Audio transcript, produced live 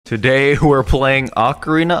Today we're playing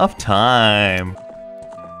Ocarina of Time.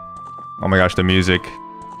 Oh my gosh, the music.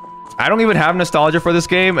 I don't even have nostalgia for this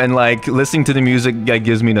game, and like listening to the music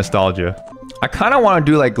gives me nostalgia. I kind of want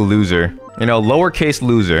to do like loser, you know, lowercase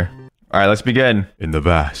loser. All right, let's begin. In the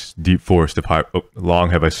vast, deep forest of long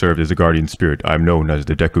have I served as a guardian spirit. I am known as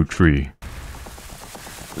the Deku Tree.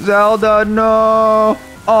 Zelda, no!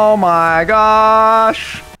 Oh my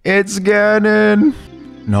gosh! It's Ganon!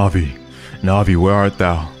 Navi, where art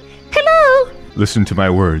thou? Hello! Listen to my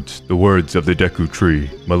words, the words of the Deku Tree.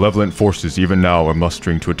 Malevolent forces even now are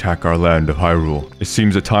mustering to attack our land of Hyrule. It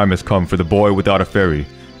seems the time has come for the boy without a fairy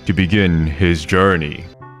to begin his journey.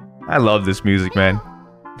 I love this music, man.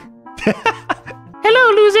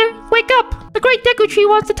 Hello, loser! Wake up! The great Deku Tree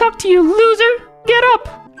wants to talk to you, loser! Get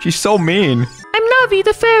up! She's so mean. I'm Navi,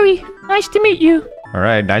 the fairy. Nice to meet you.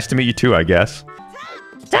 Alright, nice to meet you too, I guess.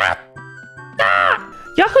 Stop! Ah!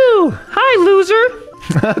 Yahoo! Hi, loser!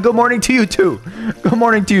 Good morning to you too. Good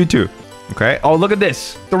morning to you too. Okay. Oh, look at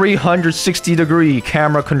this. 360-degree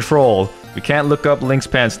camera control. We can't look up Link's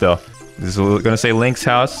pants though. This is gonna say Link's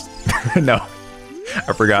house. No.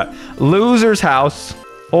 I forgot. Loser's house.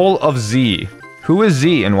 Hole of Z. Who is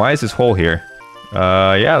Z and why is this hole here?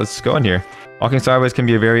 Yeah, let's go in here. Walking sideways can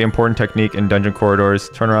be a very important technique in dungeon corridors.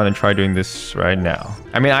 Turn around and try doing this right now.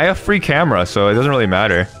 I mean, I have free camera, so it doesn't really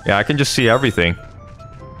matter. Yeah, I can just see everything.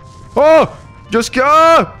 Oh! Just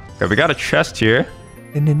go! Okay, we got a chest here.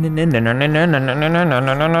 The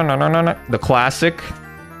classic.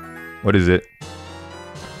 What is it?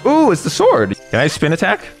 Ooh, it's the sword. Can I spin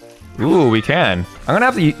attack? Ooh, we can. I'm gonna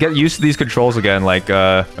have to get used to these controls again, like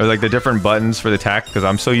the different buttons for the attack, because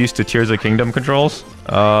I'm so used to Tears of the Kingdom controls.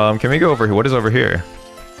 Can we go over here? What is over here?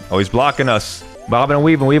 Oh, he's blocking us. Bobbing and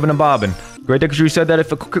weaving and bobbing. Great Deku Tree said that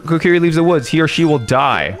if a Kokiri leaves the woods, he or she will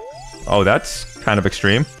die. Oh, that's kind of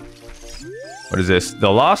extreme. What is this? The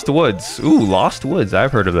Lost Woods. Ooh, Lost Woods.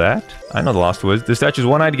 I've heard of that. I know the Lost Woods. The statue's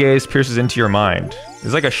one-eyed gaze pierces into your mind.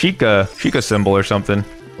 It's like a Sheikah symbol or something.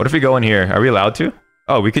 What if we go in here? Are we allowed to?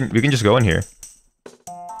 Oh, we can just go in here.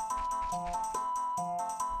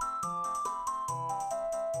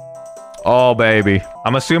 Oh, baby.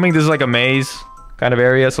 I'm assuming this is like a maze kind of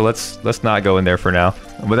area, so let's not go in there for now.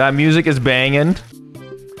 But that music is banging.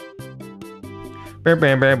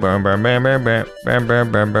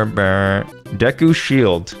 Deku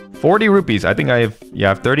shield. 40 rupees. I think I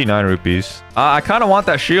have 39 rupees. I kind of want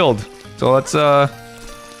that shield. So let's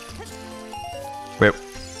wait.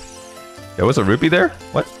 There was a rupee there?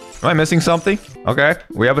 What? Am I missing something? Okay,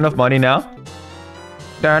 we have enough money now.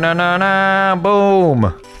 Da-na-na-na,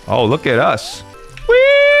 boom. Oh, look at us.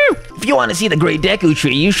 Woo! If you want to see the great Deku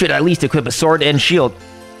Tree, you should at least equip a sword and shield.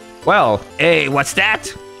 Well, hey, what's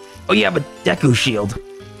that? Oh, you have a Deku shield.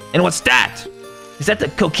 And what's that? Is that the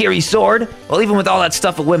Kokiri sword? Well, even with all that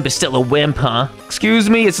stuff, a wimp is still a wimp, huh?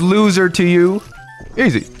 Excuse me, it's loser to you.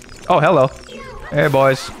 Easy. Oh, hello. Hey,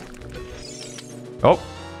 boys. Oh.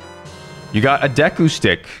 You got a Deku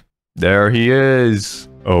stick. There he is.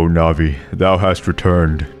 Oh, Navi, thou hast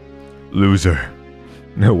returned. Loser.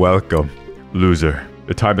 Welcome, loser.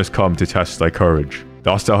 The time has come to test thy courage.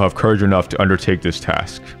 Dost thou have courage enough to undertake this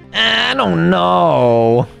task? I don't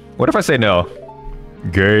know. What if I say no?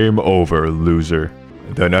 Game over, loser.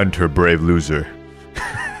 Then enter, brave loser.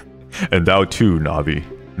 And thou too, Navi.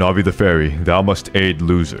 Navi the fairy, thou must aid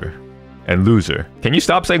loser. And loser. Can you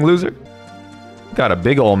stop saying loser? Got a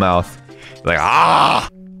big ol' mouth. Like, ah!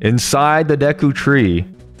 Inside the Deku Tree.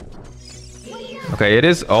 Okay, it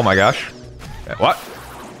is. Oh my gosh. What?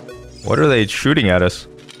 What are they shooting at us?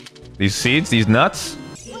 These seeds? These nuts?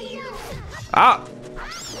 Ah!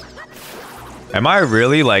 Am I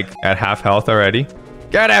really, like, at half health already?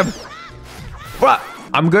 Get him! What?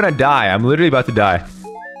 I'm gonna die. I'm literally about to die.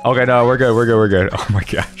 Okay, no, we're good. Oh my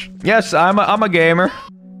gosh. Yes, I'm a gamer.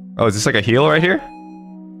 Oh, is this like a heal right here?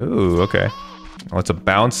 Ooh, okay. Oh, it's a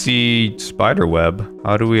bouncy spider web.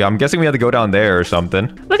 How do we... I'm guessing we have to go down there or something.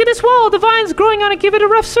 Look at this wall. The vines growing on it give it a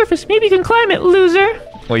rough surface. Maybe you can climb it, loser.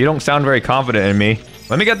 Well, you don't sound very confident in me.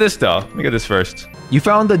 Let me get this, though. Let me get this first. You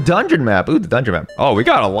found the dungeon map. Ooh, the dungeon map. Oh, we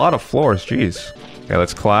got a lot of floors. Jeez. Okay,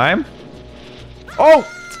 let's climb. Oh!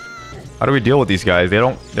 How do we deal with these guys?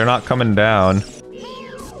 They're not coming down.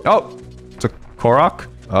 Oh! It's a Korok.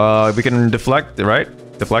 We can deflect, right?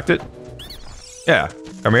 Deflect it? Yeah.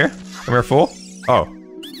 Come here. Come here, fool. Oh.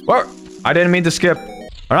 What? I didn't mean to skip.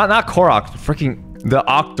 Or not Korok. Freaking... The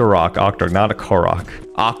Octorok. Octorok, not a Korok.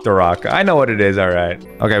 Octorok. I know what it is, alright.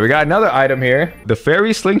 Okay, we got another item here. The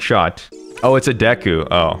Fairy Slingshot. Oh, it's a Deku.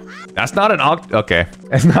 Oh. That's not an Okay.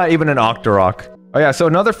 It's not even an Octorok. Oh yeah, so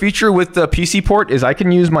another feature with the PC port is I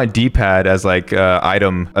can use my D-pad as like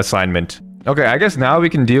item assignment. Okay, I guess now we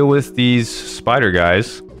can deal with these spider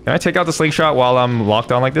guys. Can I take out the slingshot while I'm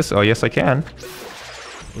locked on like this? Oh, yes, I can.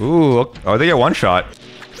 Ooh, oh, they get one shot.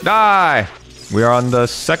 Die! We are on the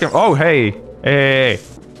second... Oh, hey. Hey.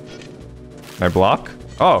 Can I block?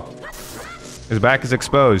 Oh. His back is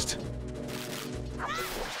exposed.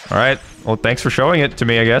 Alright. Well, thanks for showing it to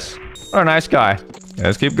me, I guess. What a nice guy. Yeah,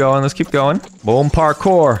 let's keep going. Let's keep going. Boom.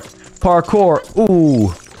 Parkour. Parkour.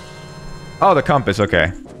 Ooh. Oh, the compass.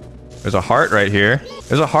 Okay. There's a heart right here.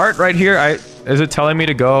 There's a heart right here. Is it telling me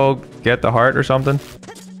to go get the heart or something?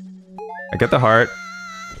 I get the heart.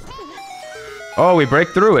 Oh, we break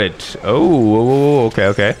through it. Oh, okay,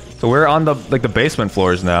 okay. So we're on the basement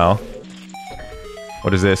floors now.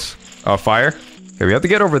 What is this? Oh, fire? Okay, we have to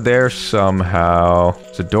get over there somehow.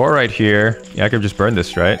 There's a door right here. Yeah, I could just burn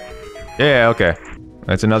this, right? Yeah, okay.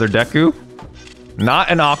 That's another Deku. Not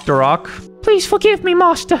an Octorok. Please forgive me,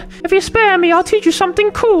 Master. If you spare me, I'll teach you something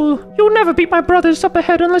cool. You'll never beat my brothers up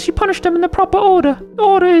ahead unless you punish them in the proper order. The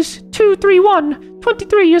order is 2, 3, 1.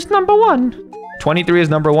 23 is number 1. 23 is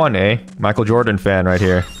number 1, eh? Michael Jordan fan right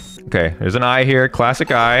here. Okay, there's an eye here. Classic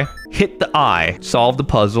eye. Hit the eye. Solve the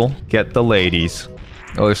puzzle. Get the ladies.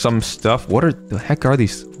 Oh, there's some stuff. What are the heck are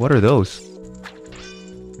these? What are those?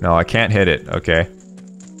 No, I can't hit it. Okay.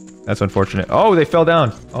 That's unfortunate. Oh, they fell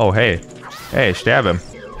down. Oh, hey. Hey, stab him.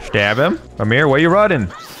 Stab him. Amir, where you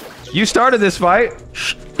running? You started this fight.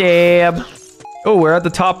 Stab. Oh, we're at the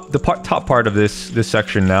top part of this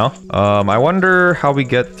section now. I wonder how we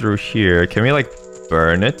get through here. Can we like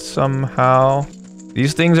burn it somehow?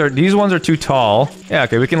 These ones are too tall. Yeah,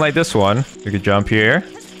 okay, we can light this one. We could jump here.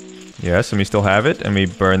 Yes, and we still have it. And we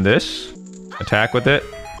burn this. Attack with it.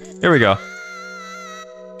 Here we go.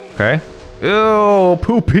 Okay. Ew,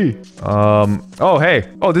 poopy. Oh, hey.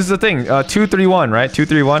 Oh, this is the thing. 2, 3, 1, right? 2,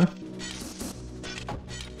 3, 1.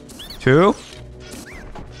 2.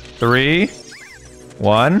 3.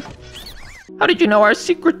 1. How did you know our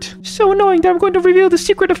secret? So annoying that I'm going to reveal the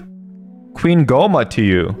secret of Queen Goma to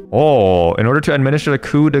you. Oh, in order to administer the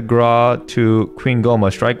coup de grace to Queen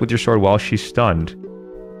Goma, strike with your sword while she's stunned.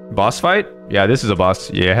 Boss fight? Yeah, this is a boss.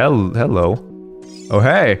 Yeah, hello. Oh,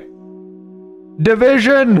 hey.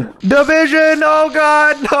 Division! Division! Oh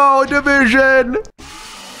god, no! Division!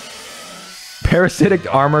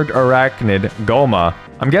 Parasitic armored arachnid, Goma.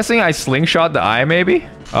 I'm guessing I slingshot the eye, maybe?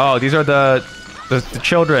 Oh, these are the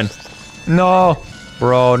children. No!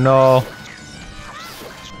 Bro, no.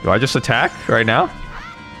 Do I just attack right now?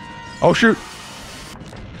 Oh, shoot!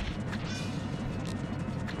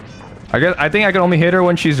 I think I can only hit her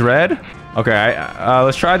when she's red. Okay,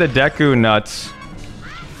 let's try the Deku nuts.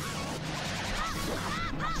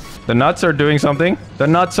 The nuts are doing something. The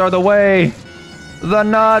nuts are the way. The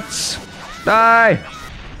nuts. Die.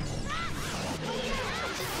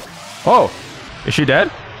 Oh, is she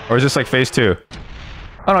dead? Or is this like phase 2?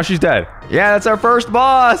 Oh no, she's dead. Yeah, that's our first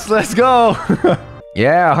boss. Let's go.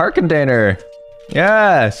 Yeah, heart container.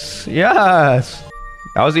 Yes. Yes.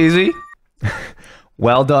 That was easy.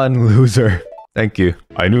 Well done, loser. Thank you.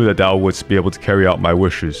 I knew that thou wouldst be able to carry out my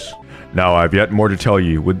wishes. Now I have yet more to tell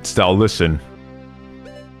you. Wouldst thou listen?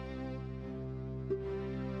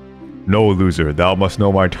 No, loser. Thou must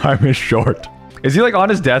know my time is short. Is he like on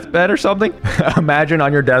his deathbed or something? Imagine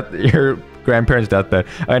on your grandparents' deathbed.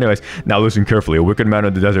 Anyways, now listen carefully. A wicked man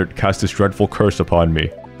of the desert cast this dreadful curse upon me.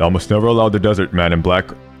 Thou must never allow the desert man in black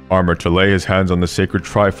armor to lay his hands on the sacred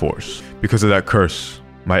Triforce. Because of that curse,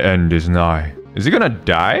 my end is nigh. Is he gonna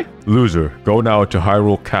die? Loser, go now to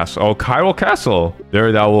Hyrule Castle. Oh, Hyrule Castle!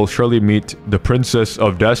 There thou will surely meet the Princess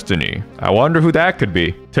of Destiny. I wonder who that could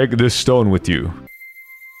be. Take this stone with you.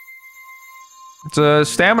 It's a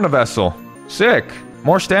stamina vessel. Sick.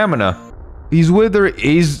 More stamina. He's withering.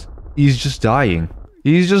 He's just dying.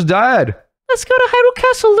 He's just dead. Let's go to Hyrule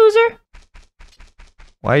Castle, loser.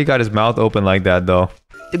 Why you got his mouth open like that, though?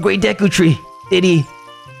 The Great Deku Tree. Did he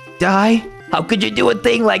die? How could you do a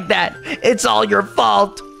thing like that? It's all your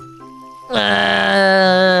fault.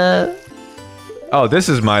 Oh, this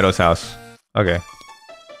is Mido's house. Okay.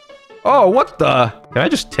 Oh, what the? Can I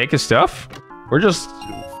just take his stuff? We're just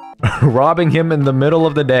robbing him in the middle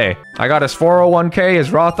of the day. I got his 401k,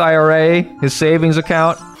 his Roth IRA, his savings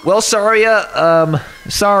account. Well, sorry, I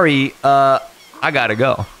gotta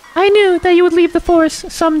go. I knew that you would leave the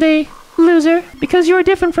forest someday, loser, because you're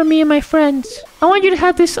different from me and my friends. I want you to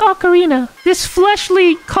have this ocarina, this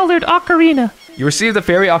fleshly colored ocarina. You received the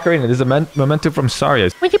fairy ocarina. This is a memento from Saria.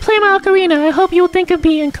 When you play my ocarina, I hope you will think of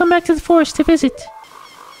me and come back to the forest to visit.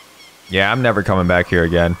 Yeah, I'm never coming back here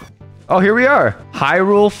again. Oh, here we are.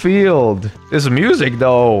 Hyrule Field. This music,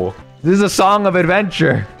 though. This is a song of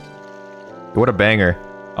adventure. What a banger.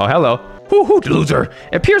 Oh, hello. Woohoo, loser!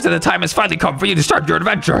 It appears that the time has finally come for you to start your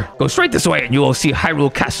adventure. Go straight this way and you will see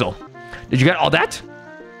Hyrule Castle. Did you get all that?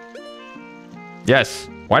 Yes.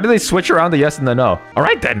 Why do they switch around the yes and the no? All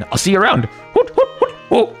right then, I'll see you around. Hoot, hoot, hoot,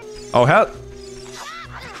 hoot. Oh, hell.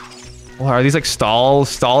 Well, are these like stall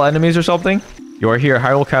enemies or something? You are here,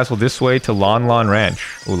 Hyrule Castle, this way to Lon Lon Ranch.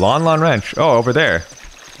 Oh, Lon Lon Ranch. Oh, over there.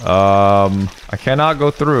 I cannot go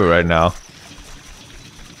through right now.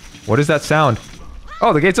 What is that sound?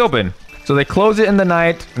 Oh, the gate's open. So they close it in the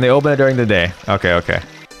night and they open it during the day. Okay, okay.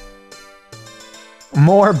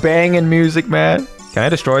 More banging music, man. Can I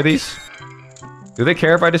destroy these? Do they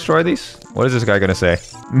care if I destroy these? What is this guy gonna say?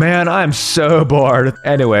 Man, I'm so bored.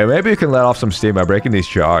 Anyway, maybe you can let off some steam by breaking these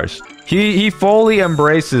jars. He fully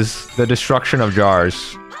embraces the destruction of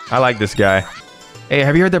jars. I like this guy. Hey,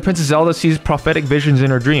 have you heard that Princess Zelda sees prophetic visions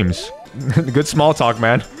in her dreams? Good small talk,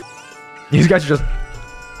 man. These guys are just...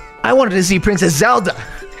 I wanted to see Princess Zelda.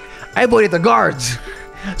 I avoided the guards.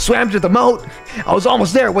 Swam to the moat. I was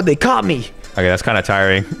almost there when they caught me. Okay, that's kind of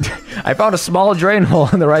tiring. I found a small drain hole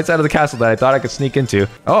on the right side of the castle that I thought I could sneak into.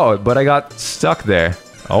 Oh, but I got stuck there.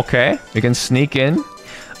 Okay, you can sneak in.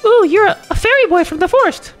 Ooh, you're a fairy boy from the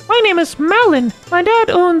forest. My name is Malin. My dad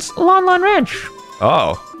owns Lon Lon Ranch.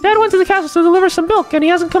 Oh. Dad went to the castle to deliver some milk, and he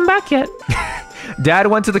hasn't come back yet. Dad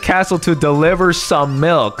went to the castle to deliver some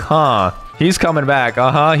milk, huh? He's coming back.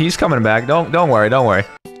 He's coming back. Don't worry, don't worry.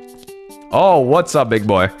 Oh, what's up, big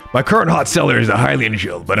boy? My current hot cellar is a Hylian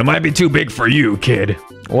shield, but it might be too big for you, kid.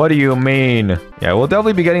 What do you mean? Yeah, we'll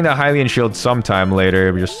definitely be getting the Hylian shield sometime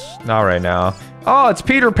later, just not right now. Oh, it's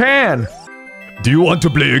Peter Pan! Do you want to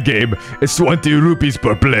play a game? It's 20 rupees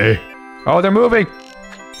per play. Oh, they're moving.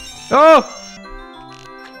 Oh!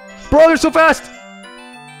 Bro, they're so fast!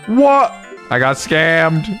 What? I got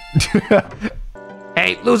scammed.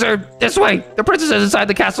 Hey, loser, this way. The princess is inside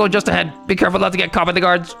the castle just ahead. Be careful not to get caught by the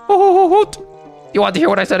guards. You want to hear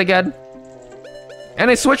what I said again? And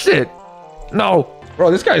they switched it. No.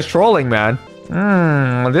 Bro, this guy's trolling, man.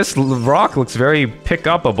 This rock looks very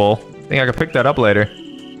pick-upable. I think I can pick that up later.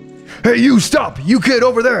 Hey, you stop! You kid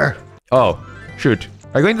over there! Oh, shoot.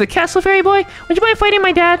 Are you going to the Castle fairy boy, would you mind fighting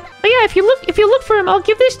my dad? Oh yeah, if you look for him, I'll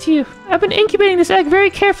give this to you. I've been incubating this egg very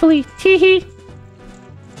carefully. Tee hee.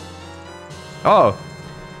 Oh,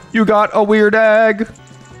 you got a weird egg.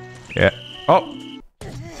 Yeah. Oh.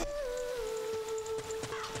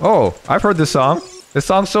 Oh, I've heard this song. This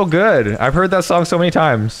song's so good. I've heard that song so many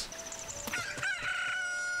times.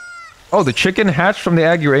 Oh, the chicken hatched from the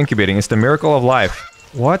egg you were incubating. It's the miracle of life.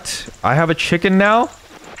 What? I have a chicken now?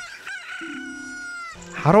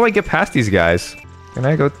 How do I get past these guys? Can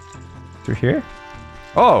I go through here?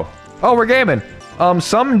 Oh. Oh, we're gaming.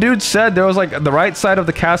 Some dude said there was like the right side of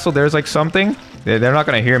the castle. There's like something. They're not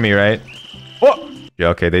gonna hear me, right? Oh. Yeah,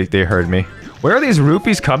 okay, they heard me. Where are these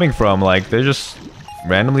rupees coming from? Like they're just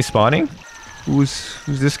randomly spawning? Who's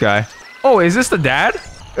this guy? Oh, is this the dad?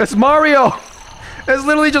 It's Mario. It's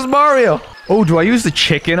literally just Mario. Oh, do I use the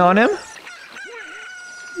chicken on him?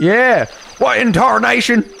 Yeah. What in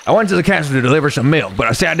tarnation? I went to the castle to deliver some milk, but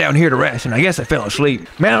I sat down here to rest, and I guess I fell asleep.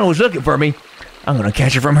 Malin was looking for me. I'm gonna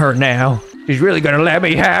catch it from her now. She's really gonna let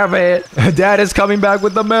me have it. Dad is coming back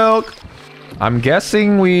with the milk. I'm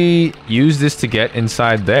guessing we use this to get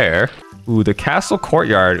inside there. Ooh, the castle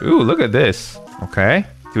courtyard. Ooh, look at this. Okay.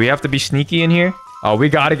 Do we have to be sneaky in here? Oh, we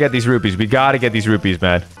gotta get these rupees. We gotta get these rupees,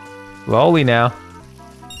 man. Slowly now.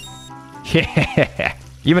 Yeah.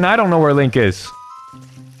 Even I don't know where Link is.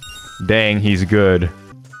 Dang, he's good.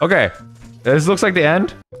 Okay. This looks like the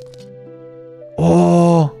end.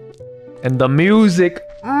 Oh. And the music.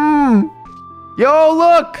 Yo,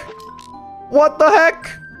 look. What the heck?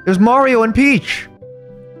 There's Mario and Peach.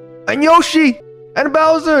 And Yoshi. And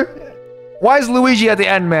Bowser. Why is Luigi at the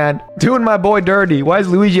end, man? Doing my boy dirty. Why is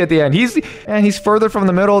Luigi at the end? He's further from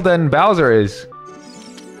the middle than Bowser is.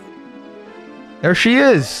 There she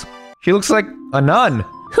is. She looks like a nun.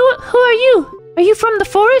 Who are you? Are you from the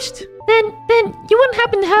forest? Then you wouldn't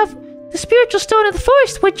happen to have the spiritual stone of the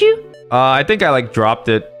forest, would you? I think I like dropped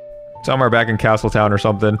it somewhere back in Castletown or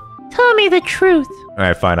something. Tell me the truth. All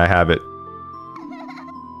right, fine, I have it.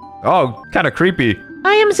 Oh, kind of creepy.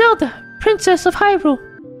 I am Zelda, Princess of Hyrule.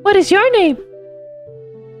 What is your name?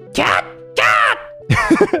 Cat!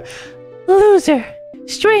 Loser.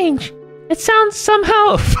 Strange. It sounds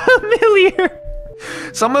somehow familiar.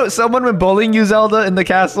 Someone been bullying you, Zelda, in the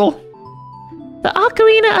castle? The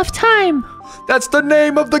Ocarina of Time. That's the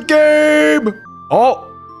name of the game! Oh,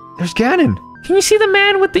 there's Ganon. Can you see the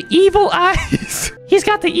man with the evil eyes? He's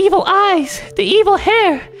got the evil eyes, the evil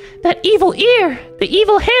hair, that evil ear, the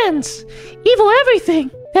evil hands, evil everything.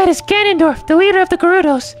 That is Ganondorf, the leader of the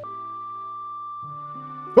Gerudos.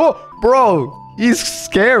 Oh, Bro, he's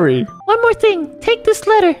scary. One more thing. Take this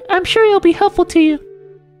letter. I'm sure it'll be helpful to you.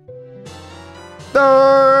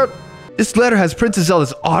 This letter has Princess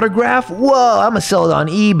Zelda's autograph? Whoa, I'm gonna sell it on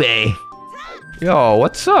eBay. Yo,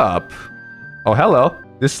 what's up? Oh, hello.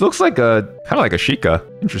 This looks like kind of like a Sheikah.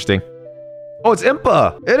 Interesting. Oh, it's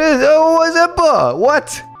Impa. It is. Oh, it's Impa. What?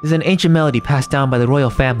 This is an ancient melody passed down by the royal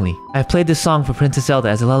family. I've played this song for Princess Zelda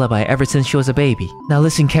as a lullaby ever since she was a baby. Now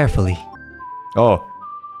listen carefully. Oh.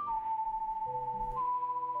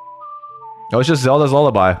 Oh, it's just Zelda's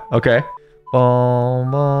lullaby. Okay.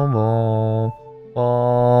 Boom, boom, boom.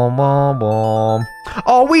 Boom, boom, boom.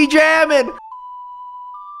 Oh, we jamming!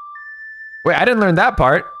 Wait, I didn't learn that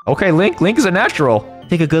part. Okay, Link is a natural.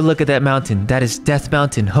 Take a good look at that mountain. That is Death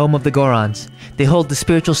Mountain, home of the Gorons. They hold the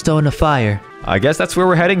spiritual stone of fire. I guess that's where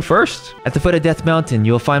we're heading first. At the foot of Death Mountain,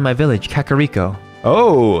 you'll find my village, Kakariko.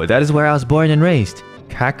 Oh, That is where I was born and raised.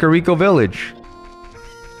 Kakariko Village.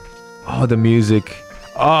 Oh, the music.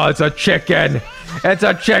 Oh, it's a chicken. It's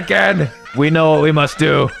a chicken. We know what we must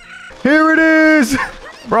do. Here it is.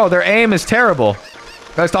 Bro, their aim is terrible.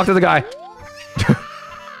 Guys, talk to the guy.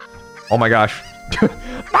 Oh my gosh.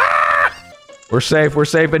 Ah! We're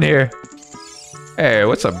safe in here. Hey,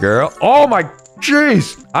 what's up, girl? Oh my,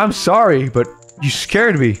 jeez. I'm sorry, but you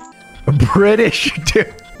scared me. British,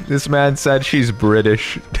 dude. This man said she's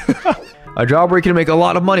British. A job where you can make a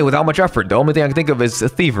lot of money without much effort. The only thing I can think of is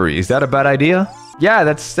thievery. Is that a bad idea? Yeah,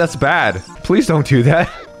 that's bad. Please don't do that.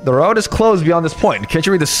 The road is closed beyond this point. Can't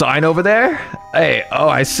you read the sign over there? Hey, oh,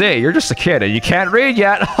 I see. You're just a kid and you can't read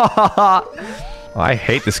yet. I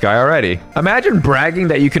hate this guy already. Imagine bragging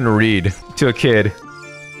that you can read to a kid.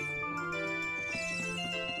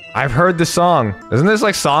 I've heard this song. Isn't this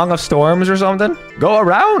like Song of Storms or something? Go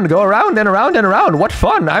around and around and around. What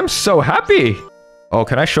fun. I'm so happy. Oh,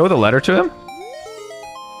 can I show the letter to him?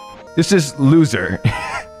 This is Loser.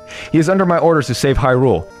 He is under my orders to save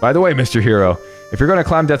Hyrule. By the way, Mr. Hero, if you're going to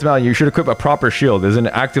climb Death Mountain, you should equip a proper shield. There's an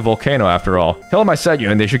active volcano after all. Tell them I sent you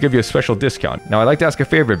and they should give you a special discount. Now, I'd like to ask a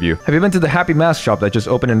favor of you. Have you been to the Happy Mask shop that just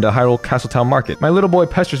opened in the Hyrule Castletown Market? My little boy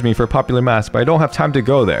pesters me for a popular mask, but I don't have time to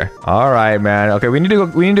go there. All right, man. Okay, we need to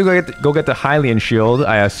go get the Hylian shield,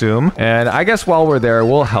 I assume. And I guess while we're there,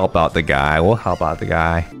 we'll help out the guy.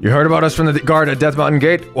 You heard about us from the guard at Death Mountain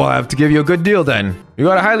Gate? Well, I have to give you a good deal then. You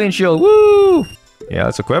got a Hylian shield. Woo! Yeah,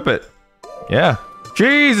 let's equip it. Yeah.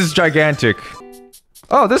 Jeez, it's gigantic.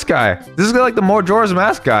 Oh, this guy. This is like the Majora's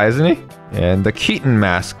Mask guy, isn't he? And the Keaton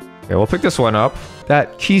mask. Okay, we'll pick this one up.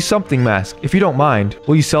 That key something mask. If you don't mind,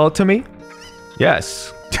 will you sell it to me?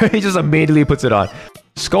 Yes. He just immediately puts it on.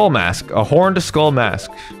 Skull mask. A horned skull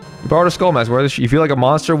mask. You borrowed a skull mask. You feel like a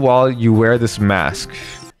monster while you wear this mask.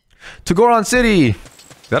 To Goron City.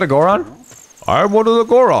 Is that a Goron? I'm one of the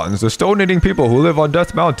Gorons, the stone-eating people who live on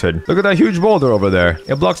Death Mountain. Look at that huge boulder over there.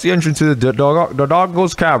 It blocks the entrance to the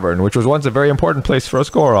Dodongo's Cavern, which was once a very important place for us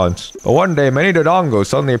Gorons. But one day, many Dodongos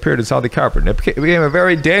suddenly appeared inside the cavern. It became a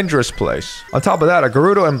very dangerous place. On top of that, a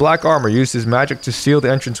Gerudo in black armor used his magic to seal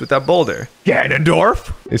the entrance with that boulder.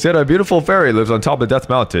 Ganondorf? They said a beautiful fairy lives on top of Death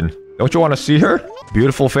Mountain. Don't you want to see her?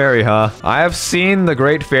 Beautiful fairy, huh? I have seen the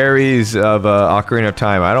great fairies of Ocarina of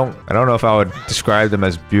Time. I don't know if I would describe them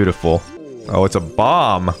as beautiful. Oh, it's a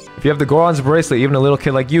bomb. If you have the Goron's bracelet, even a little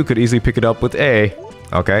kid like you could easily pick it up with A.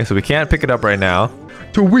 Okay, so we can't pick it up right now.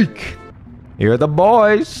 Too weak. Here are the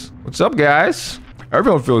boys. What's up, guys?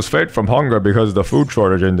 Everyone feels faint from hunger because of the food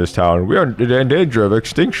shortage in this town. We are in danger of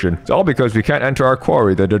extinction. It's all because we can't enter our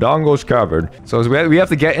quarry, the Dodongo's Cavern. So we have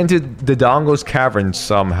to get into the Dodongo's Cavern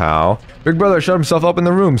somehow. Big Brother shut himself up in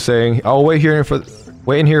the room, saying, "I'll wait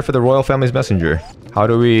in here for the royal family's messenger." How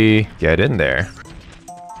do we get in there?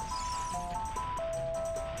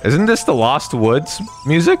 Isn't this the Lost Woods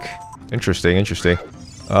music? Interesting.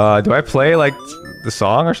 Do I play, like, the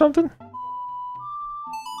song or something?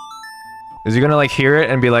 Is he gonna, like, hear it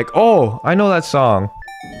and be like, oh, I know that song.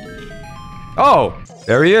 Oh,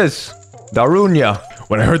 there he is. Darunia.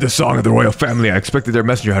 When I heard the song of the royal family, I expected their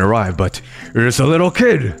messenger had arrived, but you're just a little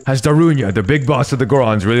kid. Has Darunia, the big boss of the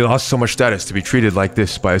Gorons, really lost so much status to be treated like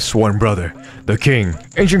this by his sworn brother, the king?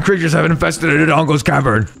 Ancient creatures have infested the Dodongo's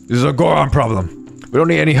Cavern. This is a Goron problem. We don't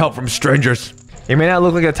need any help from strangers. He may not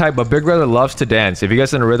look like a type, but Big Brother loves to dance. If he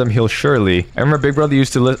gets in a rhythm, he'll surely. I remember Big Brother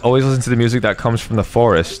used to always listen to the music that comes from the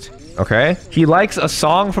forest. Okay? He likes a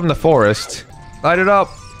song from the forest. Light it up.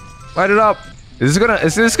 Light it up. Is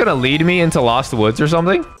this gonna lead me into Lost Woods or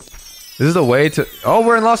something? This is the way to... Oh,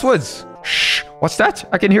 we're in Lost Woods. Shh. What's that?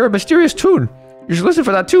 I can hear a mysterious tune. You should listen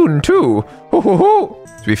for that tune, too. Hoo hoo hoo.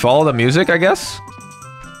 Do we follow the music, I guess?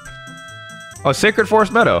 Oh, Sacred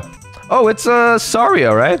Forest Meadow. Oh, it's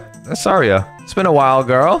Saria, right? That's Saria. It's been a while,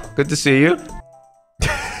 girl. Good to see you.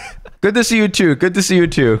 Good to see you too. Good to see you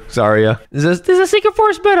too, Zarya. This is a secret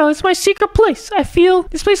forest battle. It's my secret place. I feel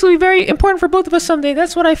this place will be very important for both of us someday.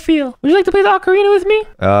 That's what I feel. Would you like to play the ocarina with me?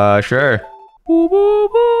 Sure. Boo, boo,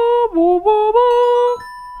 boo, boo, boo, boo.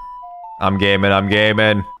 I'm gaming.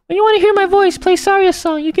 When you want to hear my voice play Zarya's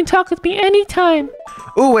song, you can talk with me anytime.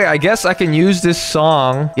 Oh, wait, I guess I can use this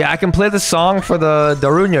song. Yeah, I can play the song for the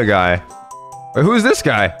Darunia guy. Wait, who's this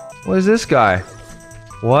guy? What is this guy?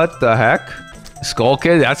 What the heck? Skull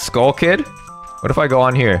Kid? That's Skull Kid? What if I go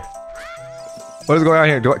on here? What is going on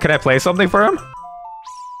here? Can I play something for him?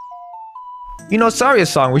 You know Zarya's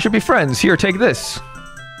song. We should be friends. Here, take this.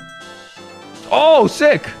 Oh,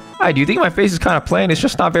 sick. Hi, do you think my face is kind of plain? It's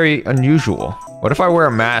just not very unusual. What if I wear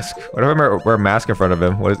a mask? What if I wear a mask in front of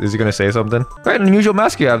him? Is he gonna say something? Quite an unusual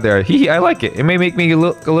mask you have there. I like it. It may make me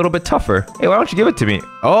look a little bit tougher. Hey, why don't you give it to me?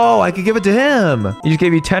 Oh, I could give it to him. He just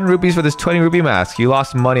gave you 10 rupees for this 20 rupee mask. You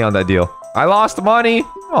lost money on that deal. I lost money?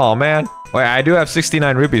 Oh, man. Wait, I do have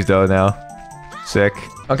 69 rupees though now. Sick.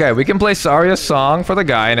 Okay, we can play Zarya's song for the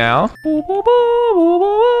guy now.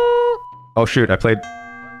 Oh, shoot. I played...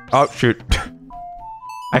 Oh, shoot.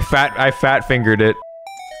 I fat fingered it.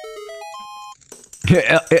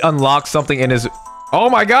 It unlocks something in his... Oh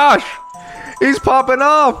my gosh! He's popping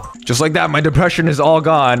up! Just like that, my depression is all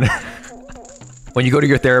gone. When you go to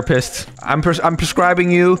your therapist, I'm prescribing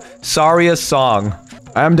you Zarya's song.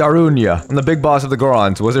 I am Darunia. I'm the big boss of the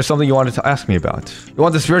Gorons. Was there something you wanted to ask me about? You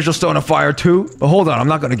want the spiritual stone of fire too? But hold on, I'm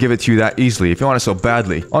not gonna give it to you that easily if you want it so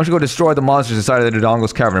badly. Why don't you go destroy the monsters inside of the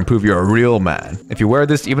Dodongo's cavern and prove you're a real man? If you wear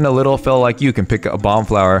this, even a little fellow like you can pick a bomb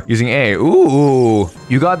flower using A. Ooh,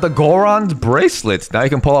 you got the Goron's bracelet. Now you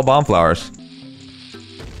can pull out bomb flowers.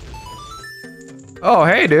 Oh,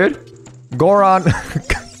 hey, dude. Goron.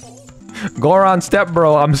 Goron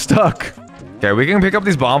stepbro, I'm stuck. Okay, we can pick up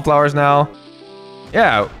these bomb flowers now.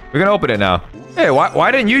 Yeah, we're gonna open it now. Hey,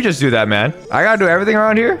 why didn't you just do that, man? I gotta do everything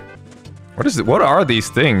around here? What is it? What are these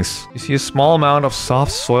things? You see a small amount of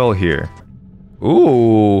soft soil here.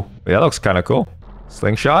 Ooh, that looks kind of cool.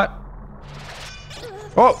 Slingshot.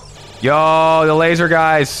 Oh, yo, the laser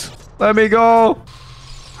guys. Let me go.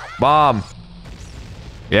 Bomb.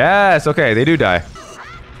 Yes, okay, they do die.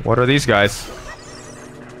 What are these guys?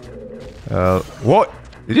 What?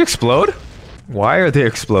 Did he explode? Why are they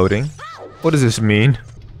exploding? What does this mean?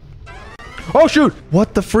 Oh shoot!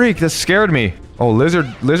 What the freak? That scared me. Oh,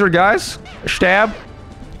 lizard guys? Stab?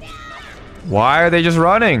 Why are they just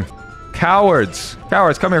running? Cowards.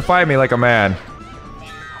 Cowards, come here, fight me like a man.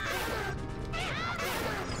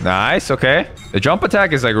 Nice, okay. The jump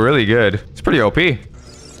attack is like really good. It's pretty OP.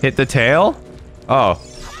 Hit the tail? Oh.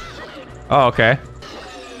 Oh, okay.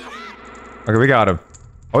 Okay, we got him.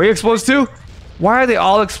 Oh, he explodes too? Why are they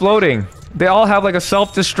all exploding? They all have like a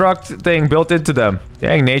self-destruct thing built into them.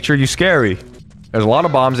 Dang, nature, you scary. There's a lot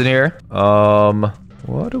of bombs in here.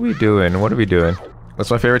 What are we doing? What are we doing? What's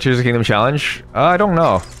my favorite Tears of the Kingdom challenge? I don't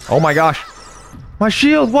know. Oh my gosh. My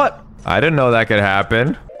shield, what? I didn't know that could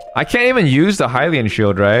happen. I can't even use the Hylian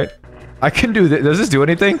shield, right? I can do this. Does this do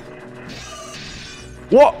anything?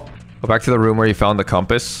 Whoa! Go back to the room where you found the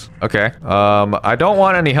compass. Okay. I don't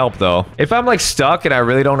want any help though. If I'm like stuck and I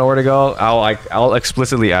really don't know where to go, I'll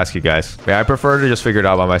explicitly ask you guys. Yeah, I prefer to just figure it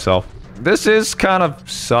out by myself. This is kind of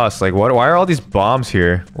sus. Like, why are all these bombs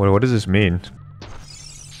here? What does this mean?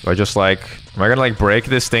 Do I just like... Am I gonna like break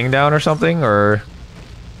this thing down or something? Or...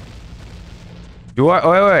 Do I...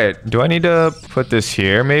 Oh, wait. Do I need to put this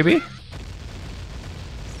here maybe?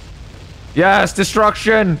 Yes!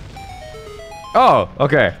 Destruction! Oh,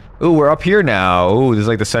 okay. Ooh, we're up here now. Ooh, this is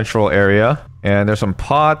like the central area. And there's some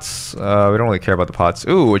pots. We don't really care about the pots.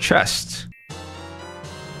 Ooh, a chest.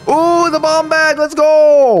 Ooh, the bomb bag! Let's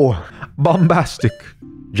go! Bombastic.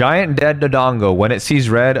 Giant dead Dodongo. When it sees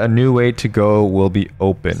red, a new way to go will be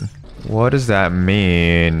open. What does that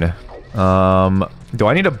mean? Do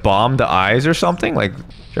I need to bomb the eyes or something? Like,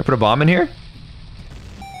 should I put a bomb in here?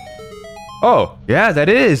 Oh, yeah, that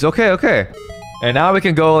is. Okay, okay. And now we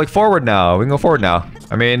can go like forward now. We can go forward now.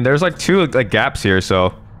 I mean, there's like two like gaps here,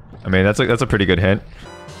 so I mean that's a pretty good hint.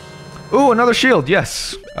 Ooh, another shield.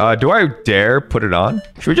 Yes. Do I dare put it on?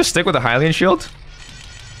 Should we just stick with the Hylian shield?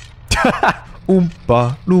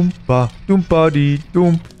 Oompa loompa doompa dee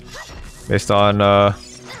doom. Based on the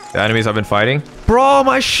enemies I've been fighting. Bro,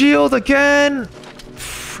 my shield again.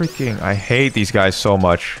 Freaking, I hate these guys so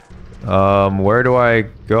much. Where do I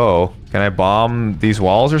go? Can I bomb these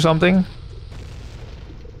walls or something?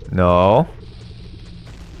 No.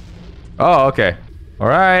 Oh, okay.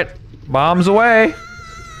 Alright. Bombs away.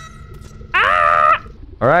 Ah!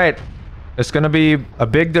 Alright. It's gonna be a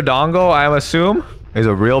big Dodongo, I assume. He's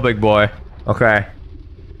a real big boy. Okay.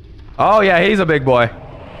 Oh, yeah, he's a big boy.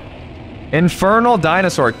 Infernal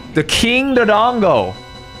dinosaur. The King Dodongo.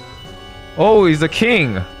 Oh, he's the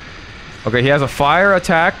king. Okay, he has a fire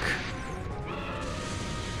attack.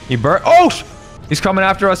 He burnt. Oh! He's coming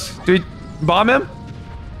after us. Do we bomb him?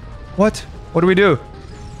 What? What do we do?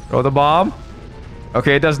 Throw the bomb?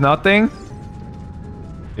 Okay, it does nothing.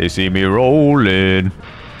 They see me rolling.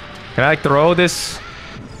 Can I like throw this?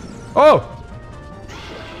 Oh!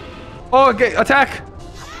 Oh, okay, attack!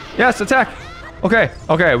 Yes, attack! Okay,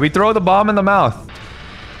 okay, we throw the bomb in the mouth.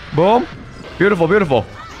 Boom. Beautiful, beautiful.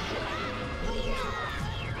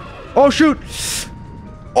 Oh, shoot!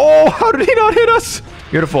 Oh, how did he not hit us?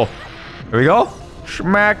 Beautiful. Here we go.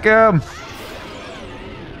 Smack him.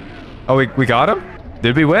 Oh, we got him?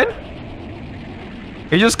 Did we win?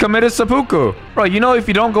 He just committed seppuku. Bro, you know if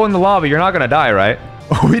you don't go in the lobby, you're not gonna die, right?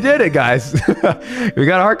 Oh, we did it, guys. We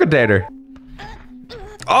got a heart container.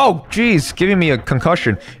 Oh, jeez, giving me a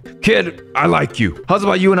concussion. Kid, I like you. How's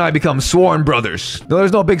about you and I become sworn brothers? No,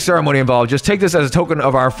 there's no big ceremony involved. Just take this as a token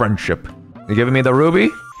of our friendship. You giving me the ruby?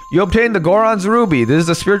 You obtained the Goron's ruby. This is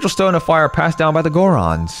the spiritual stone of fire passed down by the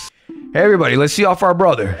Gorons. Hey, everybody, let's see off our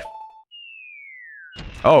brother.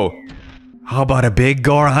 Oh. How about a big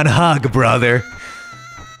Goron hug, brother?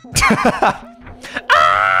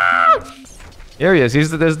 Ah! Here he is.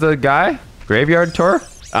 There's the guy. Graveyard tour.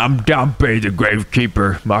 I'm Dompe, the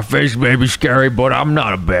Gravekeeper. My face may be scary, but I'm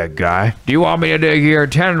not a bad guy. Do you want me to dig here?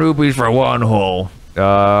 10 rupees for one hole.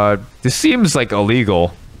 This seems like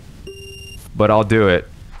illegal. But I'll do it.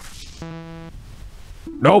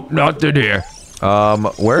 Nope, nothing here.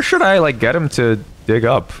 Where should I, like, get him to dig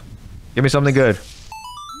up? Give me something good.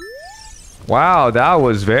 Wow, that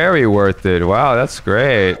was very worth it. Wow, that's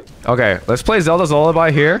great. Okay, let's play Zelda's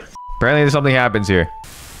Lullaby here. Apparently something happens here.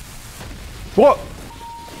 Whoa!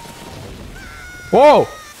 Whoa!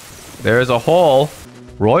 There's a hole.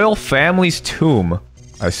 Royal family's tomb.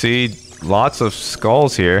 I see lots of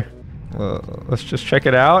skulls here. Let's just check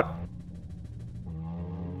it out.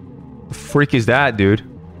 The freak is that, dude?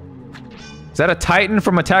 Is that a Titan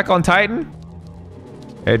from Attack on Titan?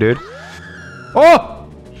 Hey, dude. Oh!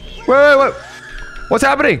 Wait. What's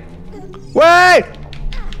happening? Wait!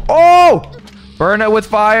 Oh! Burn it with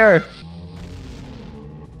fire.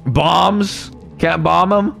 Bombs. Can't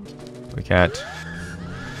bomb him? We can't.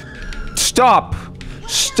 Stop!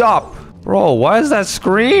 Stop! Bro, why is that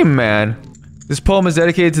scream, man? This poem is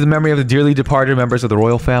dedicated to the memory of the dearly departed members of the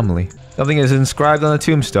royal family. Something is inscribed on the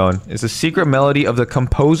tombstone. It's a secret melody of the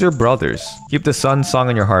Composer Brothers. Keep the sun song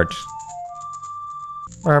in your heart.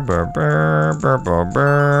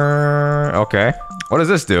 Okay. What does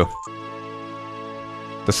this do?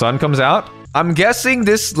 The sun comes out? I'm guessing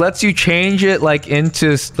this lets you change it, like,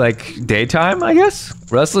 into, like, daytime, I guess?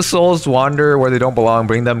 Restless souls wander where they don't belong.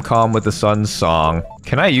 Bring them calm with the sun's song.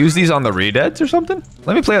 Can I use these on the Redeads or something?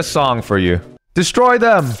 Let me play a song for you. Destroy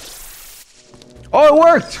them! Oh, it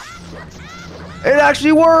worked! It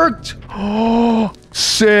actually worked! Oh,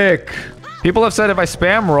 sick! People have said if I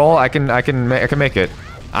spam roll, I can make it.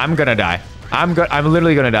 I'm gonna die. I'm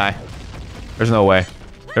literally gonna die. There's no way.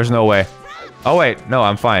 There's no way. Oh wait, no,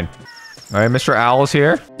 I'm fine. Alright, Mr. Owl's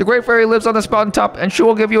here. The Great Fairy lives on this mountaintop, and she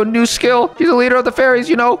will give you a new skill. She's the leader of the fairies,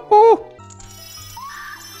 you know. Ooh.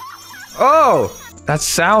 Oh! That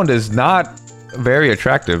sound is not very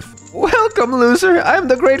attractive. Welcome, loser. I'm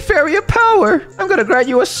the Great Fairy of Power. I'm gonna grant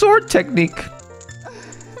you a sword technique.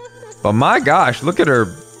 But my gosh, look at her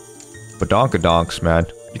badonkadonks, man.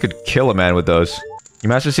 You could kill a man with those. You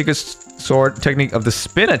master secret sword technique of the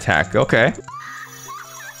spin attack. Okay.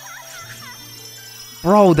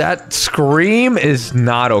 Bro, that scream is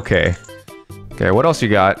not okay. Okay, what else you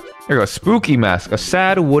got? Here we go. Spooky mask. A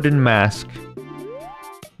sad wooden mask.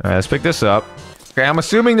 Alright, let's pick this up. Okay, I'm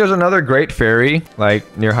assuming there's another Great Fairy,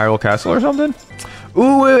 like, near Hyrule Castle or something.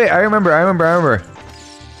 Ooh, wait. I remember.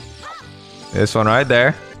 This one right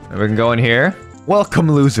there. And we can go in here.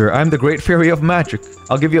 Welcome, loser. I'm the Great Fairy of Magic.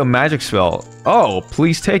 I'll give you a magic spell. Oh,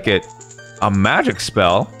 please take it. A magic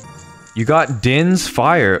spell? You got Din's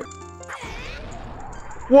Fire.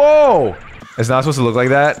 Whoa! It's not supposed to look like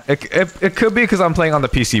that. It could be because I'm playing on the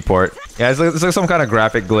PC port. Yeah, it's like some kind of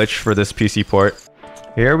graphic glitch for this PC port.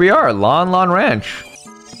 Here we are, Lon Lon Ranch.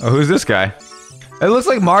 Oh, who's this guy? It looks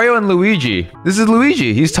like Mario and Luigi. This is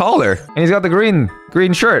Luigi. He's taller, and he's got the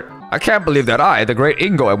green shirt. I can't believe that I, the great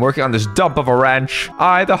Ingo, am working on this dump of a ranch.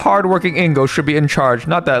 I, the hard-working Ingo, should be in charge,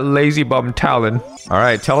 not that lazy bum Talon.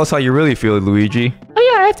 Alright, tell us how you really feel, Luigi.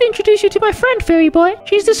 Oh yeah, I have to introduce you to my friend, Fairy Boy.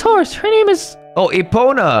 She's this horse. Her name is... Oh,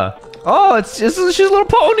 Epona. Oh, she's a little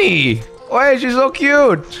pony. Wait, she's so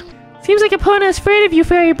cute. Seems like Epona is afraid of you,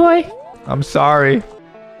 Fairy Boy. I'm sorry.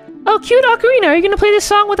 Oh, cute ocarina. Are you gonna play this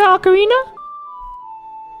song with the ocarina?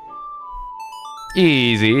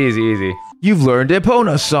 Easy, easy, easy. You've learned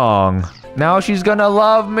Epona's song. Now she's gonna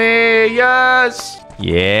love me. Yes.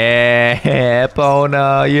 Yeah,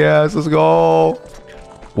 Epona. Yes, let's go.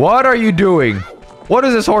 What are you doing? What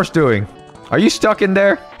is this horse doing? Are you stuck in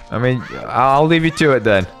there? I mean, I'll leave you to it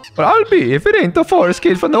then. But I'll be if it ain't the forest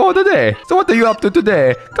kid from the other day. So what are you up to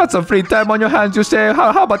today? Got some free time on your hands, you say?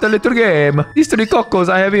 How about a little game? These 3 cocos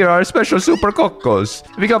I have here are special super cocos.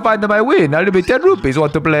 If you can find them, I win. I'll be 10 rupees.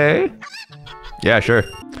 Want to play? Yeah, sure.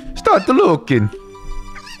 Start looking.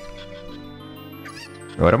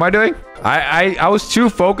 What am I doing? I was too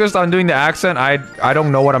focused on doing the accent. I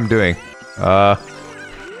don't know what I'm doing. Oh,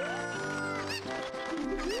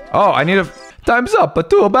 I need a... Time's up, but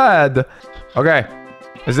too bad. Okay.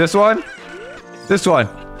 Is this one? This one.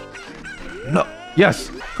 No.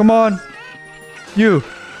 Yes. Come on. You.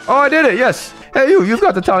 Oh, I did it. Yes. Hey, you've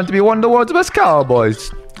got the talent to be one of the world's best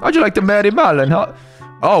cowboys. How'd you like to marry Malin, huh?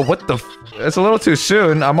 Oh, what the... It's a little too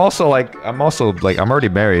soon. I'm already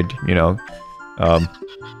married, you know.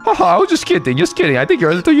 Haha, I was just kidding, I think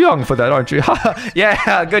you're a little young for that, aren't you?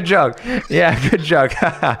 Yeah, good joke. Yeah, good joke.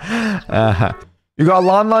 You got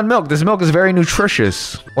Lon Lon milk. This milk is very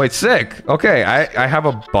nutritious. Wait, sick. Okay, I have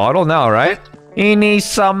a bottle now, right? He needs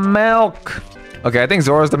some milk. Okay, I think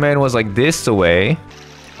Zora's domain was like this away.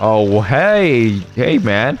 Oh, hey. Hey,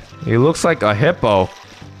 man. He looks like a hippo.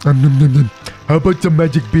 How about some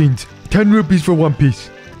magic beans? 10 rupees for 1 piece.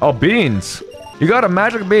 Oh, beans. You got a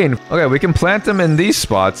magic bean. Okay, we can plant them in these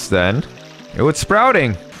spots then. Oh, it's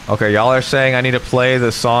sprouting. Okay, y'all are saying I need to play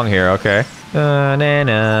the song here, okay.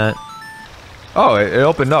 Oh, it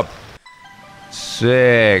opened up.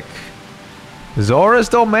 Sick. Zora's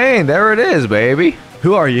domain. There it is, baby.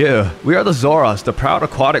 Who are you? We are the Zoras, the proud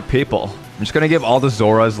aquatic people. I'm just gonna give all the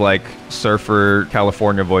Zoras, like, surfer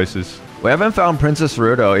California voices. We haven't found Princess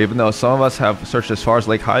Rudo, even though some of us have searched as far as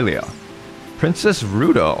Lake Hylia. Princess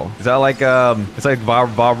Rudo? Is that like, it's like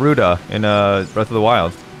Varuda in, Breath of the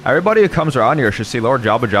Wild. Everybody who comes around here should see Lord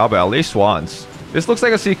Jabu Jabu at least once. This looks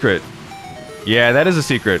like a secret. Yeah, that is a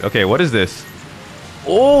secret. Okay, what is this?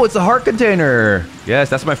 Oh, it's a heart container. Yes,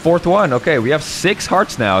 that's my 4th one. Okay, we have 6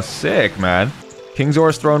 hearts now. Sick, man. King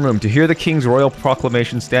Zora's throne room. To hear the king's royal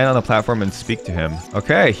proclamation, stand on the platform and speak to him.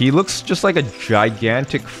 Okay, he looks just like a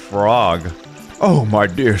gigantic frog. Oh, my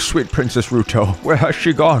dear sweet Princess Ruto. Where has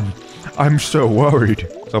she gone? I'm so worried.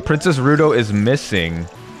 So Princess Rudo is missing.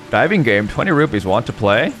 Diving game, 20 rupees. Want to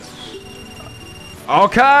play?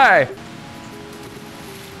 Okay.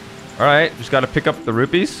 All right, just got to pick up the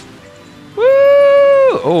rupees. Woo!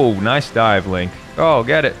 Oh, nice dive, Link. Oh,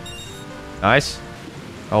 get it. Nice.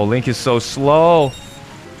 Oh, Link is so slow.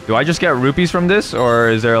 Do I just get rupees from this? Or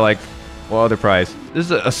is there like, what other prize? This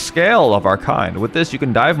is a scale of our kind. With this, you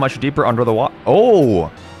can dive much deeper under the water.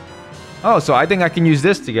 Oh! Oh, so I think I can use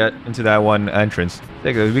this to get into that one entrance.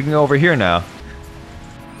 We can go over here now.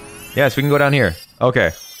 Yes, we can go down here.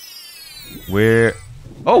 Okay. We're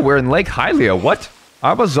in Lake Hylia. What?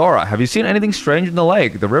 Abba Zora, have you seen anything strange in the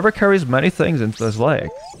lake? The river carries many things into this lake.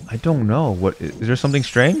 I don't know. What is there something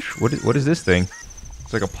strange? What is this thing?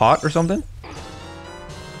 It's like a pot or something?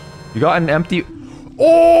 You got an empty...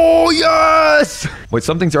 Oh, yes! Wait,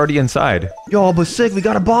 something's already inside. Yo, but sick, we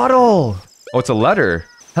got a bottle! Oh, it's a letter.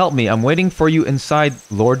 Help me, I'm waiting for you inside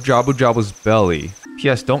Lord Jabu Jabu's belly.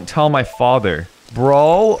 P.S. Don't tell my father.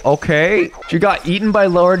 Bro, okay. She got eaten by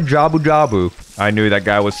Lord Jabu Jabu. I knew that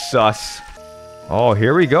guy was sus. Oh,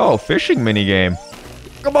 here we go. Fishing minigame.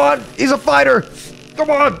 Come on, he's a fighter. Come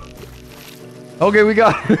on. Okay, we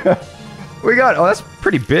got... Oh, that's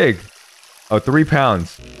pretty big. Oh, 3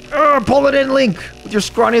 pounds. Pull it in, Link, with your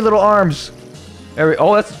scrawny little arms.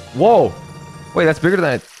 Oh, that's... Whoa. Wait, that's bigger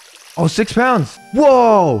than it. Oh, 6 pounds.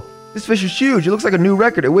 Whoa. This fish is huge. It looks like a new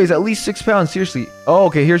record. It weighs at least 6 pounds. Seriously. Oh,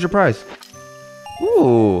 okay. Here's your prize.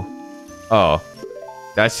 Ooh. Oh.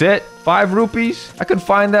 That's it? 5 rupees? I could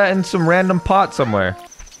find that in some random pot somewhere.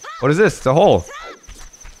 What is this? It's a hole.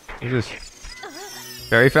 What is this?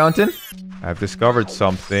 Fairy fountain? I've discovered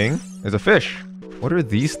something. There's a fish. What are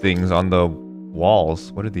these things on the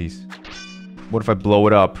walls? What are these? What if I blow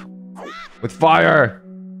it up? With fire!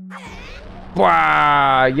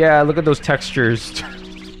 Wow! Yeah, look at those textures.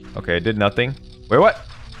 Okay, it did nothing. Wait, what?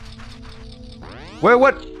 Wait,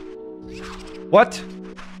 what? What?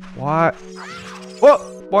 What? Whoa!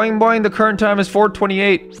 Boing, boing, the current time is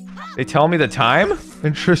 4:28. They tell me the time?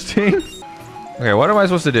 Interesting. Okay, what am I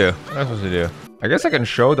supposed to do? What am I supposed to do? I guess I can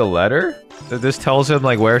show the letter? That this tells him,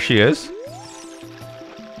 like, where she is?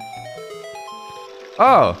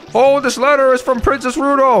 Oh, this letter is from Princess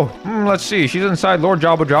Rudo. Let's see. She's inside Lord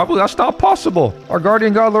Jabu Jabu. That's not possible. Our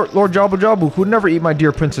guardian god, Lord Jabu Jabu, would never eat my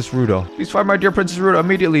dear Princess Rudo. Please find my dear Princess Rudo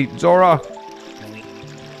immediately. Zora.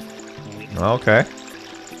 Okay.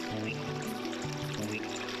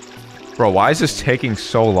 Bro, why is this taking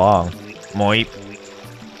so long? Moip.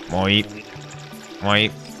 Moip.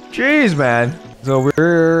 Moip. Jeez, man. So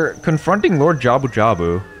we're confronting Lord Jabu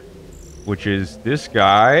Jabu, which is this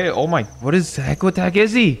guy. Oh my, what is the heck? What the heck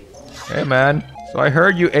is he? Hey, man. So I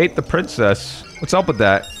heard you ate the princess. What's up with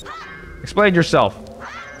that? Explain yourself.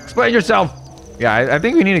 Explain yourself. Yeah, I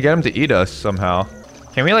think we need to get him to eat us somehow.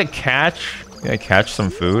 Can we like catch some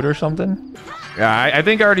food or something? Yeah, I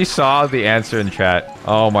think I already saw the answer in chat.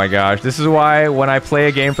 Oh my gosh, this is why when I play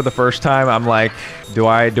a game for the first time, I'm like, do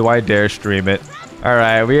I dare stream it? All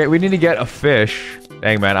right, we need to get a fish.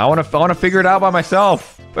 Dang man, I want to figure it out by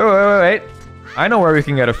myself. Wait. I know where we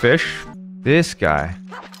can get a fish. This guy.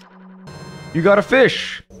 You got a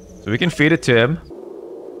fish, so we can feed it to him.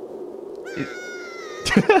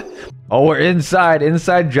 Oh, we're inside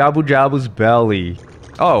Jabu Jabu's belly.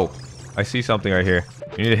 Oh, I see something right here.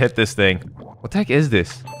 You need to hit this thing. What the heck is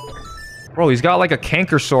this? Bro, he's got like a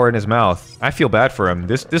canker sore in his mouth. I feel bad for him.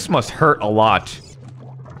 This must hurt a lot.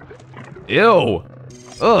 Ew.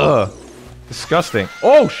 Ugh. Disgusting.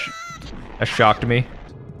 Oh, that shocked me.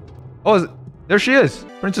 Oh, there she is.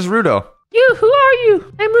 Princess Rudo. You, who are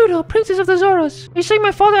you? I'm Rudo, Princess of the Zoras. Are you saying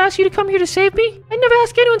my father asked you to come here to save me? I never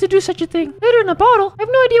asked anyone to do such a thing. Later in a bottle. I have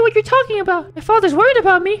no idea what you're talking about. My father's worried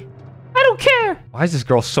about me. I don't care. Why is this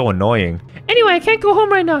girl so annoying? Anyway, I can't go home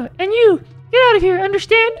right now. And you, get out of here,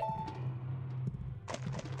 understand?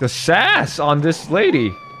 The sass on this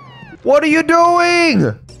lady. What are you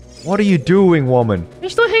doing? What are you doing, woman? You're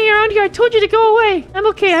still hanging around here. I told you to go away. I'm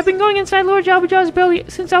okay. I've been going inside Lord Jabu Jabu's belly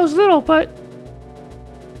since I was little, but...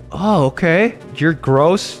 Oh, okay. You're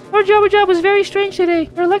gross. Lord Jabu Jabu was very strange today.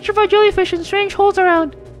 There are electrified jellyfish and strange holes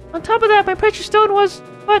around. On top of that, my precious stone was...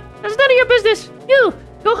 But that's none of your business. You,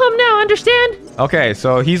 go home now, understand? Okay,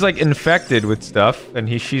 so he's like infected with stuff,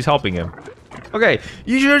 and she's helping him. Okay,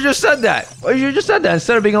 you should have just said that. You should have just said that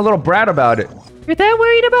instead of being a little brat about it. You're that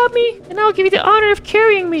worried about me? And I'll give you the honor of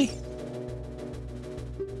carrying me.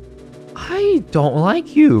 I don't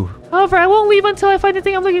like you. However, I won't leave until I find the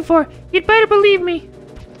thing I'm looking for. You'd better believe me.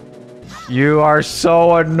 You are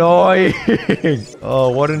so annoying. Oh,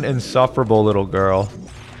 what an insufferable little girl.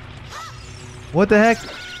 What the heck?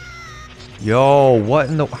 Yo, what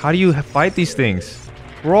in the... How do you fight these things?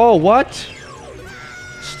 Bro, what?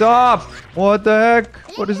 Stop! What the heck?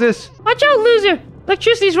 What is this? Watch out, loser!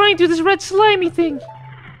 Electricity's running through this red slimy thing.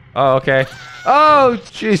 Oh, okay. Oh,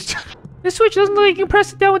 jeez. This switch doesn't look like you can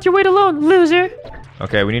press it down with your weight alone, loser.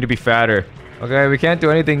 Okay, we need to be fatter. Okay, we can't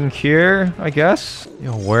do anything here, I guess.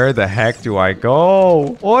 Yo, where the heck do I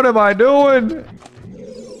go? What am I doing?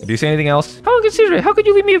 Do you say anything else? How inconsiderate. How could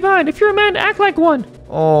you leave me behind? If you're a man, act like one.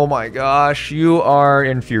 Oh my gosh, you are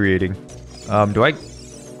infuriating. Do I...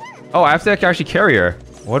 Oh, I have to actually carry her.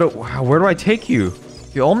 Where do I take you?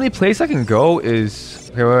 The only place I can go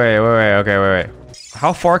is... Okay, wait.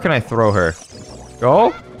 How far can I throw her?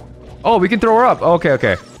 Go? Oh, we can throw her up.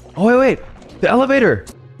 Okay. Oh, wait. The elevator.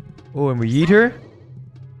 Oh, and we eat her?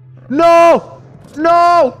 No!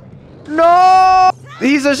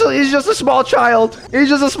 He's just a small child.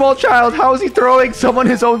 How is he throwing someone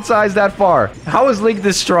his own size that far? How is Link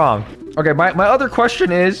this strong? Okay, my other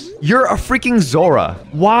question is, you're a freaking Zora.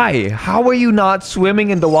 Why? How are you not swimming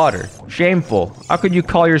in the water? Shameful. How could you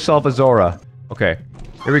call yourself a Zora? Okay,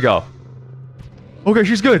 here we go. Okay,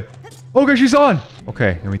 she's good. Okay, she's on.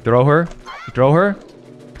 Okay, and we throw her.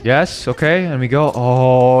 Yes, okay, and we go.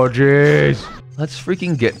 Oh, jeez. Let's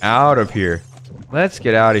freaking get out of here. Let's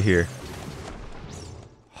get out of here.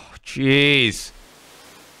 Oh, jeez.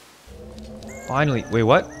 Finally. Wait,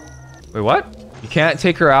 what? You can't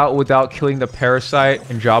take her out without killing the parasite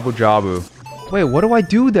and Jabu Jabu. Wait, what do I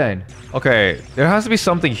do then? Okay, there has to be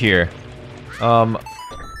something here.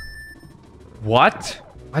 What?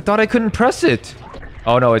 I thought I couldn't press it.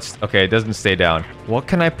 Oh no, it's... Okay, it doesn't stay down. What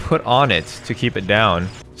can I put on it to keep it down?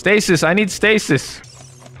 Stasis, I need stasis.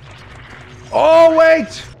 Oh,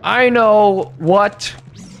 wait! I know what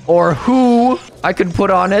or who I could put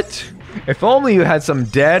on it. If only you had some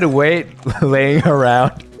dead weight laying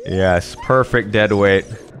around. Yes, perfect dead weight.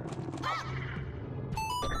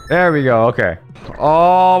 There we go, okay.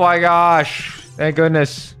 Oh my gosh. Thank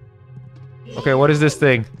goodness. Okay, what is this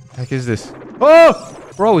thing? What the heck is this? Oh!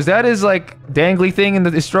 Bro, is that his, like, dangly thing in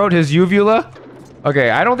his throat? His uvula? Okay,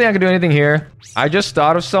 I don't think I can do anything here. I just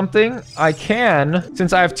thought of something. I can.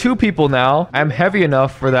 Since I have 2 people now, I'm heavy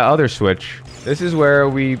enough for that other switch. This is where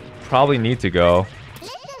we probably need to go.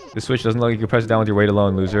 This switch doesn't look like you can press it down with your weight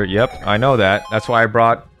alone, loser. Yep, I know that. That's why I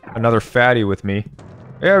brought another fatty with me.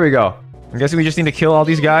 There we go. I'm guessing we just need to kill all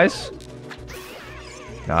these guys.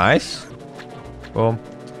 Nice. Boom.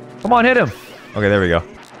 Come on, hit him. Okay, there we go.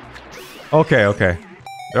 Okay, okay.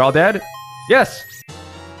 They're all dead? Yes.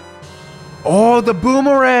 Oh, the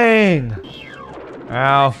boomerang.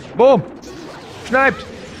 Ow. Boom. Sniped.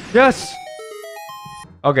 Yes.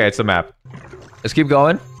 Okay, it's the map. Let's keep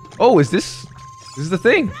going. Oh, is this is the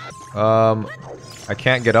thing? I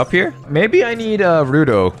can't get up here? Maybe I need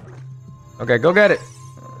Gerudo. Okay, go get it.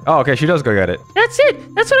 Oh, okay, she does go get it. That's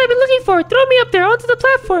it. That's what I've been looking for. Throw me up there onto the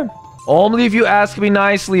platform. Only if you ask me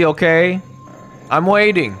nicely, okay? I'm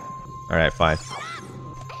waiting. All right, fine.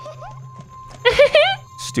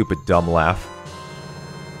 Stupid dumb laugh.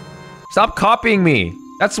 Stop copying me.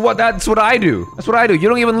 That's what I do. That's what I do. You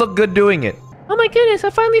don't even look good doing it. Oh my goodness, I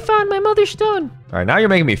finally found my mother's stone. All right, now you're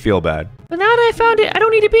making me feel bad. But now that I found it, I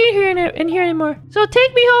don't need to be here in here anymore. So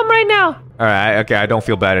take me home right now. All right, okay, I don't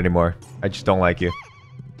feel bad anymore. I just don't like you.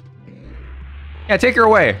 Yeah, take her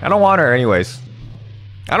away. I don't want her anyways.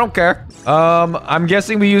 I don't care. I'm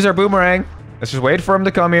guessing we use our boomerang. Let's just wait for him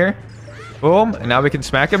to come here. Boom, and now we can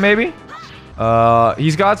smack him maybe?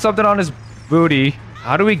 He's got something on his booty.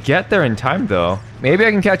 How do we get there in time though? Maybe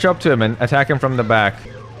I can catch up to him and attack him from the back.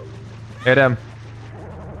 Hit him.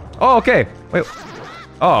 Oh, okay. Wait.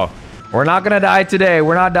 Oh, we're not gonna die today.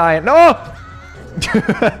 We're not dying. No!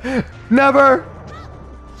 Never!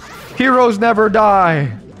 Heroes never die.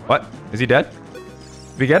 What? Is he dead?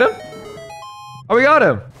 Did we get him? Oh, we got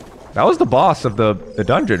him. That was the boss of the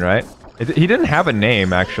dungeon, right? He didn't have a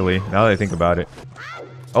name, actually, now that I think about it.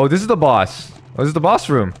 Oh, this is the boss. Oh, this is the boss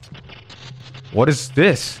room. What is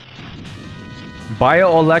this?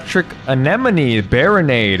 Bioelectric anemone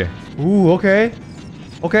baronade. Ooh, okay.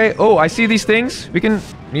 Okay. Oh, I see these things.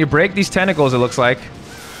 You break these tentacles, it looks like.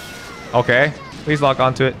 Okay. Please lock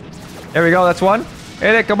onto it. There we go. That's one.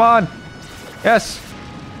 Hit it. Come on. Yes.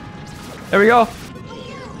 There we go.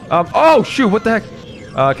 Oh, shoot. What the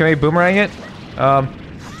heck? Can we boomerang it?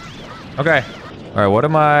 Okay. All right. What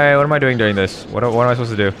am I doing during this? What am I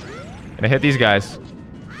supposed to do? Can I hit these guys?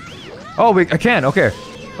 Oh, I can. Okay.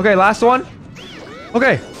 Okay. Last one.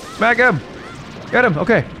 Okay. Smack him. Get him.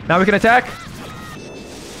 Okay. Now we can attack.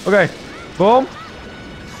 Okay. Boom.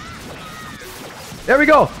 There we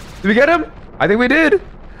go. Did we get him? I think we did.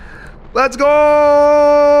 Let's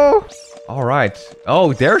go. All right.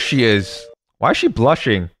 Oh, there she is. Why is she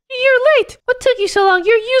blushing? You're late. What took you so long?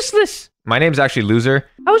 You're useless. My name's actually Loser.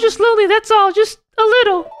 I was just lonely, that's all. Just a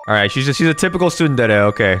little. All right. She's a typical student today.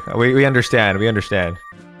 Okay. We understand. We understand.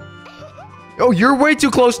 Oh, you're way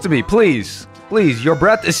too close to me. Please. Please. Your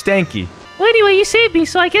breath is stanky. Well, anyway, you saved me,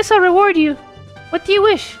 so I guess I'll reward you. What do you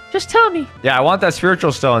wish? Just tell me. Yeah, I want that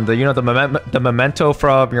spiritual stone. The memento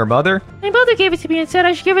from your mother. My mother gave it to me and said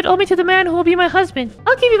I should give it only to the man who will be my husband.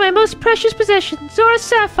 I'll give you my most precious possession, Zora's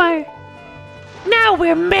sapphire. Now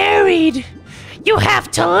we're married. You have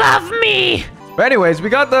to love me. But anyways, we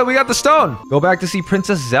got the stone. Go back to see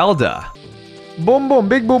Princess Zelda. Boom boom,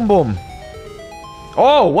 big boom boom.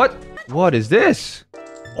 Oh, what is this?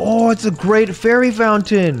 Oh, it's a great fairy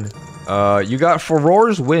fountain. You got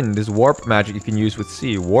Furor's Wind, is warp magic you can use with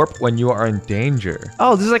sea. Warp when you are in danger.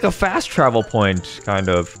 Oh, this is like a fast travel point, kind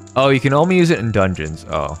of. Oh, you can only use it in dungeons.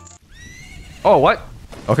 Oh. Oh, what?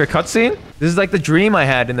 Okay, cutscene? This is like the dream I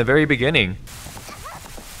had in the very beginning.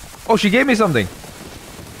 Oh, she gave me something.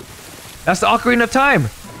 That's the Ocarina of Time.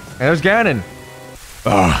 And there's Ganon.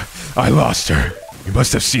 Ah, I lost her. You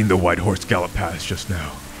must have seen the white horse gallop past just now.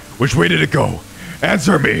 Which way did it go?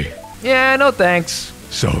 Answer me. Yeah, no thanks.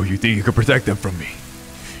 So, you think you could protect them from me?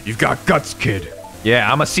 You've got guts, kid.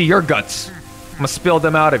 Yeah, I'ma see your guts. I'ma spill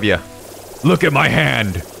them out of you. Look at my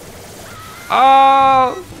hand.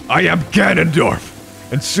 Oh! I am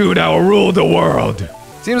Ganondorf, and soon I will rule the world.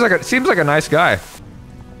 Seems like a nice guy.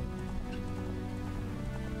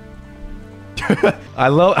 I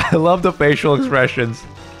love the facial expressions.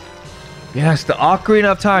 Yes, the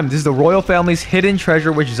Ocarina of Time. This is the royal family's hidden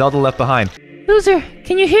treasure which Zelda left behind. Loser,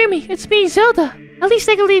 can you hear me? It's me, Zelda. At least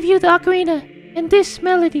I can leave you the ocarina and this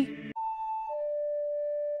melody.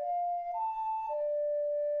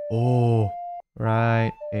 Oh,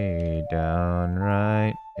 right A down,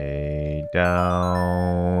 right A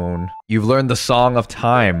down. You've learned the Song of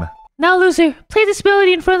Time. Now, loser, play this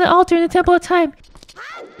melody in front of the altar in the Temple of Time.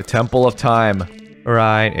 The Temple of Time.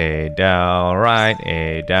 Right A down, right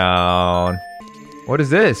A down. What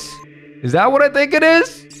is this? Is that what I think it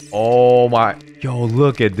is? Oh my. Yo,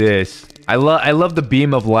 look at this. I love the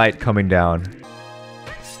beam of light coming down.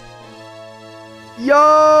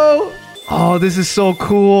 Yo! Oh, this is so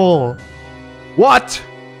cool. What?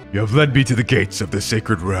 You have led me to the gates of the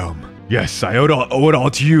sacred realm. Yes, I owe it all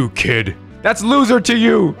to you, kid. That's Loser to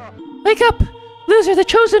you. Wake up! Loser, the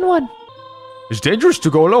chosen one. It's dangerous to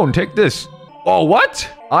go alone. Take this. Oh, what?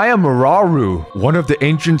 I am Raru, one of the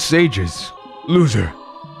ancient sages. Loser,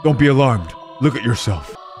 don't be alarmed. Look at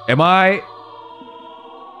yourself. Am I...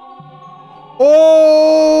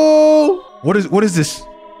 Oh! What is this?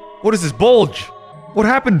 What is this bulge? What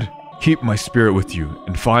happened? Keep my spirit with you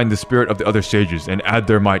and find the spirit of the other sages and add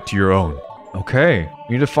their might to your own. Okay,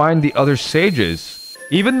 you need to find the other sages.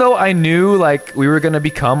 Even though I knew, like, we were gonna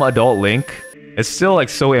become Adult Link, it's still, like,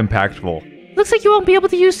 so impactful. Looks like you won't be able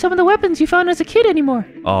to use some of the weapons you found as a kid anymore.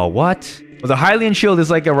 Oh, what? Well, the Hylian shield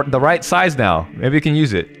is, like, the right size now. Maybe we can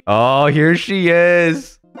use it. Oh, here she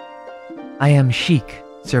is. I am Sheik,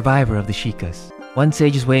 survivor of the Shikas. One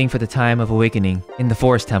sage is waiting for the time of awakening in the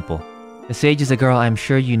Forest Temple. The sage is a girl I'm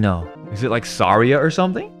sure you know. Is it like Saria or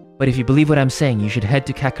something? But if you believe what I'm saying, you should head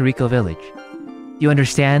to Kakariko Village. Do you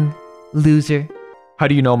understand, loser? How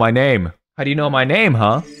do you know my name? How do you know my name,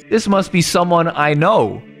 huh? This must be someone I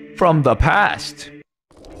know from the past.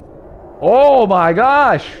 Oh my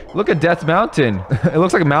gosh! Look at Death Mountain. It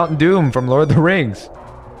looks like Mount Doom from Lord of the Rings.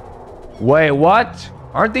 Wait, what?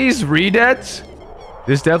 Aren't these Redettes?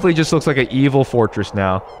 This definitely just looks like an evil fortress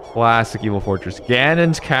now. Classic evil fortress.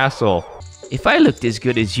 Ganon's castle. If I looked as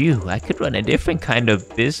good as you, I could run a different kind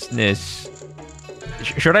of business.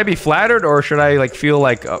 Should I be flattered or should I like feel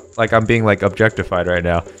like I'm being like objectified right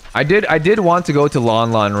now? I did want to go to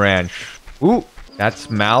Lon Lon Ranch. Ooh, that's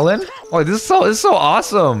Malin. Oh, this is so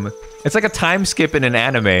awesome. It's like a time skip in an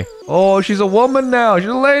anime. Oh, she's a woman now. She's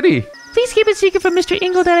a lady. Please keep it secret from Mr.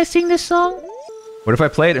 Ingo that I sing this song. What if I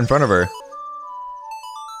play it in front of her?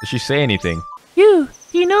 Does she say anything? Do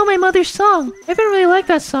you know my mother's song? I haven't really liked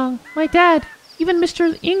that song. My dad, even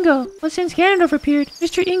Mr. Ingo. But since Ganondorf appeared,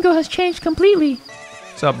 Mr. Ingo has changed completely.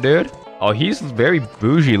 What's up, dude? Oh, he's very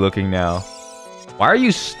bougie looking now. Why are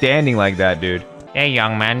you standing like that, dude? Hey,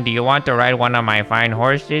 young man, do you want to ride one of my fine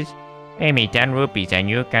horses? Pay me 10 rupees and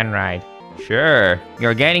you can ride. Sure.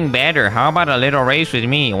 You're getting better. How about a little race with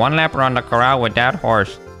me? One lap around the corral with that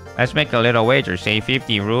horse. Let's make a little wager. Say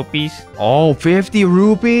 50 rupees. Oh, 50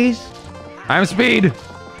 rupees? I'm Speed.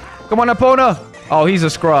 Come on, Epona. Oh, he's a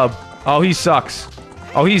scrub. Oh, he sucks.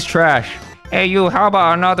 Oh, he's trash. Hey, you, how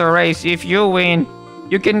about another race? If you win,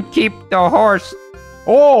 you can keep the horse.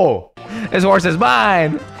 Oh, this horse is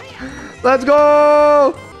mine. Let's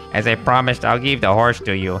go. As I promised, I'll give the horse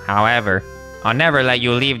to you. However, I'll never let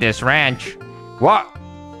you leave this ranch. What?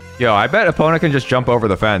 Yo, I bet Epona can just jump over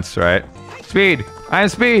the fence, right? Speed. I am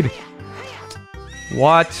Speed.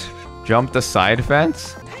 What? Jump the side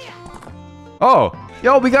fence? Oh,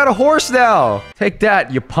 yo, we got a horse now. Take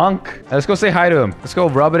that, you punk. Let's go say hi to him. Let's go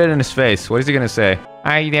rub it in his face. What is he gonna say?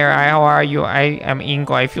 Hi there, how are you? I am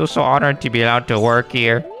Ingo. I feel so honored to be allowed to work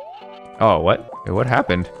here. Oh, what? Wait, what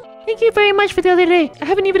happened? Thank you very much for the other day. I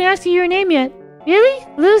haven't even asked you your name yet. Really?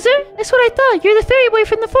 Loser? That's what I thought. You're the fairy boy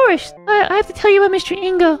from the forest. I have to tell you about Mr.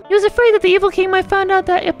 Ingo. He was afraid that the evil king might find out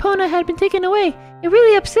that Epona had been taken away. It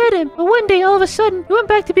really upset him. But one day, all of a sudden, he went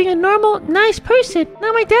back to being a normal, nice person.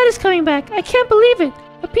 Now my dad is coming back. I can't believe it.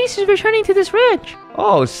 A piece is returning to this ranch.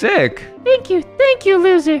 Oh, sick. Thank you,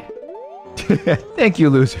 loser. Thank you,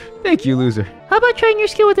 loser. Thank you, loser. How about trying your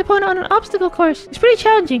skill with Epona on an obstacle course? It's pretty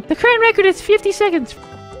challenging. The current record is 50 seconds.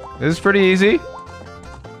 This is pretty easy.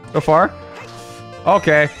 So far.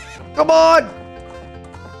 Okay. Come on!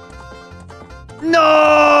 No!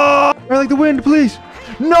 I like the wind, please.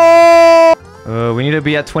 No! We need to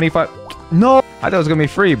be at 25. No! I thought it was gonna be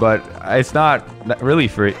free, but it's not really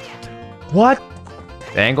free. What?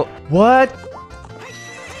 The angle. What?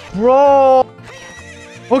 Bro!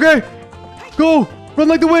 Okay! Go! Run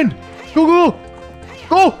like the wind! Go, go, go!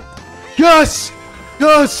 Go! Yes!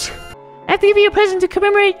 Yes! I have to give you a present to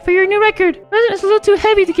commemorate for your new record. The present is a little too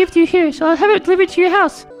heavy to give to you here, so I'll have it delivered to your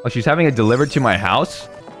house. Oh, she's having it delivered to my house?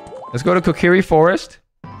 Let's go to Kokiri Forest.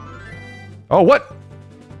 Oh, what?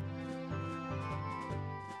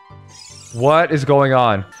 What is going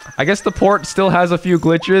on? I guess the port still has a few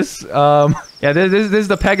glitches. Yeah, this is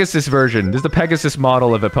the Pegasus version. This is the Pegasus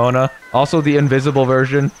model of Epona. Also the invisible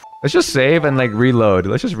version. Let's just save and like reload.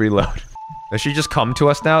 Let's just reload. Does she just come to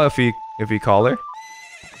us now if we call her?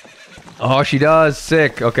 Oh, she does.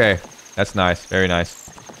 Sick. Okay. That's nice. Very nice.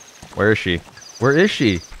 Where is she? Where is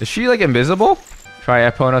she? Is she like invisible? Try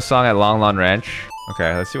Epona's song at Lon Lon Ranch.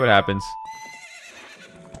 Okay, let's see what happens.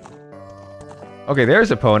 Okay,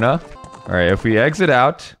 there's Epona. Alright, if we exit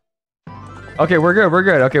out... Okay, we're good, we're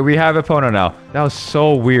good. Okay, we have Epona now. That was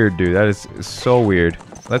so weird, dude. That is so weird.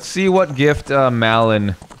 Let's see what gift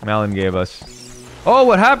Malin gave us. Oh,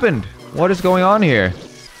 what happened? What is going on here?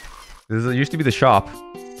 This used to be the shop.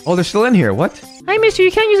 Oh, they're still in here. What? Hi, mister.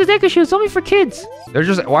 You can't use the Deku Shield. It's only for kids. They're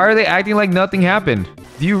just... Why are they acting like nothing happened?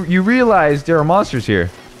 You realize there are monsters here.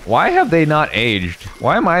 Why have they not aged?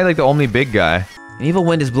 Why am I like the only big guy? An evil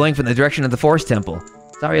wind is blowing from the direction of the Forest Temple.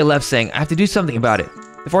 Saria left saying, I have to do something about it.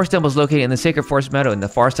 The Forest Temple is located in the Sacred Forest Meadow in the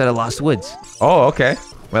far side of Lost Woods. Oh, okay.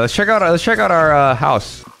 Well, let's check out our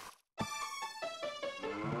house.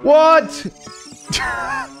 What?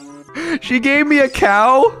 She gave me a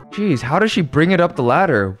cow? Jeez, how does she bring it up the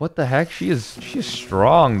ladder? What the heck? She is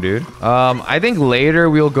strong, dude. I think later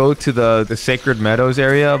we'll go to the Sacred Meadows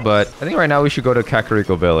area, but I think right now we should go to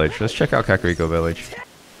Kakariko Village. Let's check out Kakariko Village.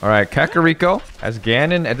 All right, Kakariko has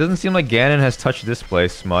Ganon. It doesn't seem like Ganon has touched this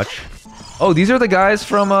place much. Oh, these are the guys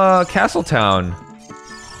from Castletown.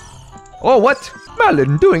 Oh, what?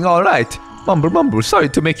 Malin, doing all right. Mumble, mumble, sorry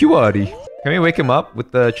to make you worry. Can we wake him up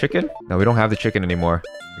with the chicken? No, we don't have the chicken anymore.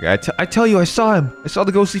 Okay, I tell you, I saw him. I saw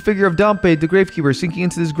the ghostly figure of Dompe, the gravekeeper, sinking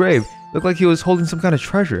into this grave. Looked like he was holding some kind of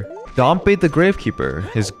treasure. Dompe, the gravekeeper,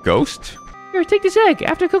 his ghost? Here, take this egg.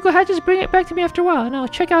 After Coco hatches, bring it back to me after a while, and I'll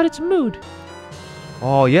check out its mood.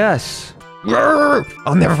 Oh, yes.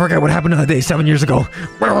 I'll never forget what happened on the day 7 years ago.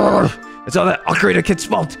 It's all that Ocarina kid's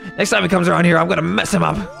fault. Next time he comes around here, I'm gonna mess him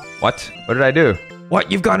up. What? What did I do?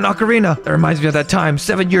 What? You've got an ocarina? That reminds me of that time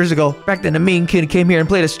 7 years ago. Back then, a mean kid came here and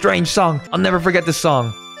played a strange song. I'll never forget this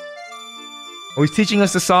song. Oh, he's teaching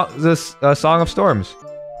us the Song of Storms.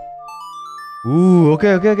 Ooh,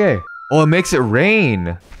 okay. Oh, it makes it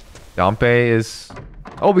rain. Dompe is...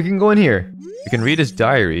 Oh, we can go in here. You can read his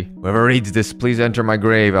diary. Whoever reads this, please enter my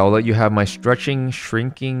grave. I will let you have my stretching,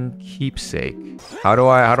 shrinking keepsake. How do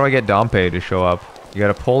I get Dompe to show up? You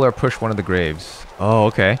gotta pull or push one of the graves. Oh,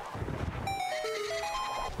 okay.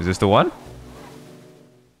 Is this the one?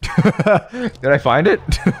 Did I find it?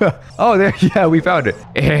 Oh, there. Yeah, we found it.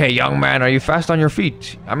 Hey, young man, are you fast on your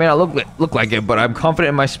feet? I mean, I look like it, but I'm confident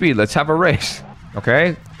in my speed. Let's have a race.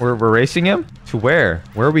 Okay, we're racing him to where?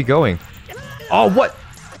 Where are we going? Oh, what?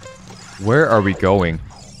 Where are we going?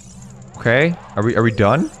 Okay, are we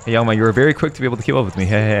done? Hey, young man, you were very quick to be able to keep up with me.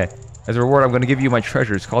 Hey. As a reward, I'm going to give you my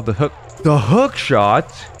treasure. It's called the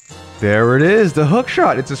Hookshot. There it is, the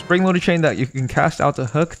Hookshot. It's a spring-loaded chain that you can cast out to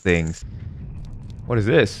hook things. What is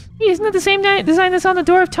this? Hey, isn't that the same design that's on the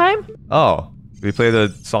Door of Time? Oh, did we play the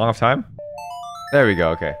Song of Time? There we go,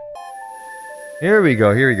 okay. Here we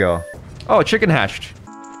go. Oh, chicken hatched.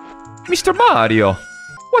 Mr. Mario,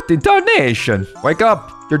 what in tarnation? Wake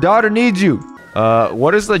up, your daughter needs you.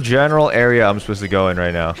 What is the general area I'm supposed to go in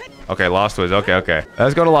right now? Okay, Lost Woods, okay.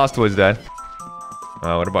 Let's go to Lost Woods then.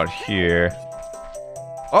 What about here?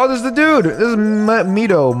 Oh, this is the dude! This is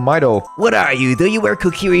Mido. What are you? Though you wear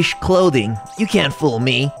Kokiri clothing, you can't fool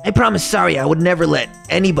me. I promised Saria I would never let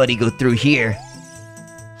anybody go through here.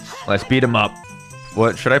 Let's beat him up.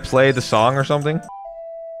 What, should I play the song or something?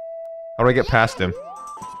 How do I get past him?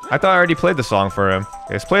 I thought I already played the song for him.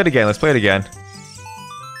 Okay, let's play it again.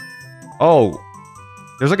 Oh,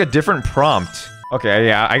 there's like a different prompt. Okay,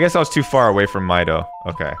 yeah, I guess I was too far away from Mido.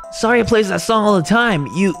 Okay. Saria plays that song all the time.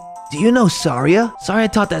 Do you know Saria? Saria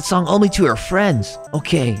taught that song only to her friends.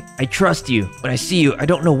 Okay, I trust you. When I see you, I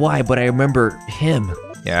don't know why, but I remember him.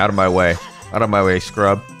 Yeah, out of my way. Out of my way,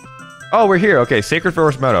 scrub. Oh, we're here. Okay, Sacred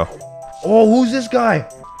Forest Meadow. Oh, who's this guy?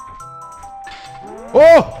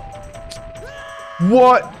 Oh!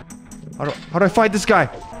 What? How do I fight this guy?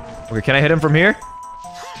 Okay, can I hit him from here?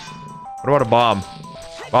 What about a bomb?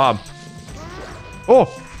 Bomb. Oh!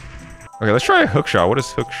 Okay, let's try a hookshot. What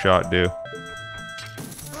does hookshot do?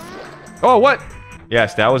 Oh, what?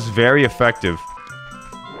 Yes, that was very effective.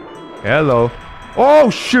 Hello.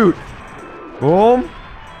 Oh, shoot! Boom.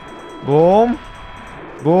 Boom.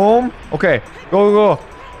 Boom. Okay, go.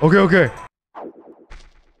 Okay.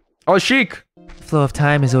 Oh, Sheik! The flow of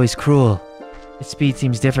time is always cruel. Its speed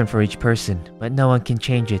seems different for each person, but no one can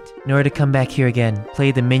change it. In order to come back here again,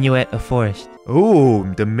 play the Minuet of Forest.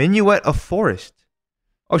 Ooh, the Minuet of Forest.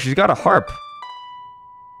 Oh, she's got a harp.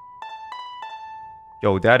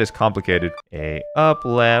 Yo, that is complicated. A up,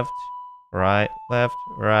 left, right, left,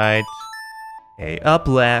 right. A up,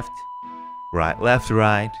 left, right, left,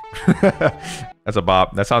 right. That's a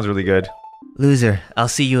bop. That sounds really good. Loser, I'll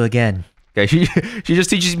see you again. Okay, she just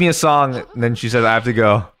teaches me a song, and then she says I have to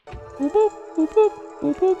go.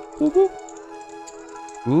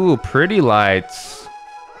 Ooh, pretty lights.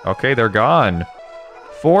 Okay, they're gone.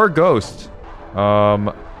 4 ghosts.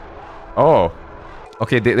 Oh.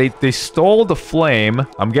 Okay, they stole the flame.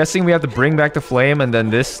 I'm guessing we have to bring back the flame, and then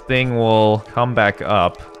this thing will come back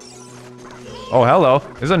up. Oh, hello.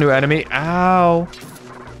 There's a new enemy. Ow.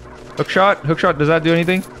 Hookshot, does that do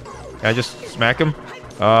anything? Can I just smack him?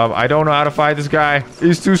 I don't know how to fight this guy.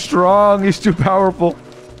 He's too strong. He's too powerful.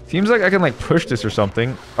 Seems like I can, like, push this or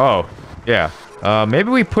something. Oh, yeah. Maybe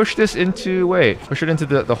we push this into... Wait, push it into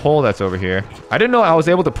the hole that's over here. I didn't know I was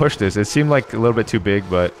able to push this. It seemed like a little bit too big,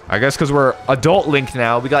 but... I guess because we're adult Link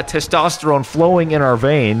now, we got testosterone flowing in our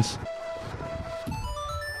veins.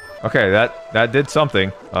 Okay, that did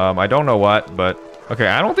something. I don't know what, but... Okay,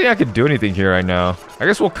 I don't think I can do anything here right now. I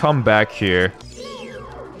guess we'll come back here.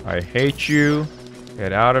 I hate you.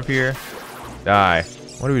 Get out of here. Die.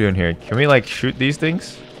 What are we doing here? Can we, like, shoot these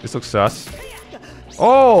things? This looks sus.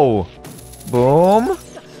 Oh! Boom.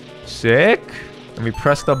 Sick. Let me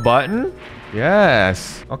press the button.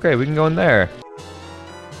 Yes. Okay, we can go in there.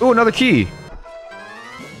 Ooh, another key.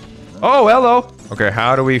 Oh, hello. Okay,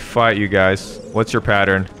 how do we fight you guys? What's your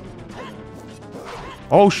pattern?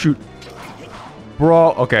 Oh, shoot.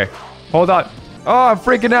 Bro, okay. Hold on. Oh, I'm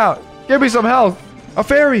freaking out. Give me some health. A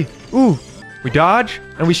fairy. Ooh. We dodge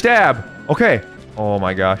and we stab. Okay. Oh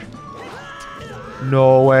my gosh.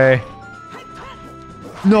 No way.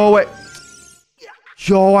 No way.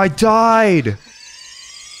 Yo, I died.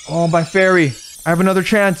 Oh, my fairy. I have another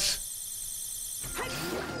chance.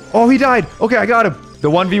 Oh, he died. Okay, I got him. The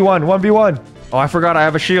 1v1. 1v1. Oh, I forgot I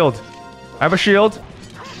have a shield. I have a shield.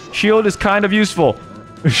 Shield is kind of useful.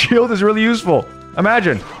 Shield is really useful.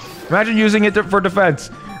 Imagine using it for defense.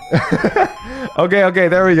 Okay,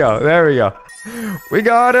 there we go. There we go. We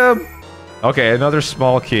got him. Okay, another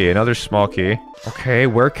small key. Another small key. Okay,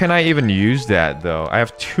 where can I even use that, though? I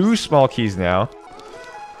have 2 small keys now.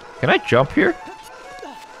 Can I jump here?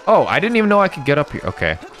 Oh, I didn't even know I could get up here.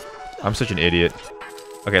 Okay. I'm such an idiot.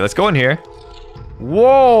 Okay, let's go in here.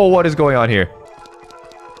 Whoa, what is going on here?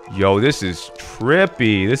 Yo, this is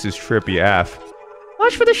trippy. This is trippy AF.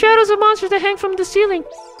 Watch for the shadows of monsters that hang from the ceiling.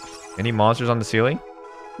 Any monsters on the ceiling?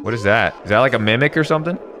 What is that? Is that like a mimic or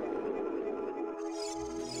something?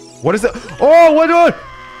 What is that? Oh, what?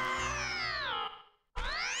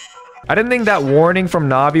 I didn't think that warning from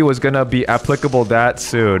Navi was gonna be applicable that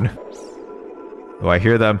soon. Oh, I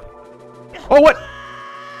hear them. Oh, what?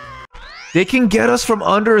 They can get us from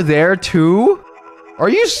under there too? Are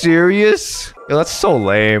you serious? Yo, that's so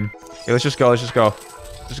lame. Okay, let's just go. Let's just go.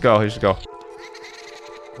 Just go. Let's just go.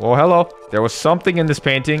 Oh, hello. There was something in this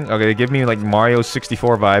painting. Okay, they give me like Mario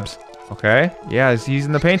 64 vibes. Okay. Yeah, he's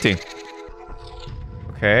in the painting.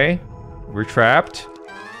 Okay. We're trapped.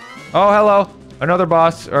 Oh, hello. Another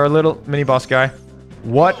boss, or a little mini boss guy.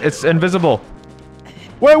 What? It's invisible.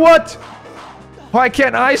 Wait, what? Why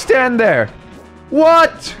can't I stand there?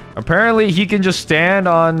 What? Apparently he can just stand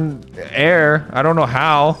on air. I don't know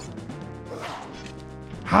how.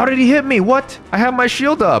 How did he hit me? What? I have my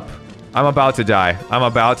shield up. I'm about to die. I'm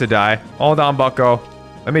about to die. Hold on, bucko.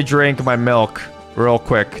 Let me drink my milk real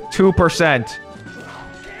quick. 2%.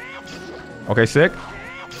 Okay, sick.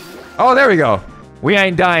 Oh, there we go. We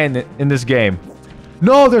ain't dying in this game.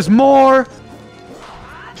 No, there's more.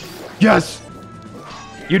 Yes.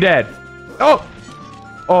 You dead. Oh.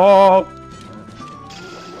 Oh.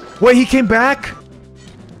 Wait, he came back?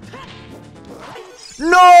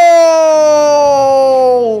 No!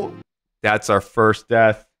 That's our first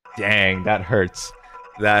death. Dang, that hurts.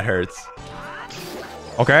 That hurts.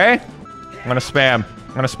 Okay. I'm gonna spam.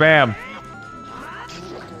 I'm gonna spam.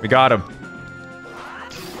 We got him.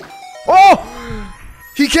 Oh!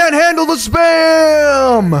 He can't handle the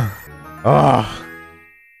spam! Ah.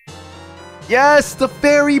 Yes, the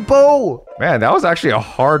fairy bow! Man, that was actually a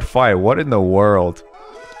hard fight. What in the world?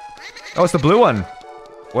 Oh, it's the blue one.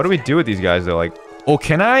 What do we do with these guys, though? Like, oh,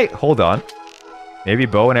 can I? Hold on. Maybe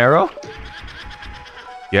bow and arrow?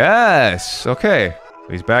 Yes! Okay.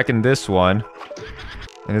 He's back in this one.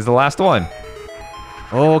 And it's the last one.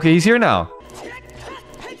 Oh, okay, he's here now.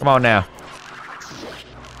 Come on now.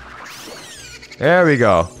 There we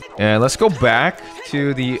go. And let's go back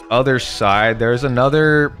to the other side. There's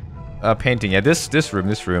another painting. Yeah, this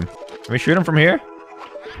room. Can we shoot him from here?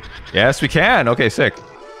 Yes, we can. Okay, sick.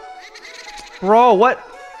 Bro, what?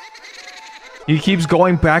 He keeps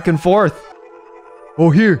going back and forth. Oh,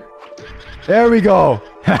 here. There we go.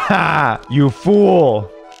 Haha, you fool.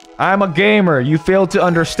 I'm a gamer. You failed to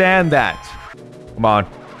understand that. Come on.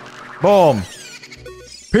 Boom.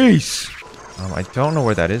 Peace. I don't know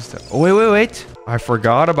where that is, though. Oh, wait. I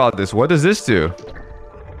forgot about this. What does this do?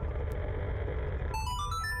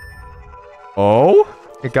 Oh?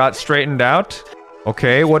 It got straightened out.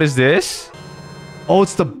 Okay, what is this? Oh,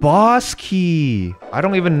 it's the boss key. I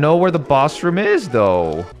don't even know where the boss room is,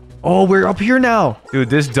 though. Oh, we're up here now.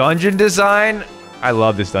 Dude, this dungeon design... I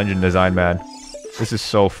love this dungeon design, man. This is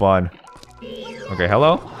so fun. Okay,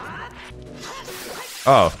 hello?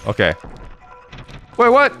 Oh, okay. Wait,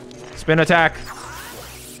 what? Spin attack.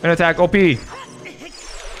 Spin attack, OP.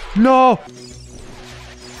 No!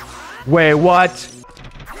 Wait, what?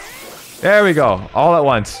 There we go. All at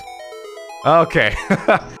once. Okay.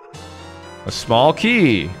 A small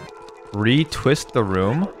key. Retwist the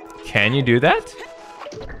room. Can you do that?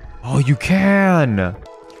 Oh, you can.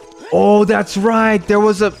 Oh, that's right. There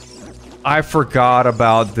was a... I forgot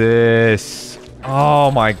about this.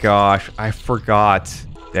 Oh my gosh. I forgot.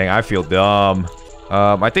 Dang, I feel dumb.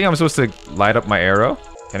 I think I'm supposed to light up my arrow.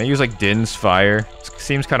 Can I use like Din's fire?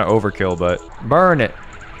 Seems kind of overkill, but burn it.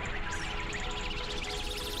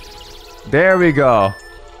 There we go.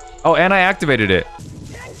 Oh, and I activated it.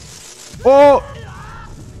 Oh!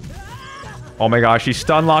 Oh my gosh, he's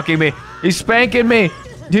stun locking me. He's spanking me.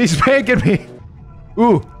 He's spanking me.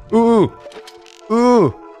 Ooh, ooh,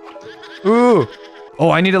 ooh, ooh.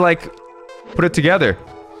 Oh, I need to like put it together.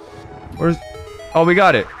 Where's... Oh, we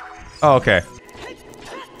got it. Oh, okay.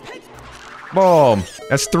 Boom.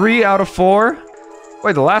 That's 3 out of 4.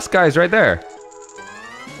 Wait, the last guy is right there.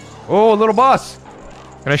 Oh, little boss.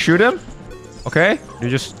 Can I shoot him? Okay. You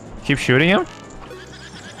just keep shooting him?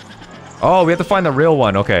 Oh, we have to find the real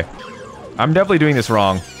one. Okay. I'm definitely doing this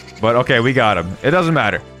wrong. But okay, we got him. It doesn't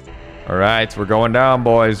matter. Alright, we're going down,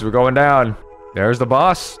 boys. We're going down. There's the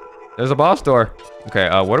boss. There's a boss door. Okay,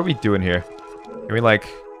 what are we doing here? Can we, like,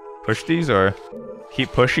 push these or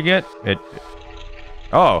keep pushing it?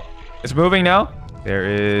 Oh, it's moving now. There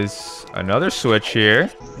is another switch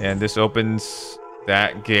here. And this opens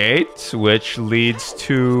that gate, which leads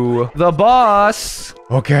to the boss.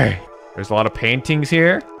 Okay. There's a lot of paintings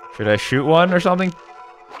here. Should I shoot one or something?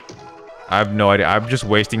 I have no idea. I'm just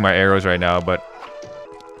wasting my arrows right now, but...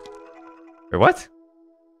 Wait, what?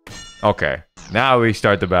 Okay. Now we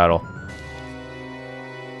start the battle.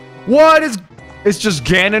 What is... It's just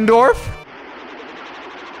Ganondorf?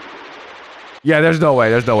 Yeah, there's no way.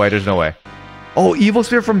 There's no way. There's no way. Oh, Evil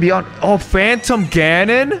Spirit from Beyond. Oh, Phantom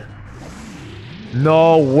Ganon?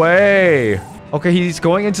 No way. Okay, he's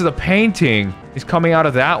going into the painting. He's coming out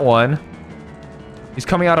of that one. He's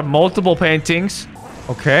coming out of multiple paintings.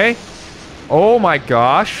 Okay. Oh my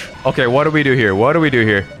gosh. Okay, what do we do here? What do we do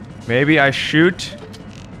here? Maybe I shoot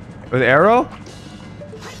with arrow?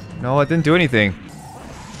 No, it didn't do anything.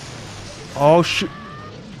 Oh, shoot.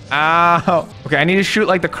 Ow. Okay, I need to shoot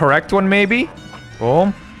like the correct one maybe.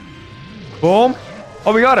 Boom. Boom.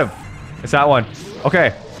 Oh, we got him. It's that one.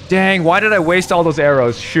 Okay. Dang, why did I waste all those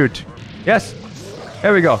arrows? Shoot. Yes.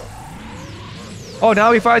 There we go. Oh,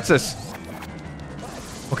 now he fights us.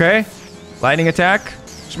 Okay. Lightning attack.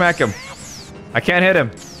 Smack him. I can't hit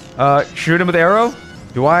him. Shoot him with arrow?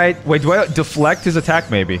 Do I... Wait, do I deflect his attack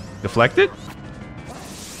maybe? Deflect it?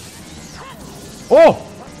 Oh!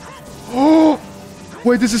 Oh!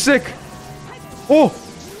 Wait, this is sick. Oh!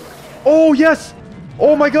 Oh, yes!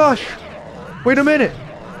 Oh my gosh! Wait a minute.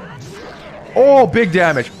 Oh, big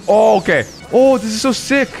damage. Oh, okay. Oh, this is so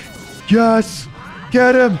sick. Yes!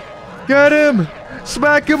 Get him! Get him!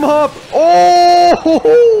 Smack him up!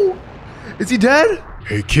 Oh! Is he dead?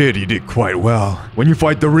 Hey kid, you did quite well. When you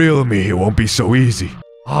fight the real me, it won't be so easy.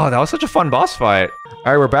 Oh, that was such a fun boss fight.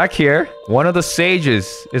 Alright, we're back here. One of the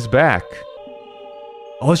sages is back.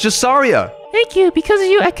 Oh, it's just Saria. Thank you. Because of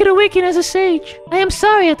you, I could awaken as a sage. I am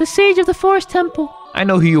Saria, the sage of the Forest Temple. I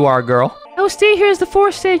know who you are, girl. I will stay here as the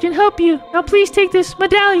Forest Sage and help you. Now please take this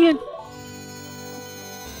medallion.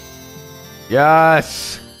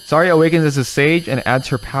 Yes. Saria awakens as a sage and adds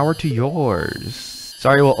her power to yours.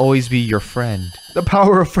 Saria will always be your friend. The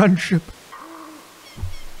power of friendship.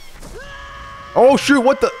 Oh shoot,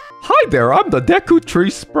 what the... Hi there, I'm the Deku Tree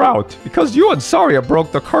Sprout. Because you and Saria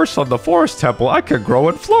broke the curse on the Forest Temple, I can grow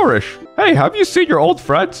and flourish. Hey, have you seen your old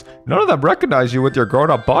friends? None of them recognize you with your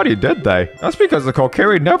grown-up body, did they? That's because the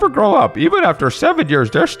Kokiri never grow up. Even after 7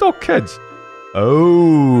 years, they're still kids.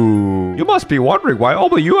 Oh. You must be wondering why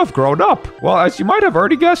only you have grown up. Well, as you might have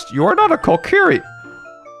already guessed, you are not a Kokiri.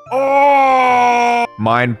 Oh!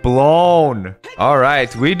 Mind blown.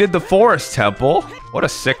 Alright, we did the Forest Temple. What a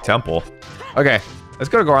sick temple. Okay, let's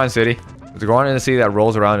go to Goron City. There's a Goron in the city that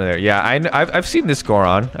rolls around in there. Yeah, I've seen this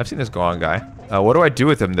Goron. I've seen this Goron guy. What do I do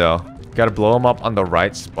with him, though? Gotta blow him up on the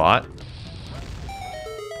right spot.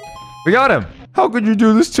 We got him! How could you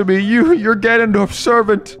do this to me? You're Ganondorf's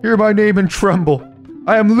servant. Hear my name and tremble.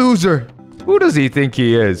 I am Loser. Who does he think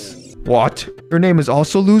he is? What? Your name is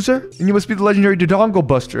also Loser? And you must be the legendary Dodongo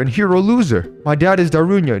Buster and hero Loser. My dad is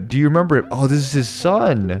Darunya. Do you remember it? Oh, this is his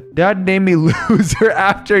son. Dad named me Loser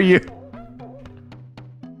after you.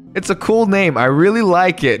 It's a cool name. I really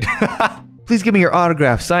like it. Please give me your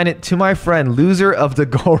autograph. Sign it to my friend, Loser of the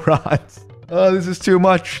Gorons. Oh, this is too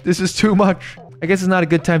much. This is too much. I guess it's not a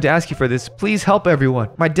good time to ask you for this. Please help everyone.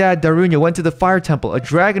 My dad, Darunia, went to the fire temple. A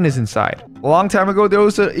dragon is inside. A long time ago, there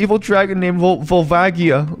was an evil dragon named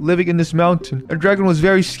Volvagia living in this mountain. The dragon was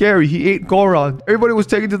very scary. He ate Goron. Everybody was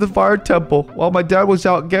taken to the fire temple. While my dad was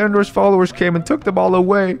out, Ganondorf's followers came and took them all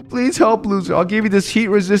away. Please help, loser. I'll give you this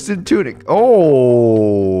heat-resistant tunic.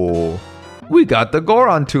 Oh, we got the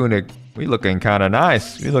Goron tunic. We looking kind of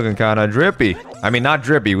nice. We looking kind of drippy. I mean, not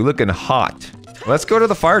drippy. We looking hot. Let's go to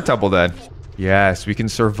the fire temple then. Yes, we can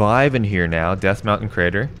survive in here now. Death Mountain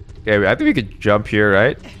Crater. Okay, I think we could jump here,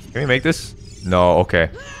 right? Can we make this? No,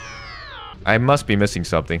 okay. I must be missing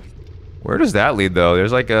something. Where does that lead, though?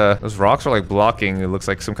 There's like a... Those rocks are like blocking. It looks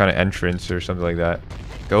like some kind of entrance or something like that.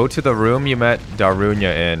 Go to the room you met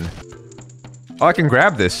Darunia in. Oh, I can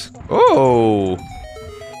grab this. Oh!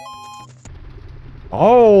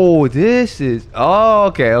 Oh, this is... Oh,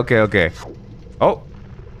 okay. Oh.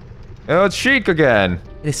 Oh, it's Sheik again.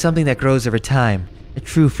 It is something that grows over time. A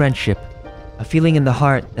true friendship. A feeling in the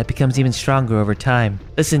heart that becomes even stronger over time.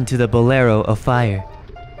 Listen to the bolero of fire.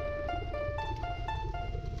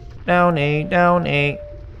 Down 8, down 8.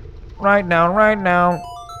 Right now, right now.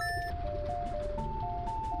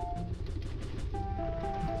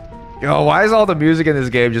 Yo, why is all the music in this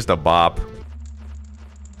game just a bop?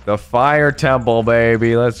 The fire temple,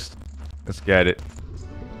 baby. Let's get it.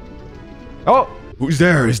 Oh! Who's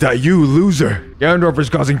there? Is that you, loser? Ganondorf is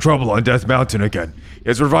causing trouble on Death Mountain again. He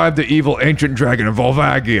has revived the evil ancient dragon of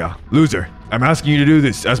Volvagia. Loser, I'm asking you to do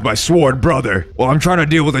this as my sworn brother. While I'm trying to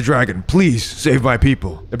deal with the dragon, please save my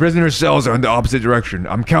people. The prisoner's cells are in the opposite direction.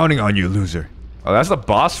 I'm counting on you, loser. Oh, that's the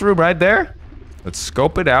boss room right there? Let's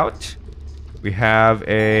scope it out. We have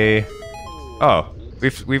a... Oh,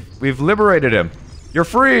 we've liberated him. You're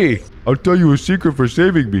free! I'll tell you a secret for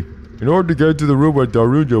saving me. In order to get to the room where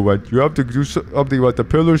Darunia went, you have to do something about the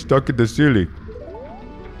pillar stuck in the ceiling.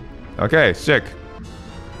 Okay, sick.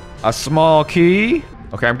 A small key.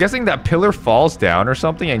 Okay, I'm guessing that pillar falls down or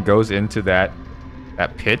something and goes into that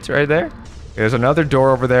pit right there. There's another door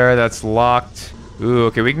over there that's locked. Ooh,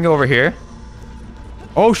 okay, we can go over here.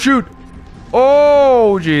 Oh, shoot!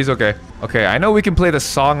 Oh, jeez, okay. Okay, I know we can play the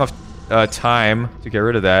Song of Time to get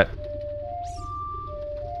rid of that.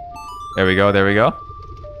 There we go, there we go.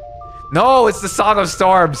 No, it's the Song of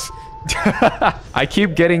Storms. I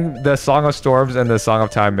keep getting the Song of Storms and the Song of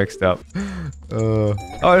Time mixed up. Oh,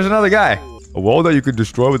 there's another guy. A wall that you can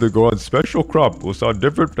destroy with a Goron's special crop will sound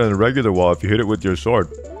different than a regular wall if you hit it with your sword.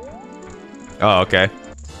 Oh, okay.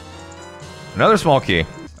 Another small key.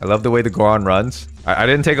 I love the way the Goron runs. I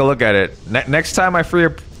didn't take a look at it. Next time I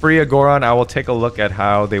free a Goron, I will take a look at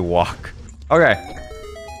how they walk. Okay.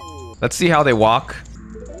 Let's see how they walk.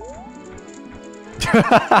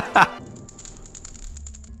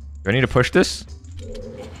 Do I need to push this?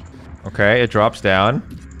 Okay, it drops down.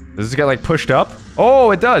 Does this get like pushed up?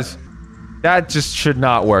 Oh, it does. That just should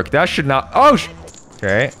not work. That should not. Oh,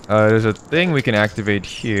 okay. There's a thing we can activate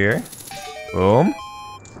here. Boom.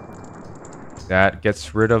 That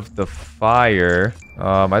gets rid of the fire.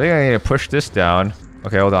 I think I need to push this down.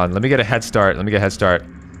 Okay, hold on. Let me get a head start. Let me get a head start.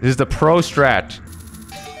 This is the pro strat.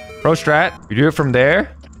 Pro strat. We do it from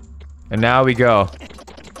there. And now we go.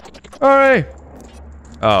 Alright.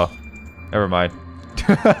 Oh. Never mind.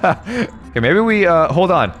 Okay, maybe we,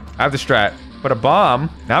 hold on. I have the strat. Put a bomb.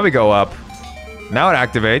 Now we go up. Now it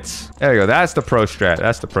activates. There we go. That's the pro strat.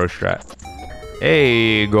 That's the pro strat.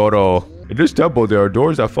 Hey, Goro. In this temple, there are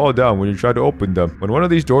doors that fall down when you try to open them. When one of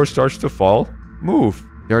these doors starts to fall, move.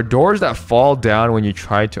 There are doors that fall down when you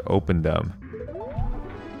try to open them.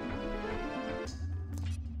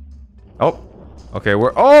 Oh. Okay,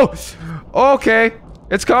 we're... Oh! Okay.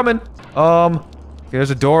 It's coming. Okay,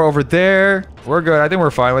 there's a door over there. We're good. I think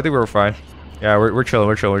we're fine. I think we're fine. Yeah, we're chilling.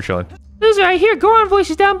 We're chilling. We're chilling. Loser, I hear Goron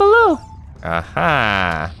voices down below.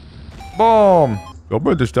 Aha. Boom. Don't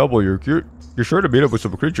burn this temple. You're sure to meet up with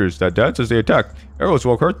some creatures that dance as they attack. Arrows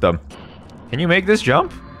won't hurt them. Can you make this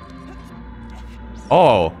jump?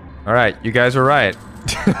 Oh. Alright, you guys are right.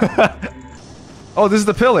 Oh, this is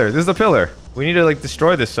the pillar. This is the pillar. We need to, like,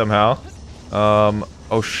 destroy this somehow.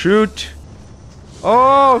 Oh, shoot.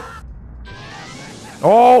 Oh!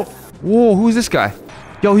 Oh! Whoa, who's this guy?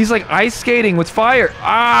 Yo, he's like ice skating with fire.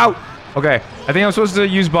 Ow! Okay, I think I'm supposed to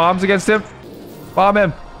use bombs against him. Bomb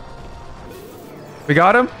him. We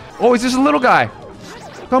got him? Oh, he's just a little guy.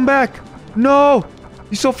 Come back. No!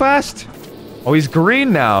 He's so fast. Oh, he's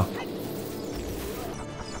green now.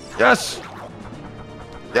 Yes!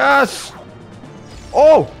 Yes!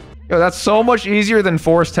 Oh! Yo, that's so much easier than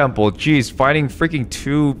Forest Temple. Jeez, fighting freaking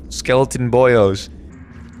 2 skeleton boyos.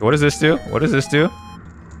 What does this do? What does this do?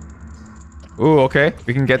 Ooh, okay.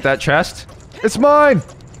 We can get that chest. It's mine!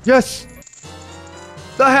 Yes!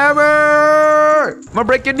 The hammer! I'm gonna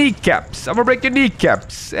break your kneecaps. I'm gonna break your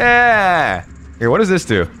kneecaps. Yeah. Here, what does this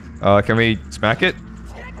do? Can we smack it?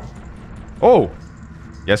 Oh.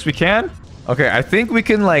 Yes, we can. Okay, I think we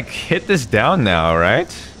can, like, hit this down now,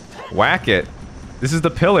 right? Whack it. This is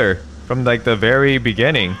the pillar from, like, the very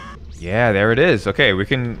beginning. Yeah, there it is. Okay, we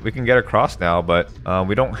can get across now, but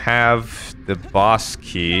we don't have the boss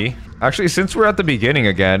key. Actually, since we're at the beginning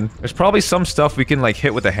again, there's probably some stuff we can, like,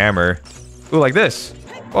 hit with a hammer. Ooh, like this.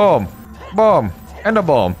 Boom. Boom. And a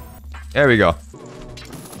boom. There we go.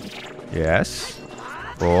 Yes.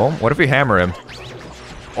 Boom. What if we hammer him?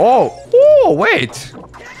 Oh! Oh, wait!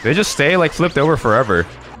 They just stay, like, flipped over forever.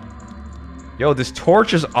 Yo, this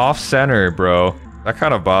torch is off-center, bro. That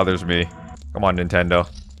kind of bothers me. Come on, Nintendo.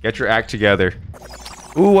 Get your act together.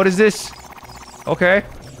 Ooh, what is this? Okay.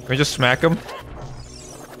 Can we just smack him?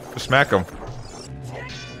 Just smack him.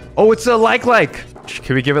 Oh, it's a like.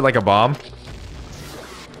 Can we give it, like, a bomb?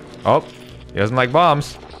 Oh, he doesn't like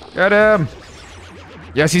bombs. Get him!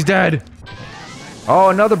 Yes, he's dead. Oh,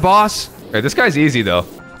 another boss. Okay, this guy's easy, though.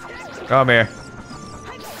 Come here.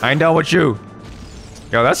 I ain't done with you.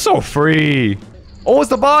 Yo, that's so free. Oh, it's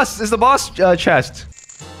the boss. It's the boss chest.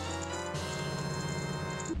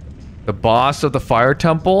 The boss of the fire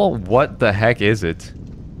temple? What the heck is it?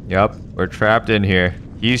 Yep, we're trapped in here.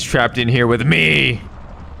 He's trapped in here with me.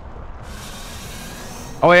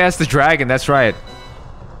 Oh, yeah, it's the dragon. That's right.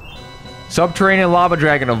 Subterranean lava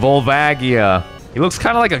dragon of Volvagia. He looks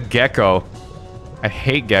kind of like a gecko. I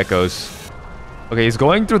hate geckos. Okay, he's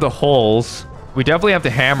going through the holes. We definitely have to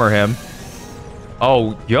hammer him.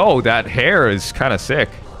 Oh, yo, that hair is kind of sick.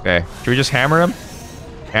 Okay, should we just hammer him?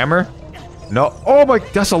 Hammer? No. Oh my,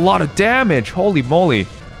 that's a lot of damage. Holy moly.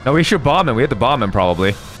 No, we should bomb him. We have to bomb him,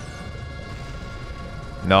 probably.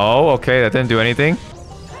 No, okay, that didn't do anything.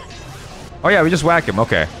 Oh yeah, we just whack him.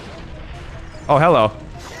 Okay. Oh, hello.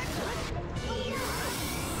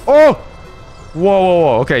 Oh! Whoa, whoa,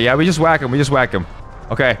 whoa. Okay, yeah, we just whack him. We just whack him.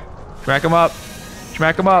 Okay. Smack him up.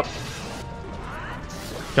 Smack him up.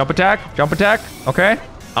 Jump attack. Jump attack. Okay.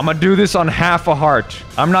 I'm gonna do this on half a heart.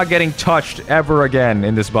 I'm not getting touched ever again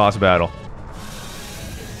in this boss battle.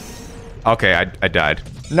 Okay, I died.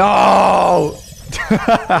 No!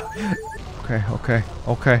 Okay, okay,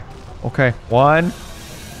 okay, okay. One.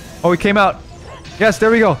 Oh, he came out. Yes,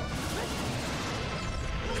 there we go.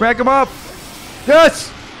 Smack him up.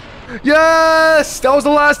 Yes! Yes! That was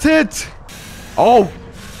the last hit! Oh!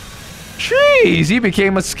 Jeez, he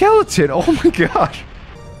became a skeleton. Oh my gosh.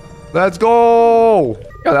 Let's go!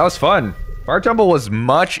 Yeah, that was fun. Fire Temple was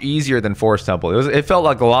much easier than Forest Temple. It felt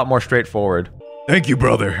like a lot more straightforward. Thank you,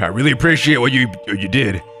 brother. I really appreciate what you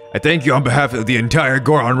did. I thank you on behalf of the entire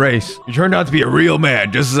Goron race. You turned out to be a real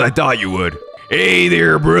man, just as I thought you would. Hey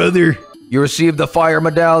there, brother. You received the fire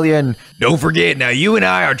medallion. Don't forget, now you and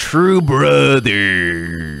I are true brothers.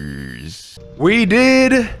 We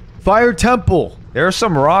did Fire Temple. There are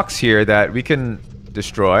some rocks here that we can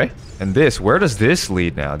destroy. And this, where does this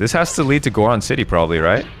lead now? This has to lead to Goron City probably,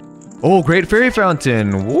 right? Oh, Great Fairy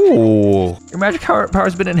Fountain. Ooh. Your magic power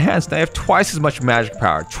has been enhanced. Now you have twice as much magic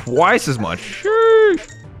power. Twice as much.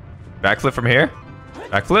 Sheesh. Backflip from here.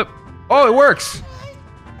 Backflip. Oh, it works.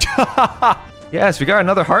 Yes, we got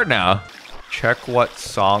another heart now. Check what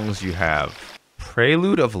songs you have.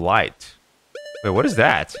 Prelude of Light. Wait, what is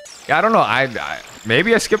that? Yeah, I don't know.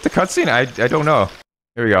 Maybe I skipped the cutscene. I don't know.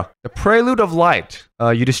 Here we go. The Prelude of Light.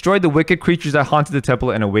 You destroyed the wicked creatures that haunted the temple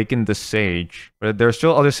and awakened the sage. But there are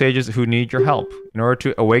still other sages who need your help. In order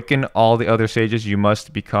to awaken all the other sages, you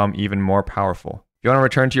must become even more powerful. If you want to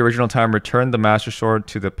return to your original time, return the Master Sword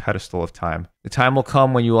to the pedestal of time. The time will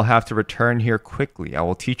come when you will have to return here quickly. I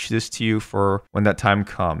will teach this to you for when that time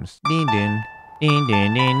comes. Ding ding. Ding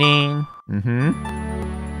ding ding ding.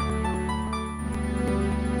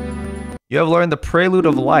 You have learned the Prelude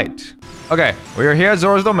of Light. Okay, we are here at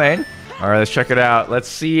Zora's domain. Alright, let's check it out. Let's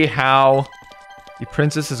see how the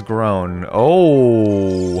princess has grown.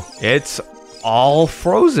 Oh, it's all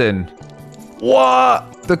frozen.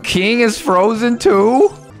 What? The king is frozen too?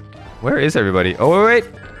 Where is everybody? Oh, wait.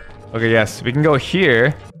 Okay, yes, we can go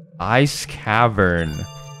here. Ice Cavern.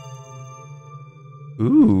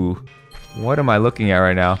 Ooh. What am I looking at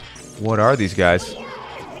right now? What are these guys?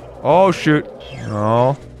 Oh, shoot.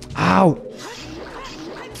 No. Ow.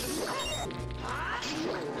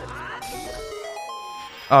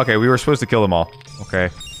 Okay, we were supposed to kill them all. Okay.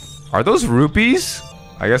 Are those rupees?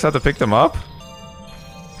 I guess I have to pick them up.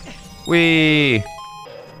 Whee!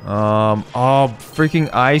 Oh,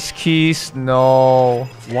 freaking ice keys. No.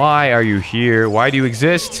 Why are you here? Why do you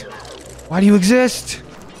exist? Why do you exist?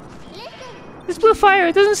 This blue fire,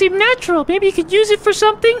 it doesn't seem natural. Maybe you could use it for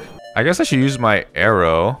something? I guess I should use my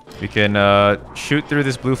arrow. We can shoot through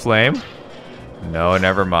this blue flame. No,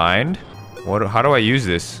 never mind. How do I use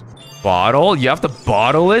this? Bottle? You have to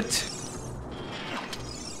bottle it?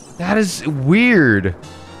 That is weird.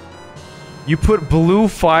 You put blue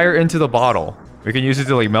fire into the bottle. We can use it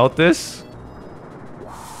to like melt this.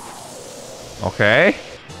 Okay.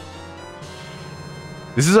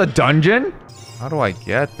 This is a dungeon? How do I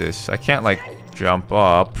get this? I can't like jump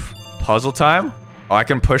up. Puzzle time? Oh, I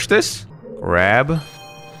can push this? Grab.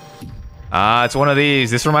 Ah, it's one of these.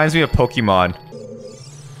 This reminds me of Pokemon.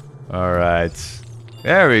 Alright.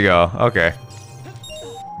 There we go. Okay.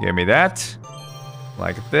 Give me that.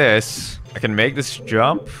 Like this. I can make this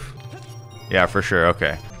jump. Yeah, for sure.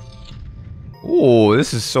 Okay. Ooh,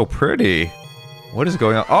 this is so pretty. What is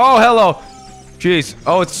going on? Oh, hello! Jeez.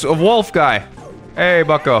 Oh, it's a wolf guy. Hey,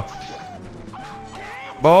 bucko.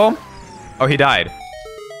 Boom. Oh, he died.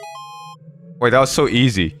 Wait, that was so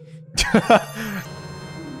easy.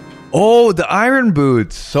 Oh, the iron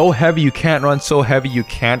boots. So heavy you can't run, so heavy you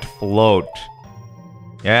can't float.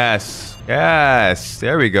 Yes. Yes.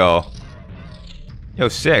 There we go. Yo,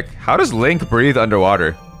 sick. How does Link breathe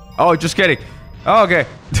underwater? Oh, just kidding. Oh, okay.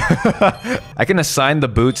 I can assign the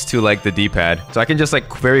boots to like the D-pad. So I can just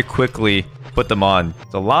like very quickly put them on.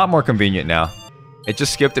 It's a lot more convenient now. It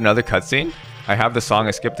just skipped another cutscene. I have the song,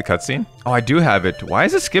 I skipped the cutscene. Oh, I do have it. Why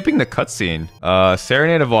is it skipping the cutscene?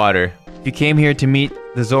 Serenade of Water. If you came here to meet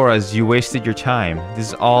the Zoras, you wasted your time. This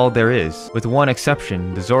is all there is. With one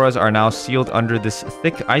exception, the Zoras are now sealed under this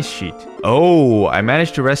thick ice sheet. Oh, I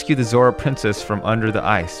managed to rescue the Zora princess from under the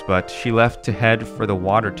ice, but she left to head for the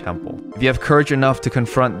water temple. If you have courage enough to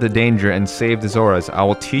confront the danger and save the Zoras, I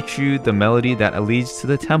will teach you the melody that leads to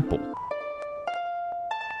the temple.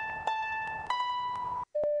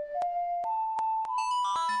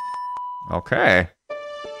 Okay.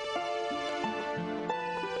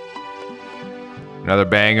 Another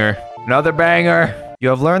banger. Another banger. You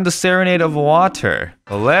have learned the Serenade of Water.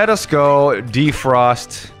 Let us go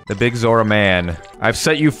defrost the big Zora man. I've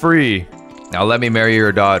set you free. Now let me marry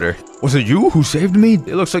your daughter. Was it you who saved me?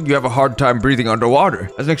 It looks like you have a hard time breathing underwater.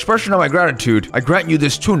 As an expression of my gratitude, I grant you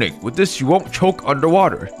this tunic. With this, you won't choke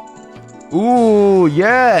underwater. Ooh,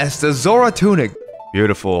 yes, the Zora tunic.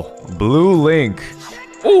 Beautiful. Blue Link.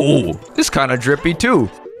 Ooh, this kind of drippy too.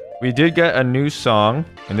 We did get a new song,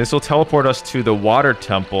 and this will teleport us to the water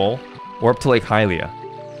temple, or up to Lake Hylia.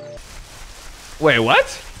 Wait,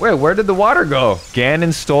 what? Wait, where did the water go?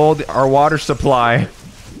 Ganon stole our water supply.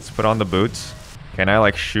 Let's put on the boots. Can I,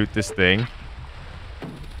 like, shoot this thing?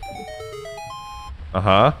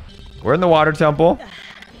 Uh-huh. We're in the water temple.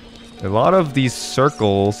 A lot of these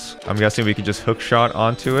circles. I'm guessing we can just hookshot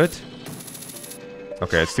onto it.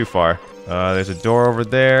 Okay, it's too far. There's a door over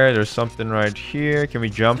there. There's something right here. Can we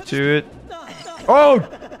jump to it? Oh!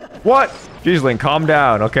 What? Jeez, Link, calm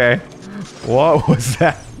down, okay? What was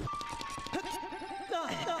that?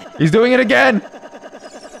 He's doing it again!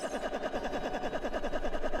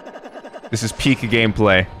 This is peak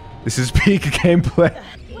gameplay. This is peak gameplay.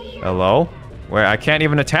 Hello? Where I can't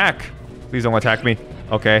even attack. Please don't attack me.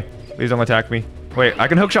 Okay. Please don't attack me. Wait, I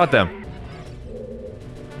can hookshot them.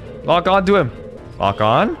 Lock on to him. Lock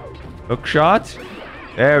on. Hookshot.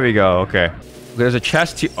 There we go. Okay. There's a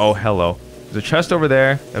chest here. Oh, hello. There's a chest over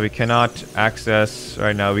there that we cannot access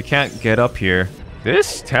right now. We can't get up here.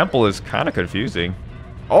 This temple is kind of confusing.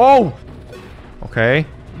 Oh! Okay.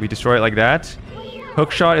 We destroy it like that.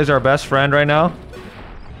 Hookshot is our best friend right now.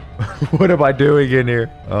 What am I doing in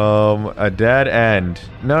here? A dead end.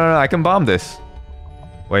 No, no, no. I can bomb this.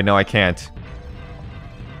 Wait, no, I can't.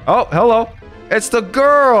 Oh, hello. It's the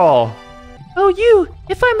girl. Oh, you,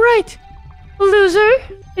 if I'm right. Loser,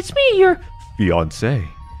 it's me, your Fiancé.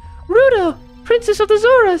 Gerudo, princess of the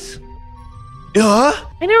Zoras.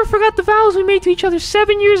 I never forgot the vows we made to each other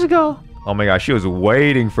 7 years ago. Oh my gosh, she was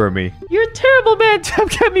waiting for me. You're a terrible man to have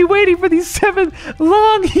kept me waiting for these 7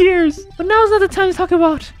 long years. But now's not the time to talk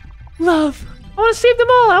about love. I want to save them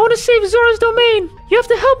all. I want to save Zora's domain. You have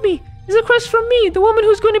to help me. It's a request from me, the woman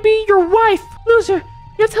who's going to be your wife. Loser,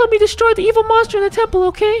 you have to help me destroy the evil monster in the temple,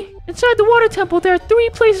 okay? Inside the water temple, there are 3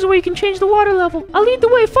 places where you can change the water level. I'll lead the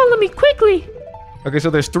way. Follow me, quickly. Okay, so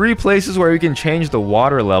there's 3 places where we can change the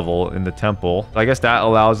water level in the temple. I guess that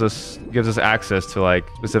allows us, gives us access to like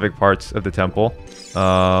specific parts of the temple.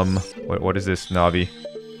 What is this, Navi?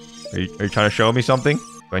 Are you trying to show me something?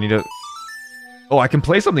 Do I need to? Oh, I can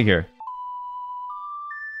play something here.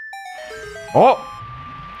 Oh!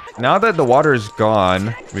 Now that the water is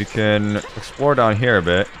gone, we can explore down here a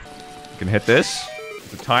bit. We can hit this.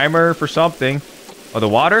 It's a timer for something. Oh, the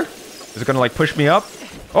water? Is it gonna like push me up?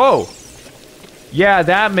 Oh! Yeah,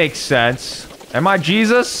 that makes sense. Am I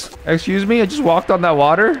Jesus? Excuse me, I just walked on that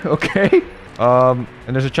water. Okay. And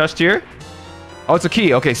there's a chest here. Oh, it's a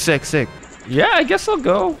key. Okay, sick, sick. Yeah, I guess I'll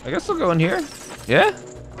go. I guess I'll go in here. Yeah?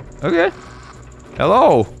 Okay.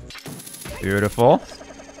 Hello. Beautiful.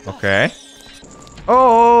 Okay.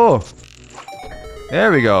 Oh!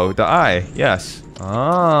 There we go. The eye. Yes.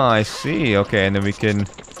 Ah, I see. Okay, and then we can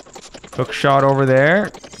hook shot over there.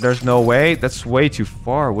 There's no way. That's way too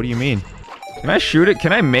far. What do you mean? Can I shoot it?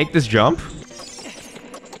 Can I make this jump?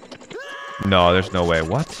 No, there's no way.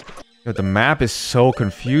 What? Yo, the map is so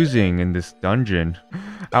confusing in this dungeon.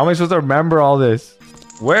 How am I supposed to remember all this?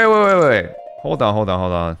 Wait. Hold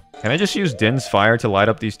on. Can I just use Din's fire to light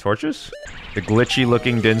up these torches? The glitchy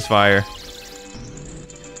looking Din's fire.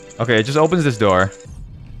 Okay, it just opens this door.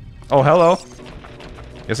 Oh, hello.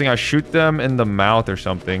 Guessing I shoot them in the mouth or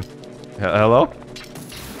something. Hello?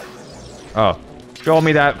 Oh. Show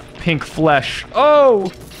me that pink flesh.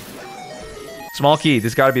 Oh! Small key.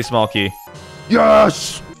 This gotta be a small key.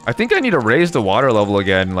 Yes! I think I need to raise the water level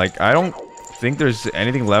again. Like, I don't think there's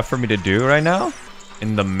anything left for me to do right now.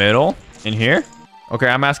 In the middle. In here. Okay,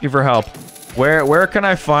 I'm asking for help. Where can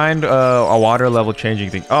I find a water level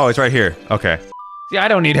changing thing? Oh, it's right here. Okay. See, I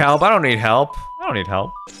don't need help.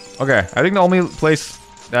 Okay, I think the only place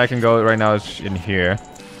that I can go right now is in here.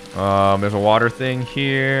 There's a water thing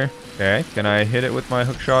here. Okay, can I hit it with my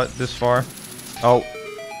hook shot this far? Oh,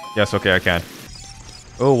 yes, okay, I can.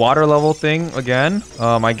 Oh, water level thing again.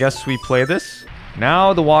 I guess we play this.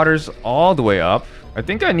 Now the water's all the way up. I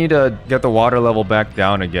think I need to get the water level back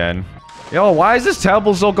down again. Yo, why is this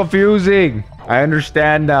temple so confusing? I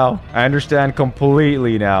understand now. I understand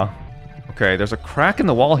completely now. Okay, there's a crack in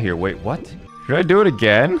the wall here. Wait, what? Should I do it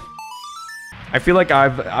again? I feel like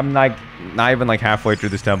I'm like not even like halfway through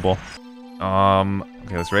this temple.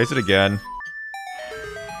 Okay, let's raise it again.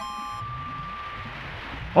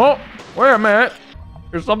 Oh, wait a minute.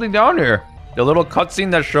 There's something down here. The little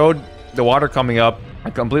cutscene that showed the water coming up. I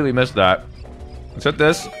completely missed that. Let's hit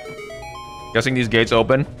this. Guessing these gates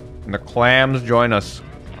open. And the clams join us.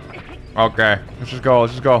 Okay, let's just go.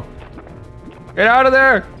 Get out of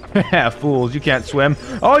there! Fools, you can't swim.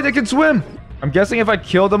 Oh, they can swim! I'm guessing if I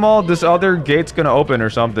kill them all, this other gate's gonna open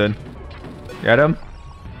or something. Get him?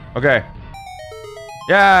 Okay.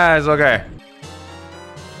 Yes, okay.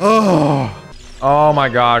 Oh my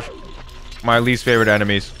gosh. My least favorite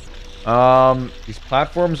enemies. These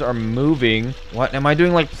platforms are moving. What? Am I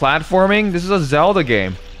doing like platforming? This is a Zelda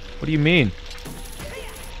game. What do you mean?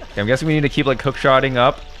 Okay, I'm guessing we need to keep like hookshotting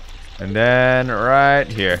up. And then right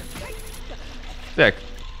here. Sick.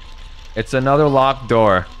 It's another locked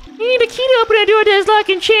door. You need a key to open a door that is locked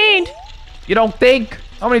and chained. You don't think?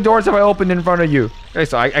 How many doors have I opened in front of you? Okay,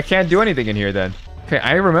 so I can't do anything in here then. Okay,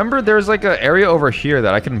 I remember there's like an area over here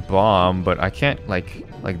that I can bomb, but I can't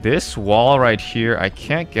like this wall right here. I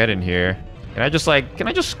can't get in here. Can I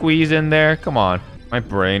just squeeze in there? Come on. My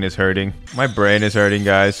brain is hurting. My brain is hurting,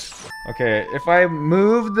 guys. Okay, if I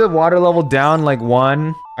move the water level down like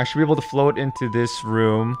 1, I should be able to float into this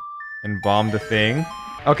room and bomb the thing.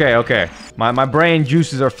 Okay. My brain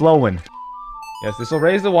juices are flowing. Yes, this will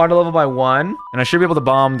raise the water level by 1, and I should be able to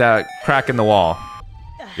bomb that crack in the wall.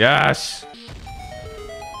 Yes!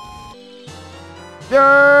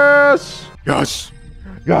 Yes!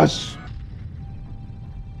 Yes!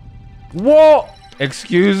 Whoa!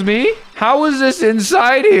 Excuse me? How is this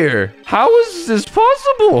inside here? How is this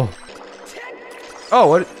possible? Oh,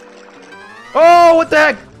 what? Oh, what the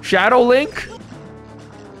heck? Shadow Link?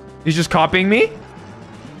 He's just copying me?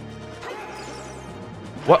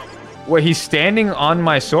 What? Wait, he's standing on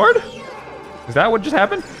my sword? Is that what just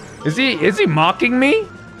happened? Is he mocking me?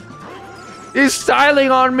 He's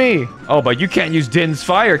styling on me. Oh, but you can't use Din's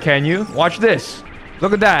fire, can you? Watch this.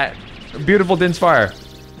 Look at that. Beautiful Din's fire.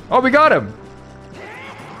 Oh, we got him.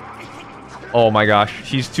 Oh my gosh,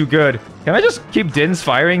 he's too good. Can I just keep Din's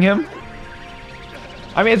firing him?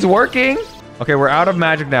 I mean, it's working. Okay, we're out of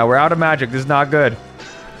magic now. We're out of magic. This is not good.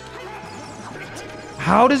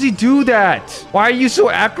 How does he do that? Why are you so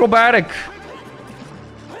acrobatic?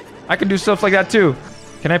 I can do stuff like that too.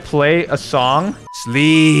 Can I play a song?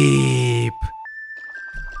 Sleep.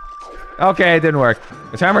 Okay, it didn't work.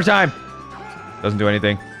 It's hammer time. Doesn't do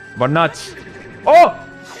anything. But nuts. Oh!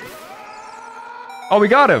 Oh, we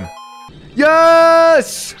got him.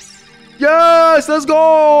 Yes! Yes! Let's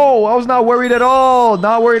go! I was not worried at all.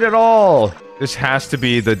 Not worried at all. This has to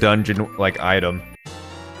be the dungeon, like, item.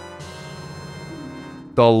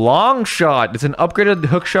 The long shot. It's an upgraded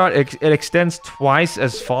hook shot. It extends twice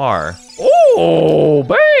as far. Oh,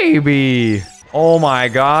 baby. Oh my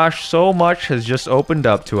gosh. So much has just opened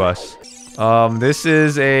up to us. This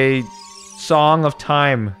is a Song of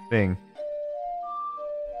Time thing.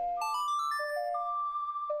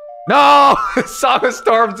 No! Song of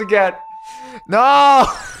Storms again. No!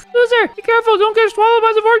 Loser, be careful, don't get swallowed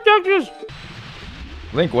by the vortexes.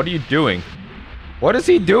 Link, what are you doing? What is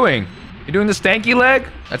he doing? You doing the stanky leg?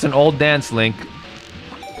 That's an old dance, Link.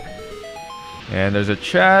 And there's a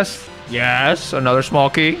chest. Yes, another small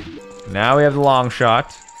key. Now we have the long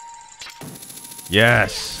shot.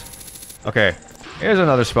 Yes. Okay, here's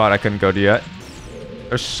another spot I couldn't go to yet.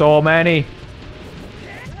 There's so many.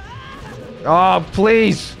 Oh,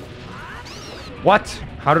 please. What?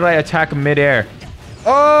 How did I attack midair?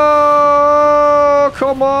 Oh,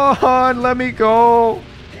 come on. Let me go.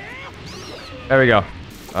 There we go.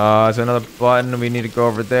 There's another button. We need to go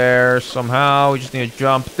over there somehow. We just need to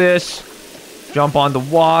jump this. Jump on the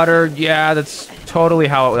water. Yeah, that's totally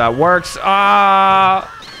how that works.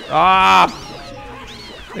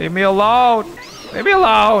 Leave me alone. Leave me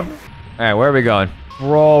alone. All right, where are we going?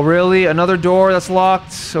 Bro, really? Another door that's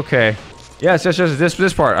locked? Okay. Yes,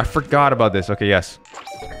 this part. I forgot about this. Okay, yes.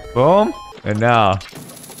 Boom. And now.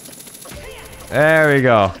 There we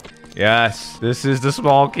go. Yes, this is the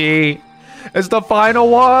small key. It's the final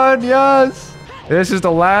one. Yes. This is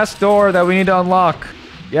the last door that we need to unlock.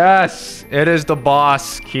 Yes, it is the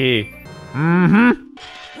boss key. Mm-hmm.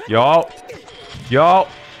 Yo. Yo.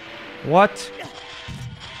 What?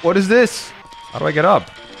 What is this? How do I get up?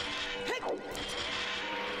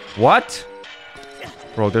 What?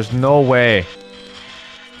 Bro, there's no way.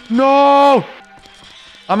 No!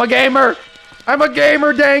 I'm a gamer! I'm a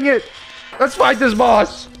gamer, dang it! Let's fight this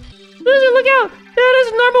boss! Loser, look out! There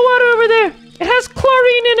is normal water over there! It has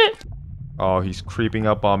chlorine in it! Oh, he's creeping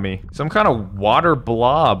up on me. Some kind of water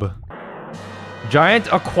blob.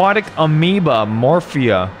 Giant aquatic amoeba,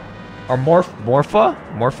 Morphia. Or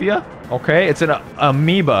Morphia? Okay, it's an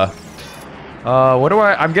amoeba. What do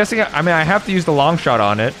I'm guessing, I mean, I have to use the long shot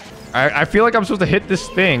on it. I feel like I'm supposed to hit this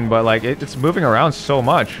thing, but like, it's moving around so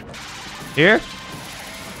much. Here?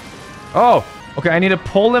 Oh, okay, I need to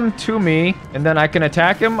pull him to me, and then I can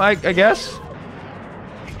attack him, I guess?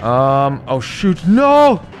 Oh shoot,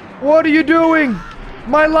 no! What are you doing?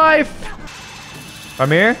 My life! I'm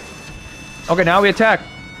here? Okay, now we attack.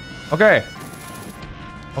 Okay.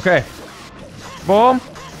 Okay. Boom.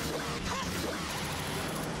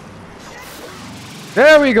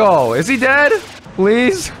 There we go. Is he dead?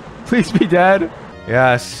 Please? Please be dead.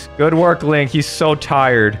 Yes. Good work, Link. He's so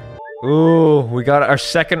tired. Ooh, we got our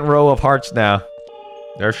second row of hearts now.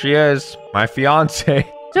 There she is. My fiance.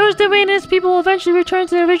 Zora's domain is people will eventually return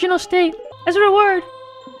to their original state. As a reward,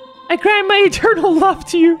 I grant my eternal love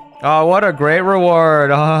to you. Oh, what a great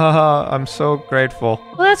reward. I'm so grateful.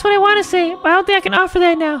 Well, that's what I want to say, but I don't think I can offer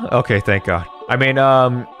that now. Okay, thank God. I mean,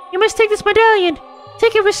 You must take this medallion.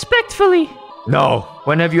 Take it respectfully. No.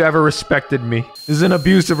 When have you ever respected me? This is an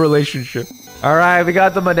abusive relationship. Alright, we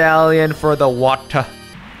got the medallion for the water.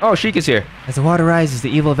 Oh, Sheik is here. As the water rises, the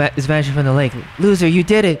evil is vanishing from the lake. Loser, you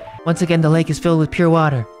did it! Once again, the lake is filled with pure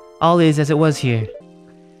water. All is as it was here.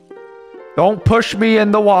 Don't push me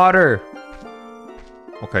in the water.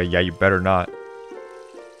 Okay, yeah, you better not.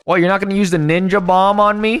 What, you're not gonna use the ninja bomb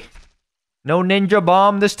on me? No ninja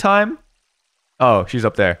bomb this time? Oh, she's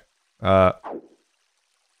up there.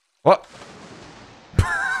 What?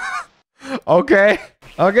 Okay.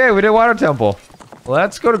 Okay, we did Water Temple.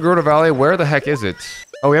 Let's go to Gerudo Valley. Where the heck is it?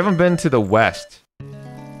 Oh, we haven't been to the west.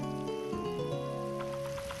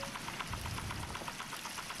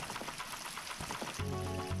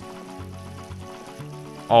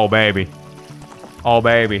 Oh, baby. Oh,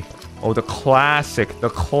 baby. Oh, the classic. The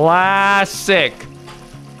classic.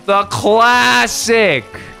 The classic.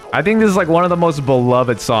 I think this is like one of the most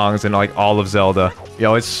beloved songs in like all of Zelda.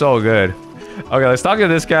 Yo, it's so good. Okay, let's talk to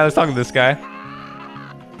this guy. Let's talk to this guy.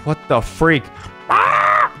 What the freak?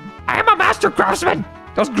 Ah! I am a master craftsman.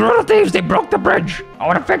 Those Gerudo thieves, they broke the bridge. I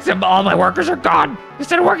want to fix them, but all my workers are gone.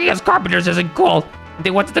 Instead of working as carpenters isn't cool.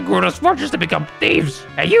 They went to the Gerudo's fortress to become thieves.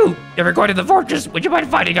 Hey, you! Never going to the fortress. Would you mind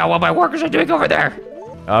finding out what my workers are doing over there?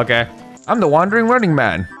 Okay. I'm the wandering running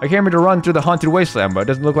man. I came here to run through the haunted wasteland, but it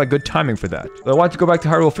doesn't look like good timing for that. So I want to go back to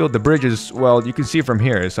Hyrule Field. The bridge is, well, you can see from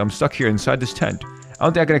here, so I'm stuck here inside this tent. I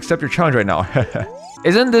don't think I can accept your challenge right now.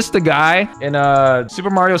 Isn't this the guy in Super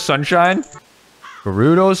Mario Sunshine?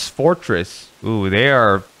 Gerudo's Fortress. Ooh, they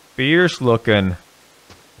are fierce looking.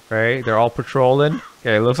 Okay, they're all patrolling.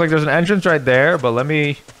 Okay, looks like there's an entrance right there, but let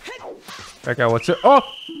me check out what's it. Oh!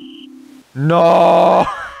 No!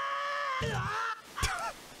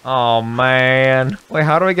 Oh, man. Wait,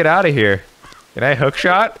 how do I get out of here? Can I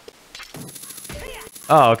hookshot?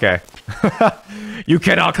 Oh, okay. You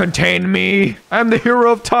cannot contain me! I'm the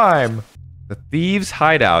hero of time! The thieves'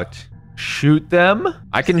 hideout. Shoot them?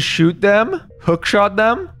 I can shoot them? Hookshot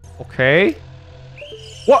them? Okay.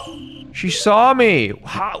 What? She saw me.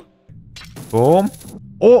 How? Boom.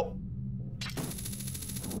 Oh.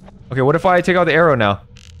 Okay, what if I take out the arrow now?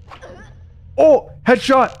 Oh,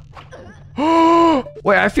 headshot.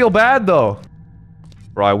 Wait, I feel bad though.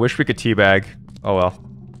 Bro, I wish we could teabag. Oh well.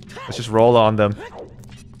 Let's just roll on them.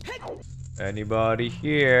 Anybody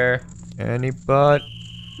here? Anybody?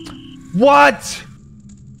 What?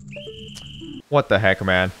 What the heck,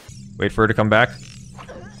 man? Wait for her to come back.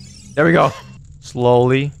 There we go.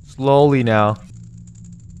 Slowly. Slowly now.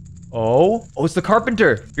 Oh, it's the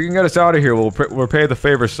carpenter. If you can get us out of here, we'll pay the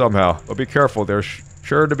favor somehow. But be careful, there's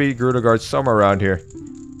sure to be Gerudo guards somewhere around here.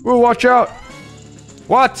 Ooh, watch out!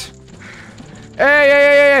 What?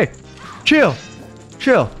 Hey! Chill.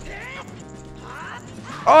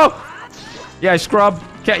 Oh! Yeah, scrub.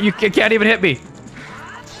 You can't even hit me.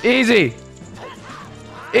 Easy!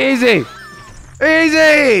 You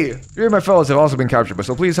and my fellows have also been captured, but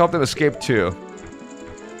so please help them escape too.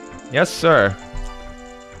 Yes, sir.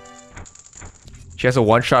 She has a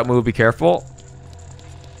one-shot move, be careful.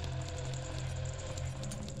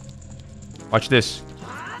 Watch this.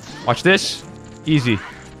 Watch this. Easy.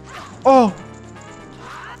 Oh!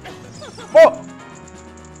 Oh!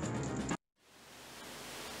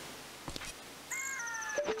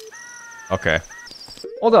 Okay.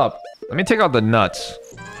 Hold up. Let me take out the nuts.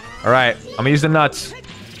 Alright, I'm gonna use the nuts.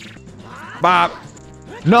 Bop!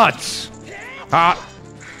 Nuts! Ha!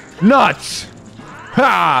 Nuts!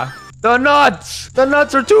 Ha! The nuts! The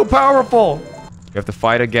nuts are too powerful! We have to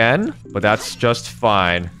fight again, but that's just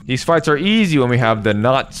fine. These fights are easy when we have the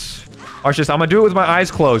nuts. Watch this, I'm gonna do it with my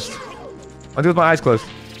eyes closed. I'll do it with my eyes closed.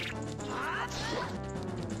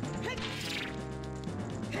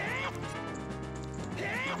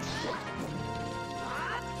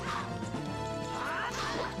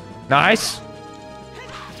 Nice.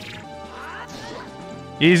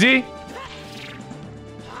 Easy.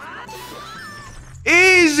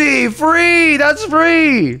 Easy! Free! That's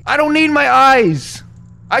free! I don't need my eyes.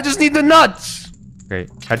 I just need the nuts. Okay,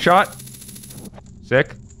 headshot.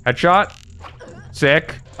 Sick. Headshot.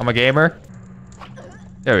 Sick. I'm a gamer.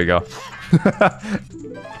 There we go.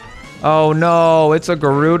 Oh no, it's a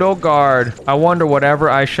Gerudo guard. I wonder whatever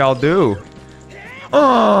I shall do.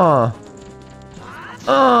 Oh!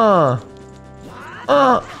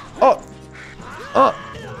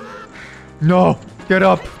 No! Get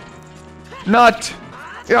up! Nut!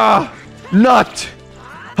 Yeah! Nut!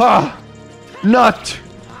 Ha! Nut!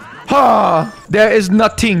 Ha! There is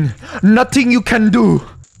nothing! Nothing you can do!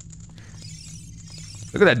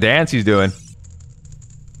 Look at that dance he's doing.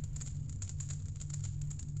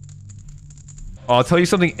 I'll tell you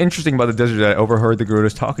something interesting about the desert that I overheard the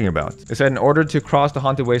Gerudos talking about. They said in order to cross the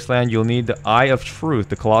Haunted Wasteland, you'll need the Eye of Truth.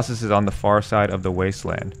 The Colossus is on the far side of the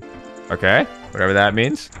wasteland. Okay, whatever that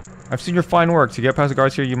means. I've seen your fine work. To get past the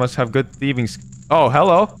guards here, you must have good thieving. Oh,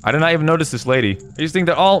 hello. I did not even notice this lady. I used to think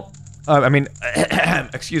that all...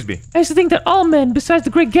 excuse me. I used to think that all men, besides the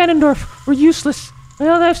great Ganondorf, were useless.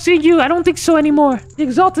 Now that I've seen you, I don't think so anymore. The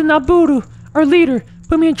exalted Naburu, our leader,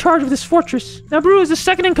 put me in charge of this fortress. Naburu is the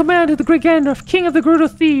second in command of the great Ganondorf, king of the Gerudo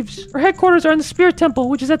thieves. Our headquarters are in the Spirit Temple,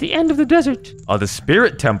 which is at the end of the desert. Oh, the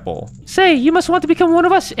Spirit Temple. Say, you must want to become one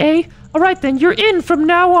of us, eh? Alright then, you're in from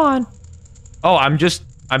now on. Oh, I'm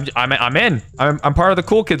in. I'm part of the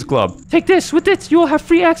Cool Kids Club. Take this. With this, you will have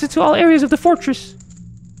free access to all areas of the fortress.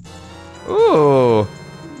 Ooh.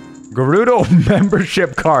 Gerudo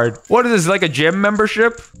membership card. What is this, like a gym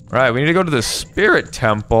membership? Right, we need to go to the Spirit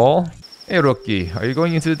Temple. Hey, rookie. Are you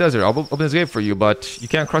going into the desert? I'll open this gate for you, but you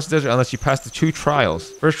can't cross the desert unless you pass the 2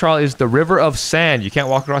 trials. First trial is the River of Sand. You can't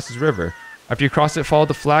walk across this river. After you cross it, follow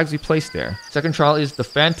the flags we placed there. Second trial is the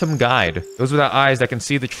Phantom Guide. Those without eyes that can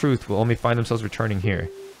see the truth will only find themselves returning here.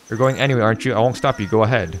 You're going anyway, aren't you? I won't stop you. Go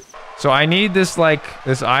ahead. So I need this, like,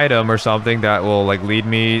 this item or something that will, like, lead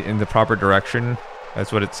me in the proper direction.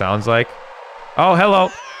 That's what it sounds like. Oh, hello.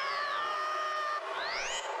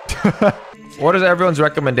 What is everyone's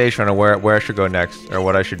recommendation on where I should go next? Or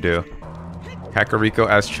what I should do? Kakariko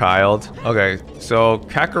as child. Okay, so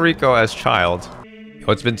Kakariko as child.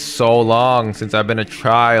 Oh, it's been so long since I've been a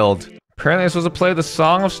child. Apparently I'm supposed to play the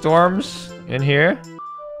Song of Storms in here.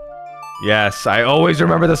 Yes, I always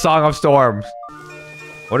remember the Song of Storms.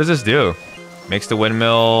 What does this do? Makes the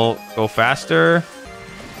windmill go faster?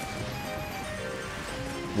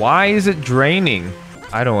 Why is it draining?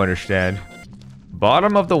 I don't understand.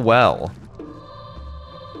 Bottom of the well.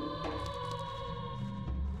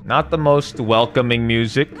 Not the most welcoming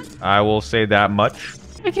music, I will say that much.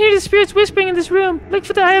 I can hear the spirits whispering in this room. Look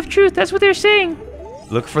for the Eye of Truth. That's what they're saying.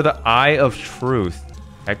 Look for the Eye of Truth.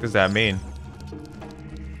 Heck does that mean?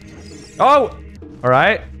 Oh!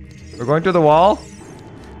 Alright. We're going through the wall.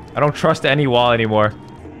 I don't trust any wall anymore.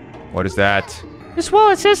 What is that? This wall,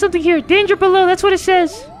 it says something here. Danger below, that's what it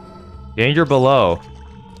says. Danger below.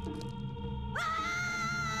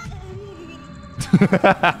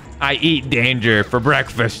 I eat danger for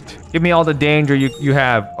breakfast. Give me all the danger you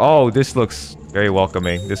have. Oh, this looks very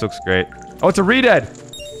welcoming. This looks great. Oh, it's a re-dead.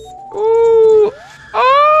 Ooh.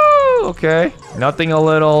 Oh, okay. Nothing a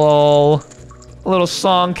little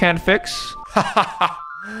song can't fix.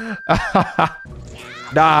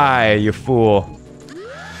 Die, you fool.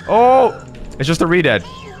 Oh, it's just a re-dead.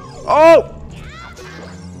 Oh.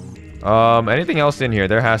 Anything else in here?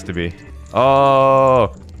 There has to be.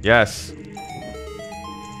 Oh, yes.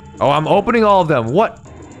 Oh, I'm opening all of them. What?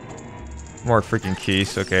 More freaking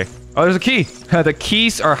keys. Okay. Oh, there's a key. The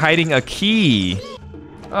keys are hiding a key.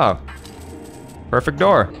 Oh. Perfect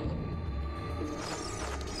door.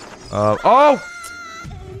 Oh!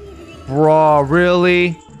 Bro,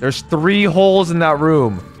 really? There's 3 holes in that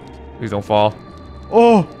room. Please don't fall.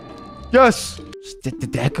 Oh! Yes! The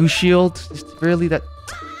Deku shield? Is really that...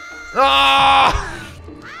 Ah!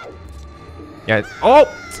 Yeah. Oh!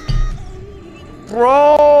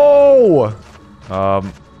 Bro!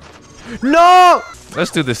 No!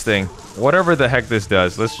 Let's do this thing. Whatever the heck this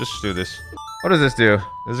does, let's just do this. What does this do?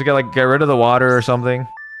 Does it get rid of the water or something?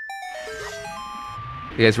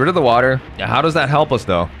 Yeah, it's rid of the water. Yeah, how does that help us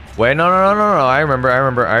though? Wait, no. I remember.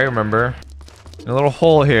 A little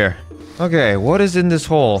hole here. Okay, what is in this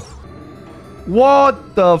hole?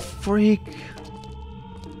 What the freak?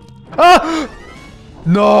 Ah!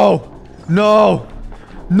 No!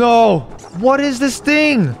 What is this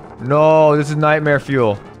thing? No, this is nightmare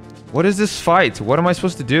fuel. What is this fight? What am I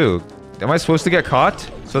supposed to do? Am I supposed to get caught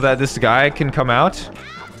so that this guy can come out?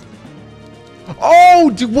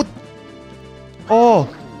 Oh, dude, what? Oh,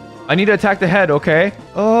 I need to attack the head, okay?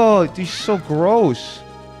 Oh, dude, he's so gross.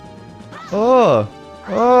 Oh.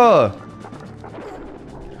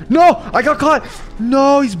 No, I got caught.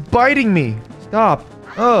 No, he's biting me. Stop.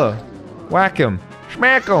 Whack him.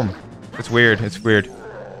 Smack him. It's weird.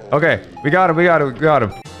 Okay, we got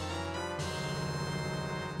him.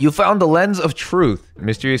 You found the lens of truth.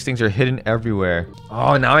 Mysterious things are hidden everywhere.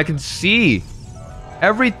 Oh, now I can see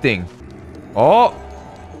everything. Oh,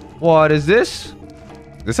 what is this?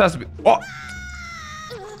 This has to be... Oh!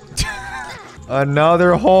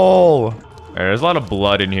 Another hole. There's a lot of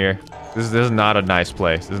blood in here. This is not a nice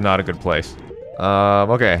place. This is not a good place.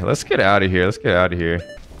 Okay, let's get out of here.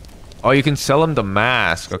 Oh, you can sell him the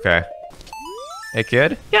mask. Okay. Hey,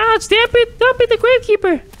 kid? Yeah, it's Dumpy the Gravekeeper.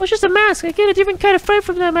 Well, it's just a mask. I get a different kind of fright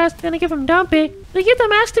from that mask than I get from Dumpy. Will you give the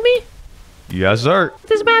mask to me? Yes, sir.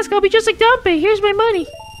 This mask, I'll be just like Dumpy. Here's my money.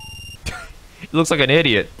 He looks like an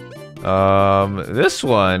idiot. This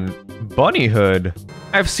one, Bunny Hood.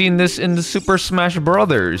 I've seen this in the Super Smash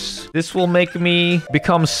Brothers. This will make me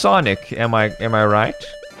become Sonic. Am I right?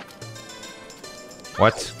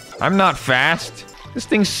 What? I'm not fast. This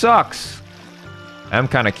thing sucks. I'm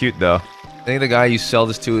kind of cute though. I think the guy you sell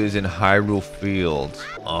this to is in Hyrule Field.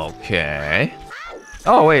 Okay.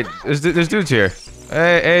 Oh wait, there's dudes here.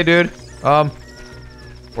 Hey, dude.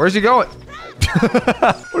 Where's he going?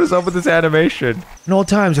 What is up with this animation? In old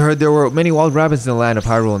times, I heard there were many wild rabbits in the land of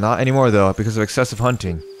Hyrule. Not anymore, though, because of excessive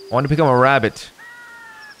hunting. I want to become a rabbit.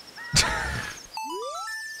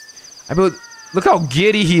 Look how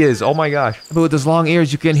giddy he is. Oh my gosh. But with his long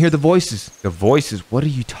ears, you can hear the voices. The voices? What are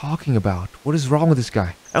you talking about? What is wrong with this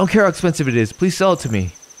guy? I don't care how expensive it is. Please sell it to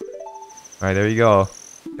me. Alright, there you go.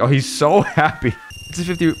 Oh, he's so happy. It's a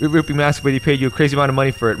 50 rupee mask, but he paid you a crazy amount of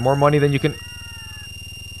money for it. More money than you can...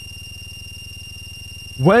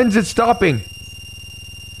 When's it stopping?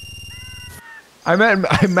 I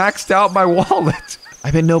maxed out my wallet.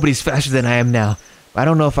 I bet nobody's faster than I am now. I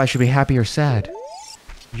don't know if I should be happy or sad.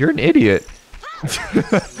 You're an idiot.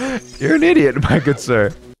 You're an idiot, my good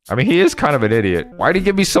sir. I mean, he is kind of an idiot. Why'd he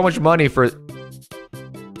give me so much money for...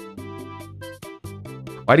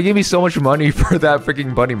 Why'd he give me so much money for that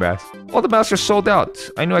freaking bunny mask? All the masks are sold out.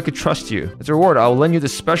 I knew I could trust you. As a reward, I will lend you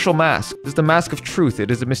this special mask. This is the Mask of Truth. It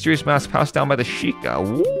is a mysterious mask passed down by the Sheikah.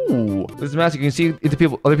 Ooh. This is a mask you can see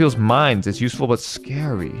into other people's minds. It's useful but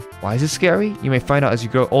scary. Why is it scary? You may find out as you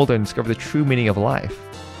grow older and discover the true meaning of life.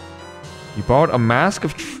 You borrowed a Mask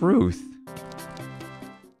of Truth.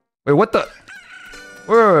 Wait, what the?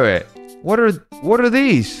 Wait. What are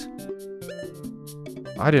these?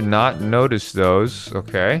 I did not notice those.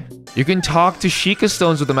 Okay. You can talk to Sheikah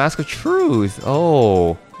stones with the Mask of Truth.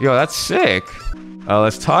 Oh. Yo, that's sick.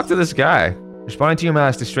 Let's talk to this guy. Responding to your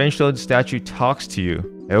mask, the strange stone statue talks to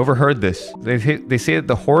you. I overheard this. They say that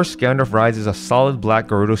the horse Gandalf rides is a solid black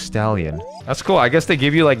Gerudo stallion. That's cool. I guess they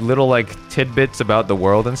give you like little like tidbits about the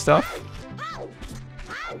world and stuff.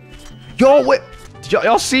 Yo, wait. Did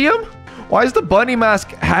y'all see him? Why is the bunny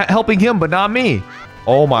mask helping him, but not me?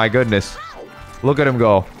 Oh my goodness. Look at him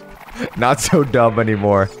go. Not so dumb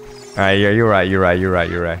anymore. Alright, yeah, you're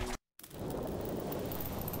right.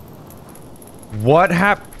 What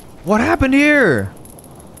happened here?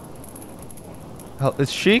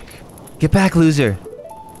 It's Sheik? Get back, loser.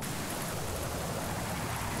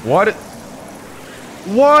 What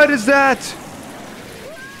is that?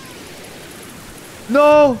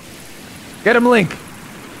 No! Get him, Link!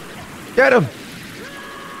 Get him!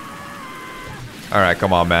 Alright,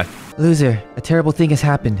 come on, man. Loser, a terrible thing has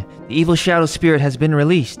happened. The evil shadow spirit has been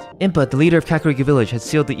released. Impa, the leader of Kakariko Village, had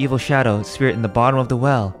sealed the evil shadow spirit in the bottom of the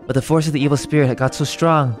well. But the force of the evil spirit had got so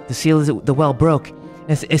strong, the seal of the well broke,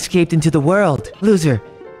 and escaped into the world. Loser,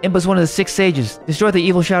 Impa's one of the 6 sages. Destroy the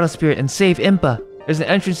evil shadow spirit and save Impa. There's an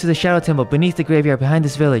entrance to the Shadow Temple beneath the graveyard behind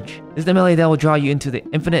this village. This is the melody that will draw you into the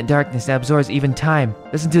infinite darkness that absorbs even time.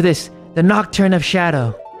 Listen to this. The Nocturne of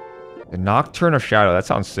Shadow. The Nocturne of Shadow. That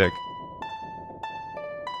sounds sick.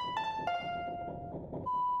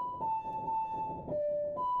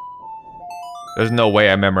 There's no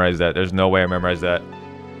way I memorized that. There's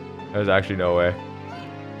actually no way.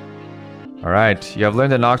 Alright, you have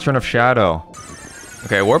learned the Nocturne of Shadow.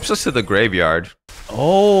 Okay, it warps us to the graveyard.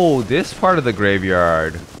 Oh, this part of the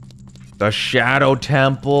graveyard. The Shadow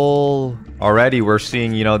Temple. Already we're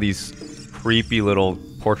seeing, you know, these creepy little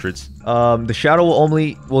portraits. The shadow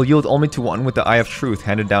will yield only to one with the Eye of Truth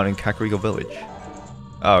handed down in Kakariko Village.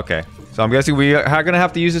 Oh, okay. So I'm guessing we are gonna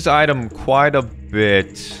have to use this item quite a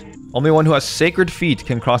bit. Only one who has sacred feet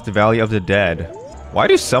can cross the Valley of the Dead. Why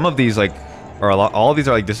do some of these, like, all of these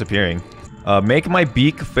are, like, disappearing? Make my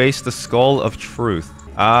beak face the Skull of Truth.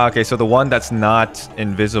 Ah, okay, so the one that's not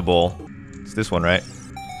invisible. It's this one, right?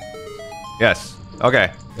 Yes.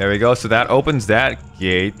 Okay, there we go. So that opens that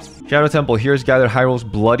gate. Shadow Temple. Here's gathered Hyrule's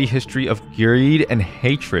bloody history of greed and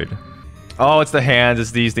hatred. Oh, it's the hands.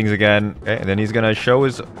 It's these things again. Okay, and then he's gonna show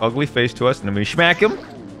his ugly face to us, and then we smack him.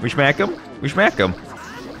 We smack him. We smack him.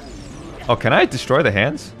 Oh, can I destroy the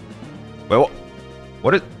hands? Wait,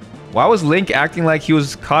 why was Link acting like he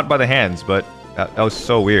was caught by the hands? But that was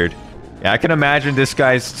so weird. Yeah, I can imagine this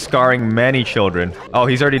guy's scarring many children. Oh,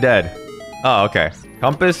 he's already dead. Oh, okay.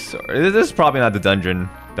 Compass? This is probably not the dungeon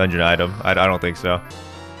item. I don't think so.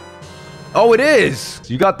 Oh, it is!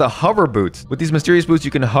 So you got the hover boots. With these mysterious boots,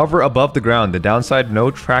 you can hover above the ground. The downside, no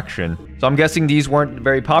traction. So I'm guessing these weren't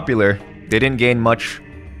very popular. They didn't gain much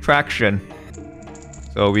traction.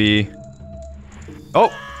 So we... Oh!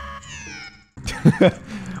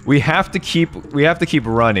 we have to keep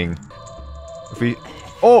running. If we...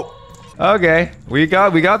 Oh! Okay. We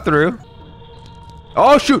got through.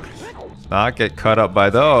 Oh, shoot! Let's not get cut up by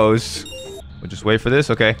those. We'll just wait for this.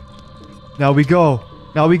 Okay. Now we go.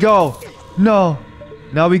 Now we go. No.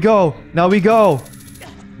 Now we go. Now we go.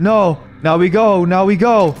 No. Now we go. Now we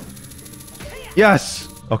go. Yes.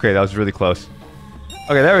 Okay, that was really close.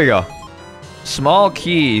 Okay, there we go. Small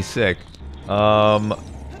key. Sick. Wait,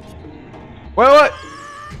 what?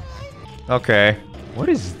 Okay. What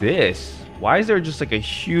is this? Why is there just like a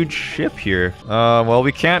huge ship here? Well,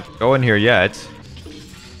 we can't go in here yet.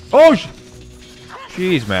 Oh,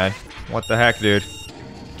 jeez, man. What the heck, dude?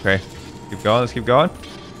 Okay. Keep going. Let's keep going.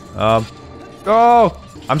 Go!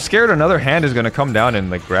 I'm scared another hand is gonna come down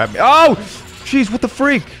and like grab me. Oh! Jeez, what the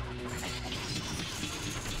freak?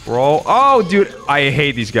 Bro. Oh, dude. I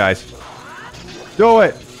hate these guys. Do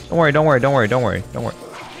it. Don't worry, don't worry, don't worry, don't worry, don't worry.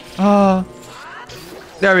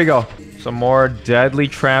 There we go. Some more deadly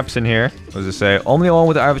traps in here. What does it say? Only one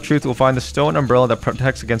with the Eye of Truth will find the stone umbrella that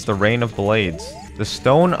protects against the rain of blades. The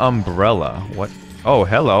stone umbrella. What? Oh,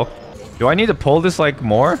 hello. Do I need to pull this like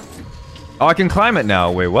more? Oh, I can climb it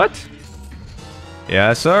now. Wait, what?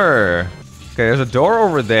 Yes, sir. Okay, there's a door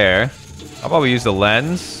over there. How about we use the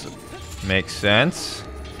lens? Makes sense.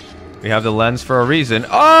 We have the lens for a reason.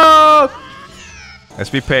 Oh!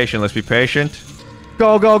 Let's be patient. Let's be patient.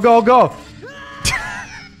 Go, go, go, go.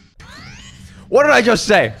 What did I just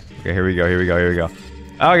say? Okay, here we go. Here we go. Here we go.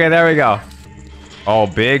 Okay, there we go. Oh,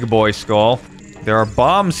 big boy skull. There are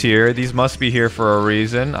bombs here. These must be here for a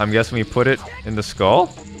reason. I'm guessing we put it in the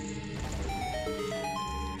skull.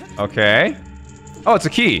 Okay. Oh, it's a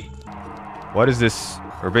key. What is this?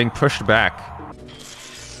 We're being pushed back.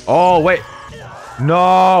 Oh, wait.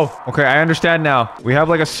 No. Okay, I understand now. We have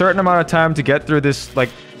like a certain amount of time to get through this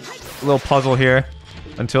like little puzzle here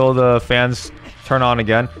until the fans turn on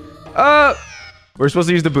again. We're supposed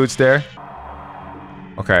to use the boots there.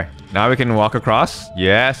 Okay, now we can walk across.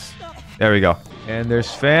 Yes. There we go. And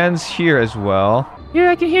there's fans here as well. Here,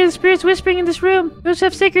 I can hear the spirits whispering in this room. Those who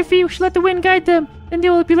have sacred feet should let the wind guide them. Then they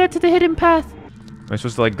will be led to the hidden path. Am I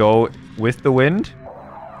supposed to like go with the wind.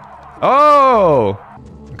 Oh!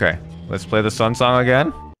 Okay, let's play the sun song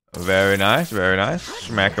again. Very nice, very nice.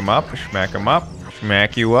 Smack him up, smack him up,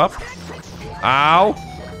 smack you up. Ow!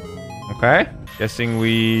 Okay, guessing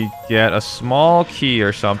we get a small key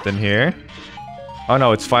or something here. Oh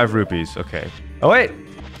no, it's 5 rupees. Okay. Oh wait!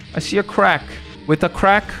 I see a crack. With a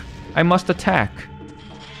crack, I must attack.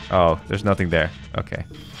 Oh, there's nothing there. Okay.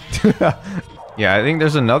 Yeah, I think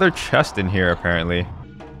there's another chest in here, apparently.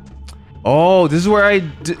 Oh, this is where I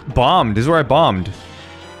bombed. This is where I bombed.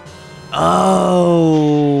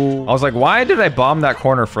 Oh. I was like, why did I bomb that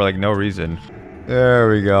corner for, like, no reason? There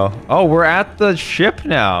we go. Oh, we're at the ship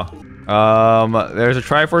now. There's a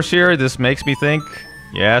Triforce here. This makes me think.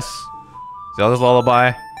 Yes. Zelda's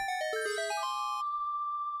Lullaby.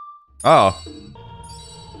 Oh.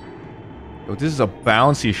 Oh, this is a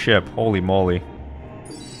bouncy ship. Holy moly.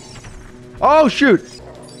 Oh, shoot.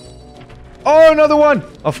 Oh, another one.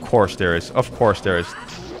 Of course there is. Of course there is.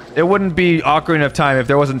 It wouldn't be Ocarina of Time if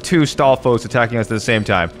there wasn't 2 stall foes attacking us at the same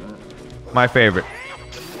time. My favorite.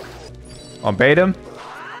 On bait him.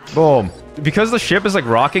 Boom. Because the ship is like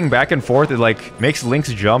rocking back and forth, it like makes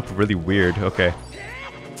Link's jump really weird. Okay.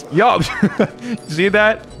 Yo. See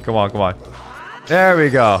that? Come on, come on. There we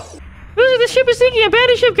go. Loser, the ship is sinking.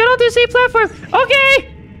 Abandoned ship. Get onto the safe platform.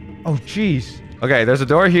 Okay. Oh, jeez. Okay, there's a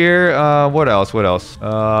door here. What else? What else?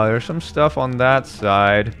 There's some stuff on that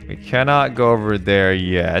side. We cannot go over there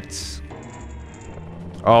yet.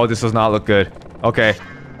 Oh, this does not look good. Okay.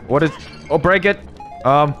 What is... Oh, break it.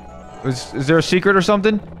 Is there a secret or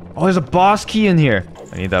something? Oh, there's a boss key in here.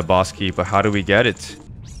 I need that boss key, but how do we get it?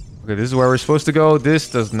 Okay, this is where we're supposed to go. This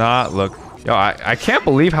does not look... Yo, I can't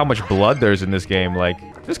believe how much blood there's in this game.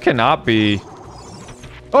 Like, this cannot be...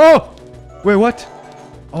 Oh! Wait, what?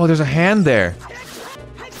 Oh, there's a hand there.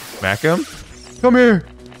 Smack him. Come here.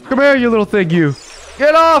 Come here, you little thing, you.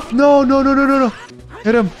 Get off! No, no, no, no, no, no.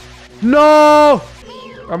 Hit him. No!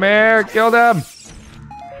 Come here, kill them.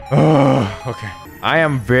 Oh, okay. I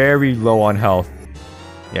am very low on health.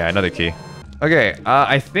 Yeah, another key. Okay,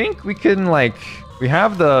 I think we can, like... We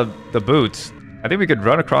have the boots. I think we could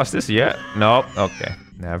run across this yet. Nope. Okay.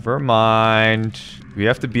 Never mind. We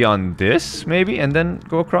have to be on this, maybe, and then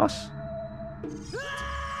go across?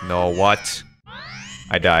 No, what?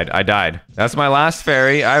 I died. I died. That's my last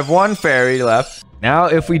fairy. I have 1 fairy left. Now,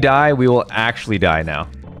 if we die, we will actually die now.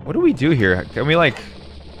 What do we do here? Can we, like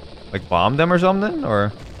bomb them or something? Or...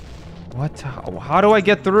 What? How do I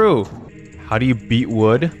get through? How do you beat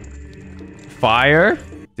wood? Fire?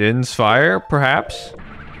 Din's fire, perhaps?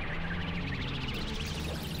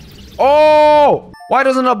 Oh! Why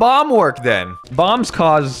doesn't a bomb work then? Bombs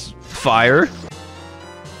cause fire.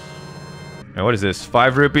 Now, what is this?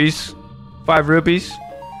 5 rupees? 5 rupees?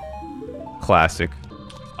 Classic.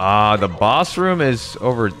 The boss room is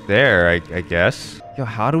over there, I guess. Yo,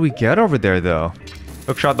 how do we get over there, though?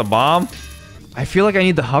 Hookshot the bomb? I feel like I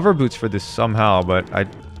need the hover boots for this somehow, but I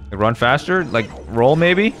run faster? Like, roll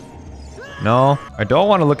maybe? No. I don't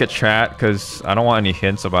want to look at chat, because I don't want any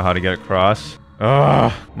hints about how to get across.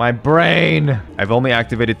 Ugh, my brain. I've only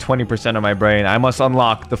activated 20% of my brain. I must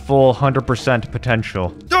unlock the full 100%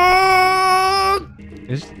 potential.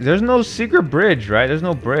 There's no secret bridge, right? There's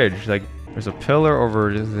no bridge. Like, there's a pillar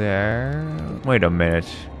over there. Wait a minute.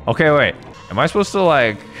 Okay, wait. Am I supposed to,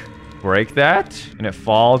 like, break that? And it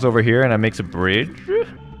falls over here and it makes a bridge?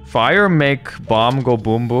 Fire make bomb go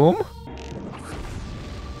boom boom?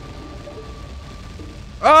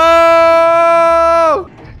 Oh!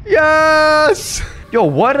 Yes! Yo,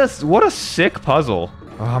 what a sick puzzle.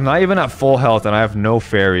 Oh, I'm not even at full health and I have no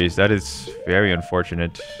fairies. That is very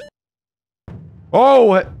unfortunate.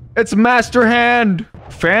 Oh, it's Master Hand!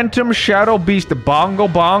 Phantom Shadow Beast Bongo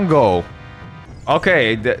Bongo.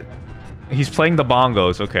 Okay, he's playing the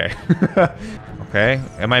bongos, okay. Okay,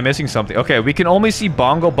 am I missing something? Okay, we can only see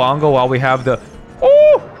Bongo Bongo while we have the...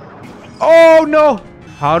 Oh! Oh, no!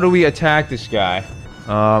 How do we attack this guy?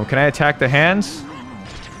 Can I attack the hands?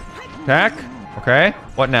 Attack? Okay,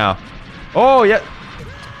 what now? Oh, yeah!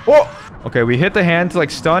 Oh! Okay, we hit the hand to,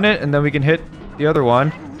 like, stun it, and then we can hit the other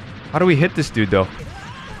one. How do we hit this dude, though?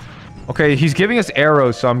 Okay, he's giving us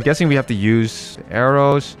arrows, so I'm guessing we have to use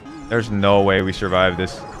arrows. There's no way we survive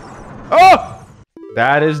this. Oh!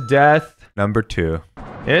 That is death number 2.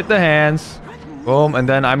 Hit the hands. Boom, and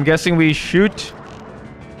then I'm guessing we shoot.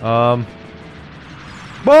 Boom!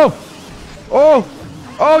 Oh!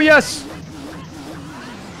 Oh, yes!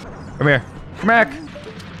 Come here. Come back.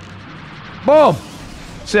 Boom!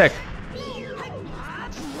 Sick.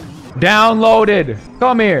 Downloaded.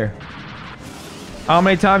 Come here. How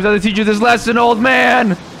many times did I teach you this lesson, old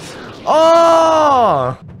man?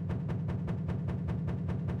 Oh!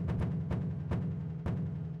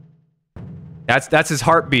 That's his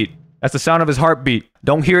heartbeat. That's the sound of his heartbeat.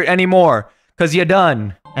 Don't hear it anymore, cause you're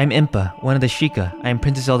done. I'm Impa, one of the Sheikah. I am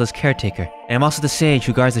Princess Zelda's caretaker, and I'm also the sage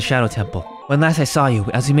who guards the Shadow Temple. When last I saw you,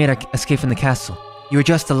 as we made our escape from the castle, you were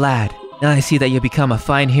just a lad. Now I see that you've become a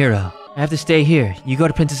fine hero. I have to stay here. You go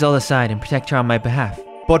to Princess Zelda's side and protect her on my behalf.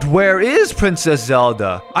 But where is Princess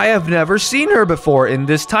Zelda? I have never seen her before in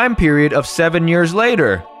this time period of 7 years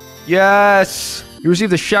later. Yes! You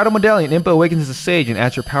receive the Shadow Medallion. Impa awakens as a sage and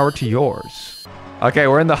adds your power to yours. Okay,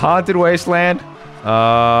 we're in the Haunted Wasteland.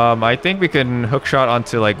 I think we can hookshot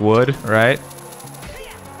onto, like, wood, right?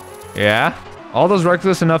 Yeah. All those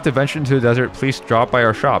reckless enough to venture into the desert, please drop by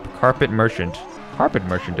our shop. Carpet Merchant. Carpet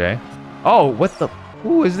Merchant, eh? Oh, what the...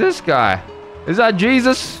 Who is this guy? Is that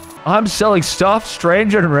Jesus? I'm selling stuff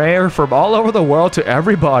strange and rare from all over the world to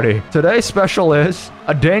everybody. Today's special is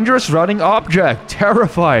a dangerous running object.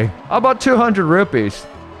 Terrifying. How about 200 rupees?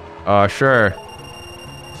 Sure.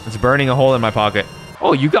 It's burning a hole in my pocket.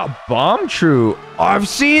 Oh, you got Bomb True. I've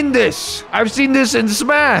seen this. I've seen this in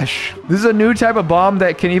Smash. This is a new type of bomb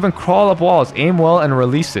that can even crawl up walls. Aim well and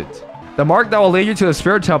release it. The mark that will lead you to the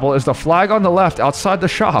Spirit Temple is the flag on the left outside the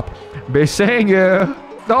shop. Be saying you.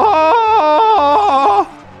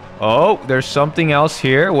 Oh, there's something else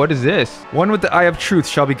here. What is this? One with the Eye of Truth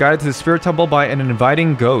shall be guided to the Spirit Temple by an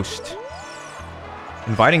inviting ghost.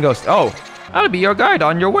 Inviting ghost. Oh, I'll be your guide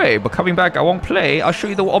on your way, but coming back I won't play. I'll show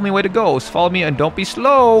you the only way to go. So follow me and don't be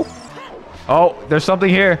slow. Oh, there's something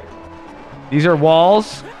here. These are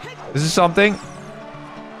walls. This is something.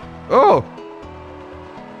 Oh.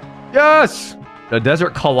 Yes. The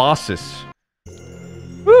Desert Colossus.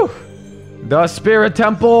 Whew. The Spirit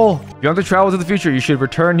Temple. If you want to travel to the future, you should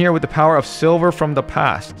return here with the power of silver from the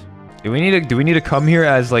past. Do we need to come here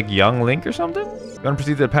as like young Link or something? If you want to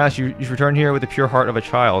proceed to the past, you should return here with the pure heart of a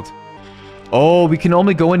child. Oh, we can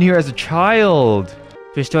only go in here as a child. To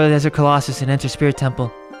restore the Desert Colossus and enter Spirit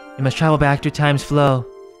Temple, you must travel back through time's flow.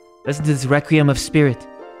 Listen to this Requiem of Spirit.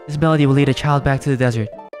 This melody will lead a child back to the desert.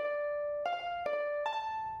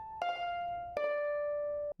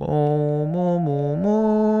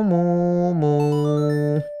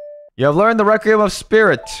 You have learned the Requiem of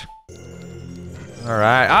Spirit.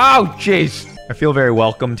 Alright. Oh, jeez. I feel very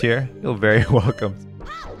welcomed here. I feel very welcomed.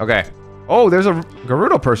 Okay. Oh, there's a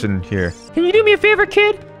Gerudo person here. Can you do me a favor,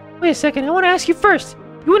 kid? Wait a second, I want to ask you first.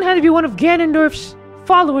 You wouldn't have to be one of Ganondorf's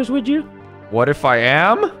followers, would you? What if I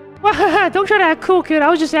am? Don't try to act cool, kid. I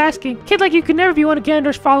was just asking. Kid like you could never be one of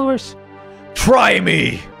Ganondorf's followers. Try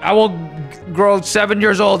me! I will grow 7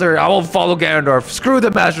 years older. I will follow Ganondorf. Screw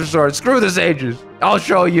the Master Sword. Screw the sages. I'll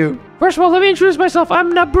show you. First of all, let me introduce myself.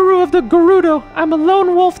 I'm Naburu of the Gerudo. I'm a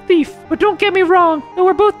lone wolf thief. But don't get me wrong. Though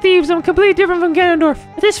we're both thieves, I'm completely different from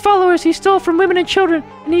Ganondorf. With his followers, he stole from women and children,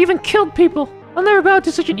 and he even killed people. I'll never bow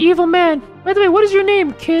to such an evil man. By the way, what is your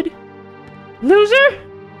name, kid? Loser?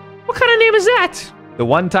 What kind of name is that? The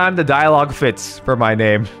one time the dialogue fits for my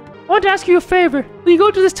name. I want to ask you a favor. Will you go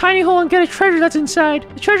to this tiny hole and get a treasure that's inside?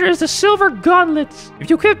 The treasure is the silver gauntlets. If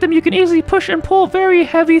you equip them, you can easily push and pull very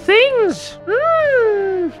heavy things.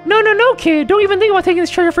 No, kid. Don't even think about taking this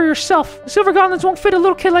treasure for yourself. The silver gauntlets won't fit a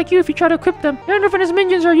little kid like you if you try to equip them. Ganondorf and his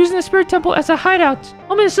minions are using the Spirit Temple as a hideout.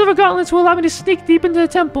 Only the silver gauntlets will allow me to sneak deep into the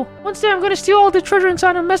temple. Once there, I'm going to steal all the treasure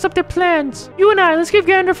inside and mess up their plans. You and I, let's give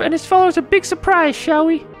Ganondorf and his followers a big surprise, shall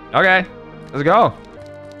we? Okay, let's go.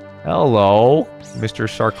 Hello, Mr.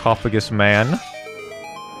 Sarcophagus Man.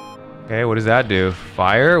 Okay, what does that do?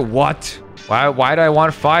 Fire? What? Why do I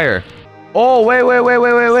want fire? Oh,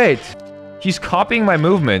 wait. He's copying my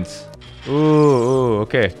movements. Ooh,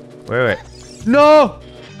 okay. Wait. No!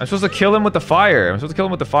 I'm supposed to kill him with the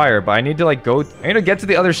fire. But I need to like I need to get to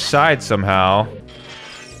the other side somehow.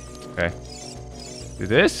 Okay. Do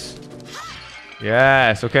this?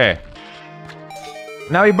 Yes, okay.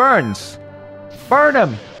 Now he burns. Burn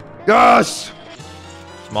him! Yes!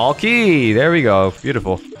 Small key. There we go.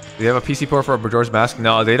 Beautiful. Do they have a PC port for a Majora's Mask?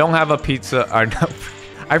 No, they don't have a pizza.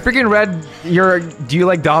 I freaking read do you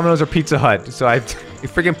like Domino's or Pizza Hut? So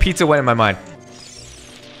freaking pizza went in my mind.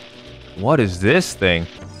 What is this thing?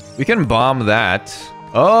 We can bomb that.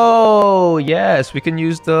 Oh, yes. We can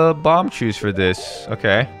use the bomb choose for this.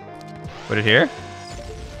 Okay. Put it here.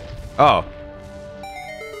 Oh.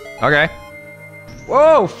 Okay.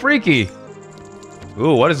 Whoa, freaky.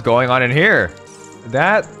 Ooh, what is going on in here?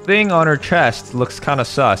 That thing on her chest looks kind of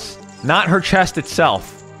sus. Not her chest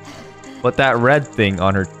itself, but that red thing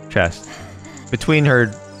on her chest. Between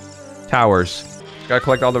her towers. Gotta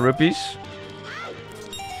collect all the rupees.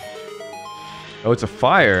 Oh, it's a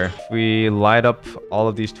fire. If we light up all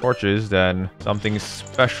of these torches, then something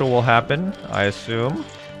special will happen, I assume.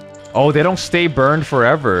 Oh, they don't stay burned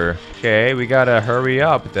forever. Okay, we gotta hurry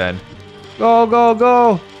up then. Go, go,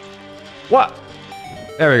 go. What?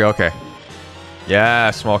 There we go, okay. Yeah,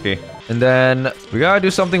 Smokey. And then we gotta do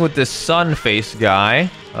something with this sun face guy.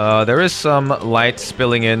 There is some light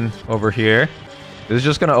spilling in over here. This is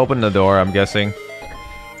just gonna open the door, I'm guessing.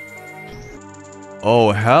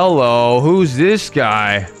 Oh, hello. Who's this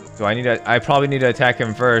guy? Do I need to... I probably need to attack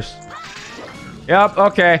him first. Yep,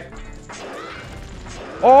 okay.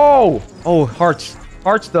 Oh! Oh, hearts.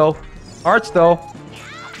 Hearts, though. Hearts, though.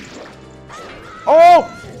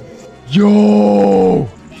 Oh! Yo!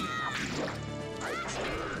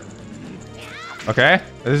 Okay.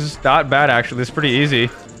 This is not bad, actually. This is pretty easy.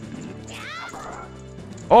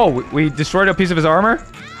 Oh, we destroyed a piece of his armor?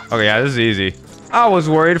 Okay, yeah, this is easy. I was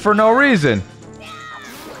worried for no reason.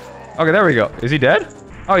 Okay, there we go. Is he dead?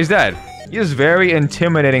 Oh, he's dead. He is very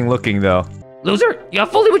intimidating looking, though. Loser, you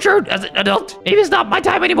have fully matured as an adult. Maybe it's not my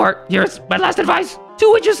time anymore. Here's my last advice.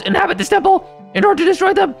 2 witches inhabit this temple. In order to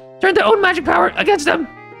destroy them, turn their own magic power against them.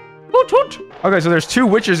 Hoot hoot. Okay, so there's 2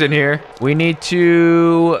 witches in here. We need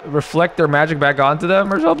to reflect their magic back onto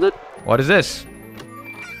them or something. What is this?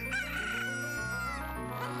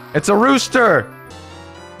 It's a rooster.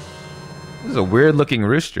 This is a weird looking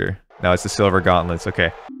rooster. No, it's the silver gauntlets.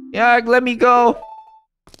 Okay. Yeah, let me go.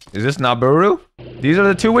 Is this Naburu? These are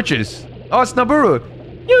the 2 witches. Oh, it's Naburu.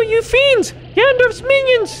 You fiends! Gandalf's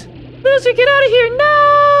minions! Loser, get out of here!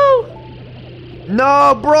 No!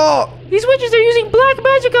 No, bro. These witches are using black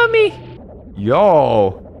magic on me!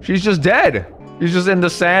 Yo, she's just dead. She's just in the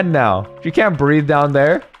sand now. She can't breathe down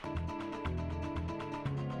there.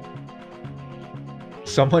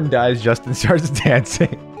 Someone dies, Justin starts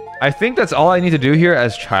dancing. I think that's all I need to do here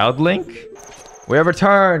as Child Link. We have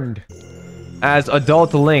returned as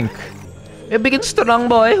Adult Link. A big strong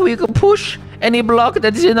boy. We can push any block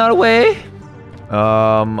that is in our way.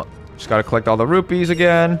 Just gotta collect all the rupees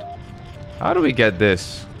again. How do we get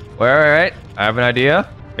this? Wait. I have an idea.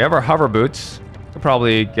 We have our hover boots. Could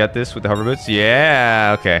probably get this with the hover boots.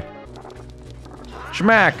 Yeah, okay.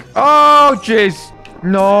 Schmack. Oh, jeez.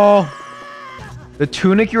 No. The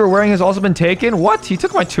tunic you were wearing has also been taken? What? He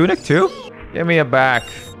took my tunic too? Give me it back.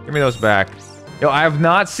 Give me those back. Yo, I have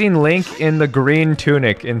not seen Link in the green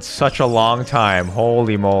tunic in such a long time.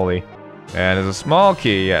 Holy moly. And there's a small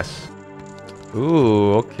key, yes.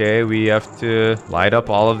 Ooh, okay. We have to light up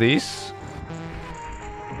all of these.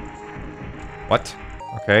 What?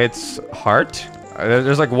 Okay, it's heart.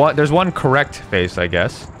 There's like one. There's one correct face, I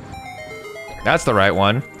guess. That's the right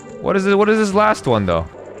one. What is it? What is this last one though?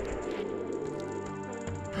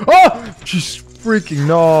 Oh! She's freaking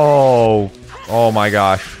no. Oh my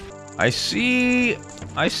gosh. I see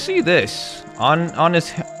this on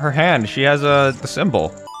her hand. She has the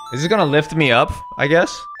symbol. Is this gonna lift me up? I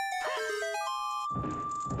guess.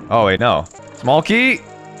 Oh wait, no. Small key.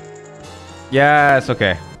 Yes.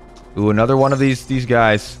 Okay. Ooh, another one of these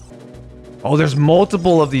guys. Oh, there's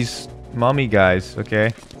multiple of these mummy guys.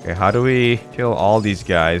 Okay. Okay. How do we kill all these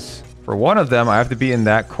guys? For one of them, I have to be in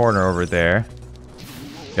that corner over there.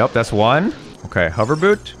 Yep, that's one. Okay, hover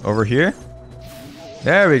boot over here.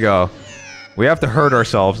 There we go. We have to hurt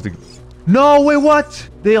ourselves to... No, wait, what?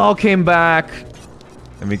 They all came back.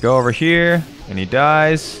 Then we go over here, and he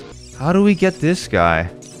dies. How do we get this guy?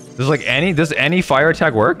 Does any fire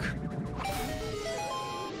attack work?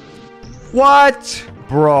 What?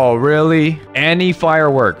 Bro, really? Any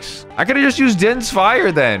fireworks? I could have just used Din's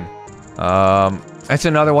fire then. That's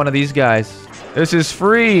another one of these guys. This is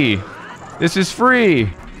free. This is free.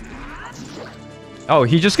 Oh,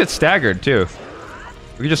 he just gets staggered too.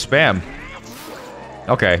 We can just spam.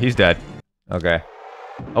 Okay, he's dead. Okay.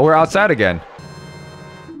 Oh, we're outside again.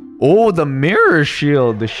 Oh, the mirror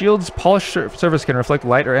shield. The shield's polished surface can reflect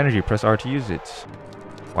light or energy. Press R to use it.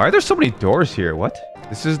 Why are there so many doors here? What?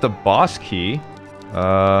 This is the boss key.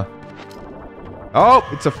 Oh,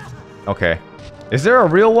 it's a... Okay. Is there a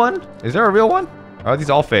real one? Is there a real one? Or are these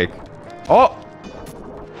all fake? Oh!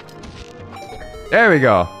 There we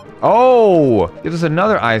go. Oh! Gives us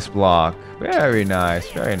another ice block. Very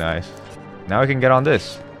nice. Very nice. Now we can get on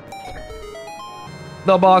this.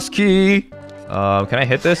 The boss key. Can I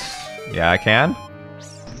hit this? Yeah, I can.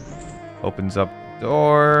 Opens up the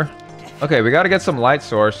door. Okay, we gotta get some light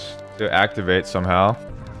source to activate somehow.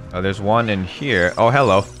 There's one in here. Oh,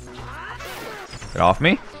 hello. Get off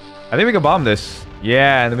me. I think we can bomb this.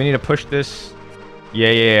 Yeah, and then we need to push this.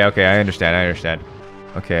 Yeah. Okay, I understand.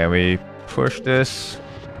 Okay, we push this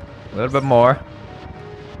a little bit more.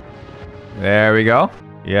 There we go.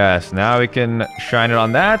 Yes, now we can shine it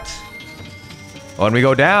on that. Oh, and we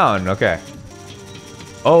go down. Okay.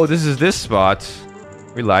 Oh, this is this spot.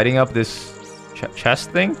 We lighting up this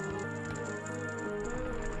chest thing?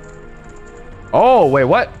 Oh, wait,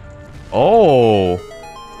 what? Oh.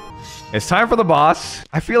 It's time for the boss.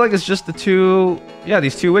 I feel like it's just the two... Yeah,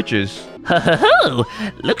 these two witches. Ho-ho-ho!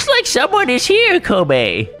 Looks like someone is here,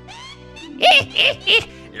 Kobe.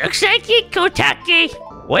 Looks like it, Kotake.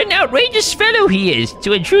 What an outrageous fellow he is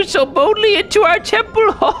to intrude so boldly into our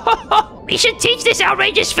temple. We should teach this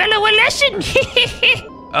outrageous fellow a lesson.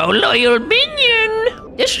 Oh, loyal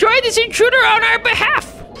minion! Destroy this intruder on our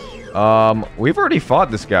behalf. We've already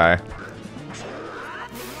fought this guy.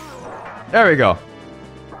 There we go.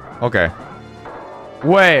 Okay.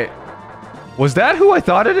 Wait. Was that who I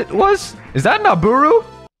thought it was? Is that Naburu?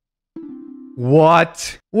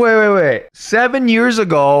 What? Wait. 7 years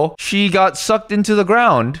ago, she got sucked into the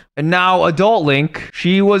ground. And now, adult Link,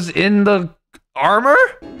 she was in the armor?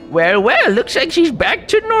 Well, looks like she's back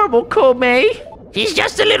to normal, Kobe. She's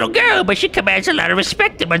just a little girl, but she commands a lot of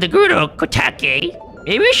respect among the Gerudo, Kotake.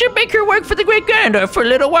 Maybe we should make her work for the Great Ganon for a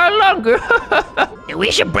little while longer.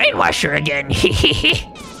 We should brainwash her again.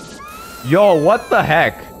 Yo, what the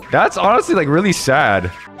heck? That's honestly, like, really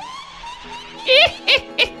sad.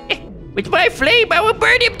 With my flame, I will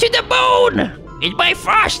burn him to the bone. With my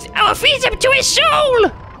frost, I will freeze him to his soul.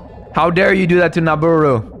 How dare you do that to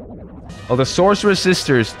Naburu? Oh, the Sorceress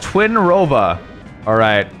Sisters, Twin Rova.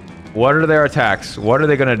 Alright, what are their attacks? What are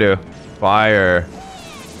they gonna do? Fire.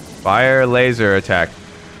 Fire laser attack.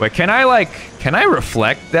 Wait, can I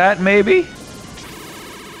reflect that, maybe?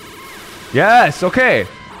 Yes, okay.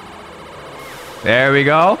 There we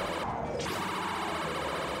go.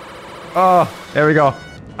 Oh, there we go.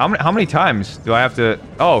 How many times do I have to...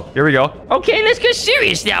 Oh, here we go. Okay, let's get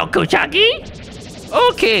serious now, Kotake.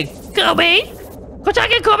 Okay, Kobe.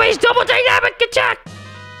 Kotake Kobe's double dynamic attack.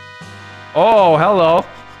 Oh, hello.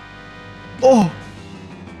 Oh.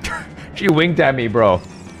 She winked at me, bro.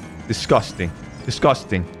 Disgusting.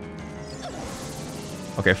 Disgusting.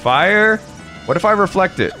 Okay, fire. What if I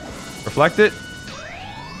reflect it? Reflect it?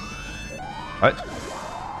 What?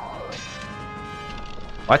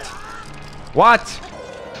 What? What?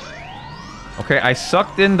 Okay, I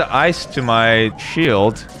sucked in the ice to my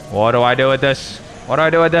shield. What do I do with this? What do I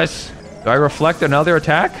do with this? Do I reflect another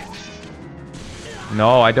attack?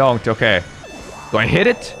 No, I don't. Okay. Do I hit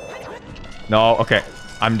it? No, okay.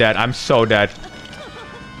 I'm dead. I'm so dead.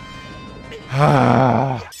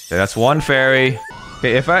 Okay, that's one fairy.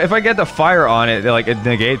 Okay, if I get the fire on it, like, it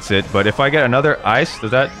negates it. But if I get another ice,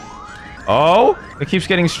 does that... Oh! It keeps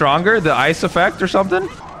getting stronger? The ice effect or something?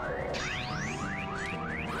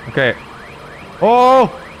 Okay.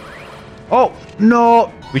 Oh! Oh,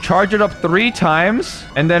 no! We charge it up 3 times,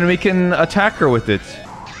 and then we can attack her with it.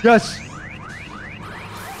 Yes!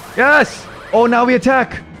 Yes! Oh, now we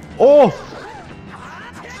attack! Oh!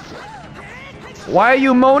 Why are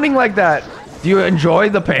you moaning like that? Do you enjoy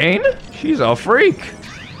the pain? She's a freak.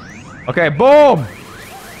 Okay, boom!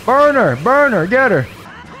 Burn her! Burn her! Get her!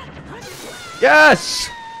 Yes!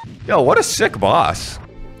 Yo, what a sick boss.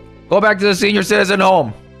 Go back to the senior citizen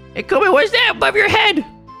home. Hey, Kobe, what's that above your head?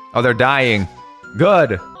 Oh, they're dying.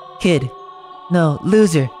 Good. Kid. No,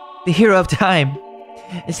 loser. The hero of time.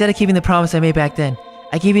 Instead of keeping the promise I made back then,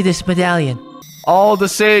 I gave you this medallion. All the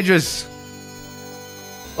sages.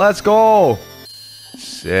 Let's go.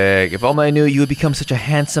 Sick. If only I knew you would become such a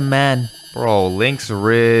handsome man. Bro, Link's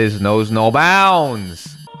riz knows no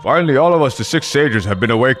bounds. Finally, all of us, the 6 sages, have been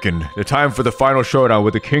awakened. The time for the final showdown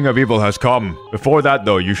with the King of Evil has come. Before that,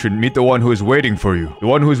 though, you should meet the one who is waiting for you. The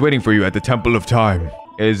one who is waiting for you at the Temple of Time.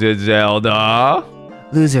 Is it Zelda?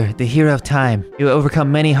 Loser, the hero of time. You will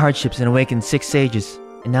overcome many hardships and awaken 6 sages.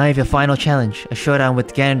 And now you have your final challenge, a showdown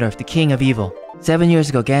with Ganondorf, the King of Evil. 7 years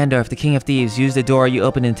ago, Ganondorf, the King of Thieves, used the door you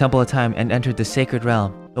opened in the Temple of Time and entered the Sacred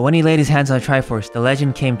Realm. But when he laid his hands on the Triforce, the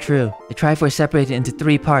legend came true. The Triforce separated into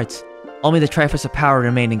 3 parts. Only the Triforce of Power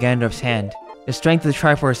remained in Ganondorf's hand. The strength of the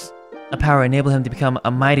Triforce of Power enabled him to become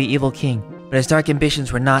a mighty evil king. But his dark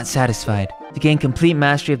ambitions were not satisfied. To gain complete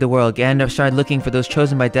mastery of the world, Ganondorf started looking for those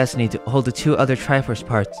chosen by destiny to hold the 2 other Triforce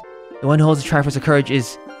parts. The one who holds the Triforce of Courage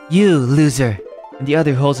is you, loser! And the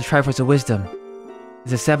other who holds the Triforce of Wisdom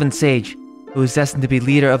is the 7th sage, who is destined to be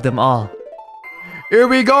leader of them all. Here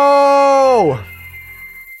we go!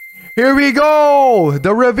 Here we go!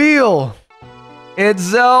 The reveal! It's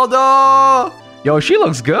Zelda! Yo, she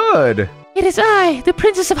looks good. It is I, the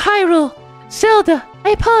Princess of Hyrule. Zelda, I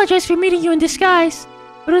apologize for meeting you in disguise,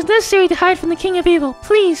 but it was necessary to hide from the King of Evil.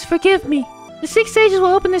 Please, forgive me. The 6 sages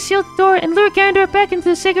will open the sealed door and lure Ganondorf back into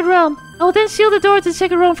the Sacred Realm. I will then seal the door to the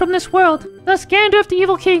Sacred Realm from this world. Thus, Ganondorf the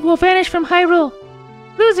Evil King will vanish from Hyrule.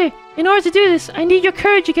 Loser, in order to do this, I need your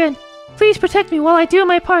courage again. Please protect me while I do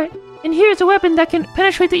my part. And here is a weapon that can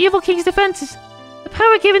penetrate the Evil King's defenses. The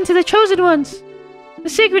power given to the Chosen Ones. The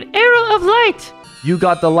Sacred Arrow of Light. You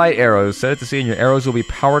got the light arrows. Set it to sea and your arrows will be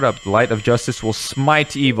powered up. The light of justice will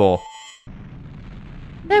smite evil.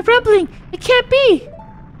 That rumbling! It can't be!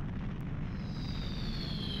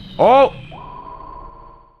 Oh!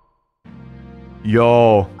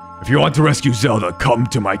 Yo, if you want to rescue Zelda, come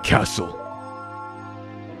to my castle.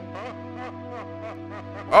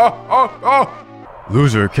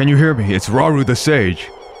 Loser, can you hear me? It's Rauru the Sage.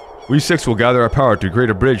 We six will gather our power to create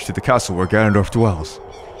a bridge to the castle where Ganondorf dwells.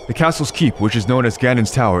 The castle's keep, which is known as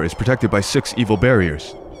Ganon's Tower, is protected by 6 evil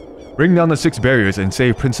barriers. Bring down the 6 barriers and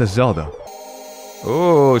save Princess Zelda.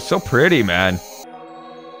 Oh, so pretty, man.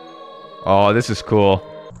 Oh, this is cool.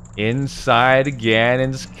 Inside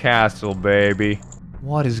Ganon's castle, baby.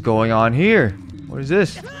 What is going on here? What is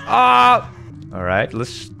this? Ah! All right,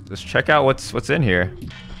 let's check out what's in here.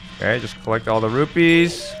 Okay, just collect all the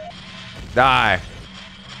rupees. Die.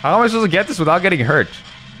 How am I supposed to get this without getting hurt?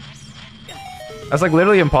 That's like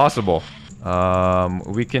literally impossible.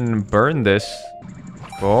 We can burn this.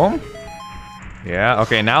 Boom. Yeah,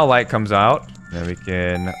 okay, now light comes out. Then we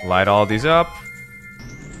can light all these up.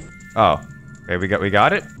 Oh. Okay, we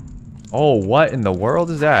got it? Oh, what in the world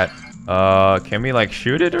is that? Can we like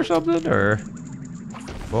shoot it or something? Or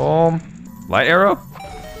boom. Light arrow?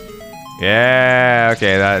 Yeah,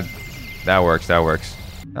 okay, that works, that works.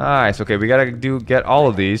 Nice, okay, we gotta get all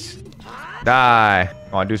of these. Die.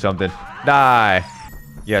 Come on, do something. Die.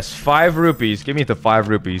 Yes, 5 rupees. Give me the 5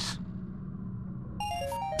 rupees.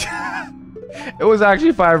 It was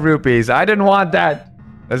actually 5 rupees. I didn't want that.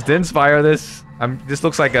 Let's inspire this. This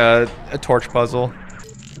looks like a torch puzzle.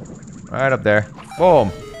 Right up there.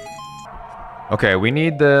 Boom. Okay, we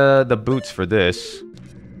need the boots for this.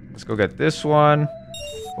 Let's go get this one.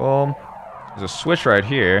 Boom. There's a switch right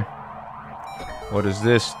here. What does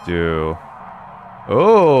this do?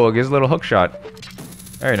 Oh, it gives a little hook shot.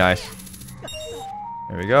 Very nice.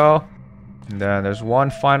 There we go. And then there's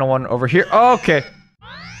one final one over here. Oh, okay.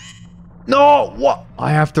 No, what?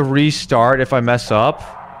 I have to restart if I mess up.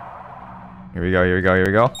 Here we go, here we go, here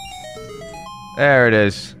we go. There it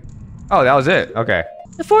is. Oh, that was it. Okay.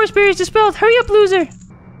 The forest barrier is dispelled. Hurry up, loser!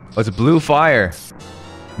 Oh, it's blue fire.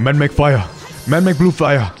 Men make fire. Men make blue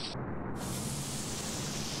fire.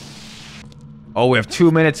 Oh, we have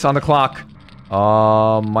 2 minutes on the clock.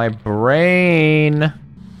 My brain.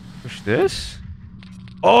 Push this.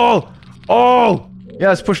 Oh! Oh! Yeah,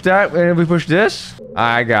 let's push that. And if we push this.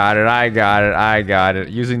 I got it, I got it, I got it.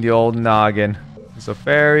 Using the old noggin. It's a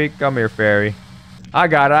fairy. Come here, fairy. I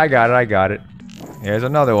got it, I got it, I got it. Here's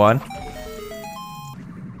another one.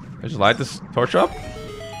 Just light this torch up?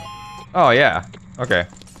 Oh, yeah. Okay.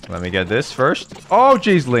 Let me get this first. Oh,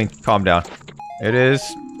 jeez, Link. Calm down. It is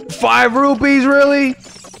 5 rupees, really?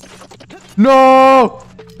 No!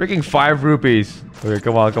 Freaking 5 rupees. Okay,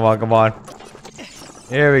 come on, come on, come on.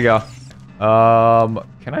 Here we go.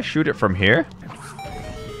 Can I shoot it from here?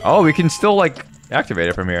 Oh, we can still, like, activate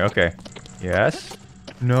it from here. Okay. Yes.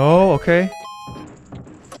 No, okay.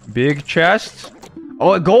 Big chest.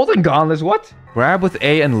 Oh, a golden gauntlets. What? Grab with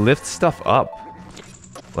A and lift stuff up.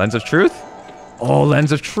 Lens of truth? Oh,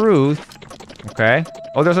 lens of truth. Okay.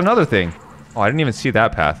 Oh, there's another thing. Oh, I didn't even see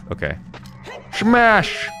that path. Okay.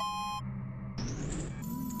 Smash!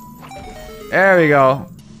 There we go.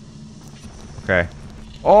 Okay.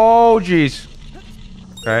 Oh, jeez.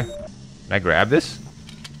 Okay. Can I grab this?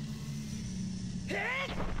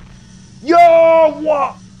 Yo!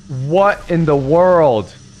 What? What in the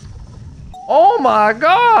world? Oh my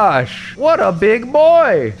gosh! What a big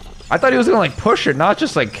boy! I thought he was gonna like push it, not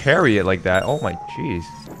just like carry it like that. Oh my jeez.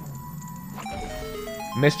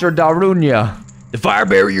 Mr. Darunya. The fire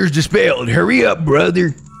barrier's dispelled. Hurry up,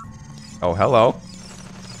 brother. Oh, hello.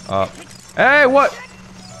 Hey, what?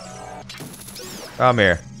 Come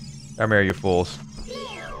here. Come here, you fools.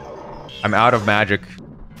 I'm out of magic.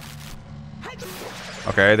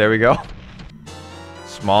 Okay, there we go.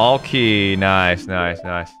 Small key. Nice, nice,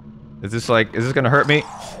 nice. Is this gonna hurt me?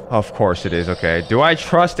 Of course it is. Okay. Do I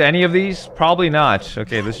trust any of these? Probably not.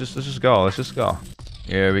 Okay, let's just go. Let's just go.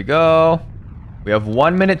 Here we go. We have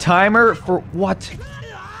 1 minute timer for what?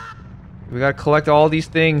 We gotta collect all these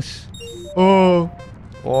things. Oh.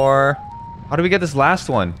 Or how do we get this last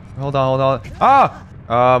one? Hold on, hold on.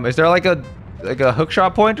 Ah! Is there like a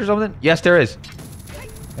hookshot point or something? Yes, there is.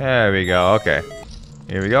 There we go. Okay.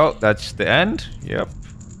 Here we go. That's the end. Yep.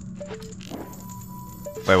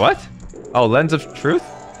 Wait, what? Oh, lens of truth?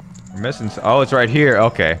 We're missing. Oh, it's right here.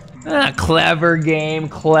 Okay. Ah, clever game.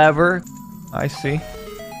 Clever. I see.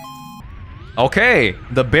 Okay.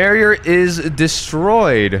 The barrier is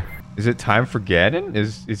destroyed. Is it time for Ganon?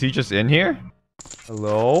 Is he just in here?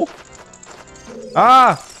 Hello?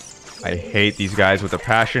 Ah! I hate these guys with a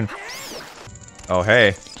passion. Oh,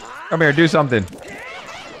 hey. Come here, do something.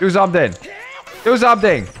 Do something. Do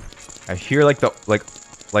something. I hear like the,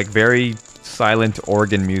 like very silent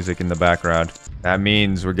organ music in the background. That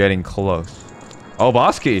means we're getting close. Oh,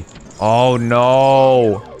 boss key. Oh,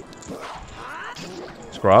 no.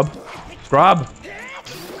 Scrub. Scrub.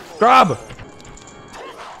 Scrub.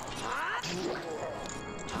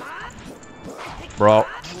 Bro.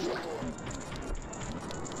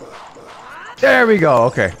 There we go.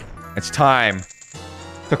 Okay. It's time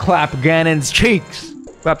to clap Ganon's cheeks.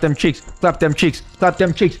 Clap them cheeks. Clap them cheeks. Clap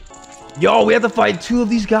them cheeks. Yo, we have to fight 2 of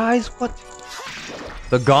these guys? What?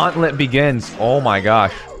 The gauntlet begins. Oh my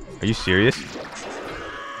gosh. Are you serious?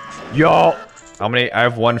 Yo. How many? I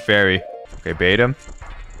have 1 fairy. Okay, bait him.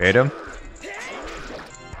 Bait him.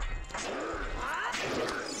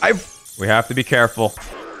 We have to be careful.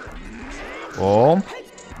 Boom.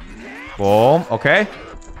 Boom. Okay.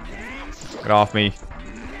 Get off me.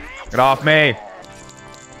 Get off me.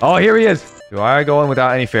 Oh, here he is. Do I go in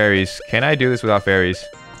without any fairies? Can I do this without fairies?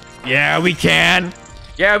 Yeah, we can.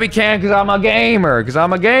 Yeah, we can because I'm a gamer. Because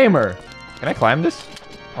I'm a gamer. Can I climb this?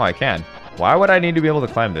 Oh, I can. Why would I need to be able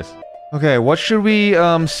to climb this? Okay, what should we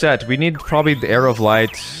set? We need probably the arrow of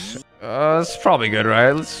light. It's probably good,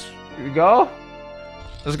 right? Let's go.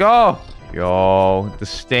 Let's go. Yo, the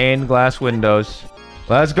stained glass windows.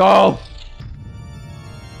 Let's go.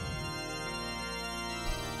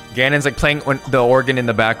 Ganon's like playing the organ in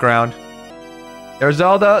the background. There's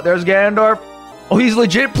Zelda. There's Ganondorf. Oh, he's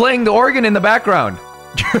legit playing the organ in the background.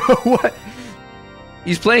 What?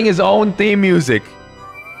 He's playing his own theme music.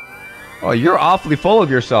 Oh, you're awfully full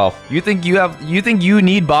of yourself. You think you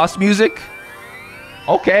need boss music?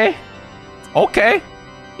 Okay. Okay.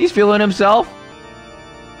 He's feeling himself.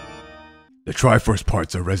 The Triforce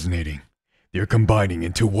parts are resonating. They're combining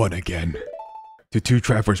into one again. The 2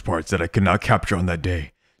 Triforce parts that I could not capture on that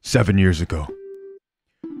day, 7 years ago.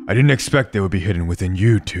 I didn't expect they would be hidden within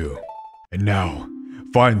you 2. And now,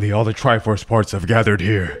 finally all the Triforce parts have gathered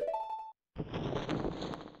here.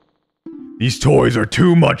 These toys are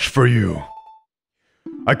too much for you.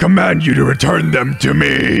 I command you to return them to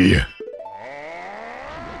me!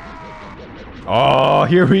 Oh,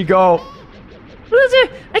 here we go. Loser,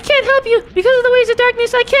 I can't help you. Because of the ways of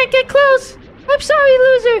darkness, I can't get close. I'm sorry,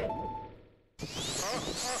 loser.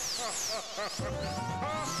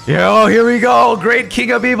 Yo, here we go. Great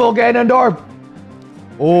King of Evil, Ganondorf.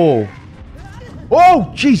 Oh.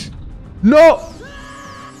 Oh, jeez. No.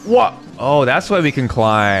 What? Oh, that's why we can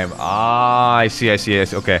climb. Ah, I see.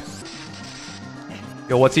 Okay.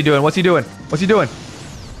 Yo, what's he doing? What's he doing? What's he doing?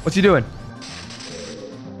 What's he doing?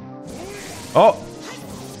 Oh.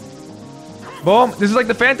 Boom. This is like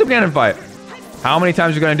the Phantom Ganon fight. How many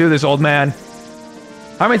times are you gonna do this, old man?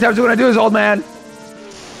 How many times are you gonna do this, old man?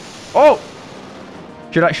 Oh.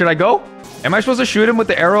 Should I go? Am I supposed to shoot him with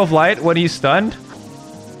the arrow of light when he's stunned?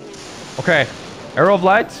 Okay. Arrow of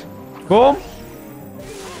light. Boom.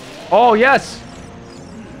 Oh, yes.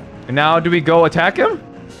 And now do we go attack him?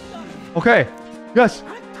 Okay. Yes.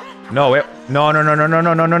 No, wait. No.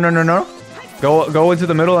 Go into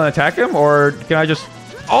the middle and attack him? Or can I just...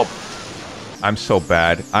 Oh. I'm so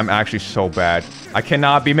bad. I'm actually so bad. I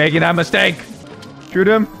cannot be making that mistake. Shoot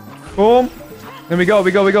him. Boom. Then we go.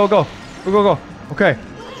 Go. Okay.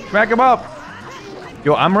 Smack him up.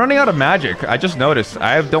 Yo, I'm running out of magic. I just noticed.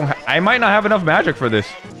 I might not have enough magic for this.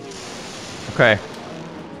 Okay.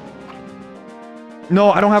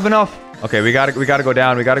 No, I don't have enough. Okay, we gotta go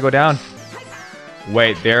down. We gotta go down.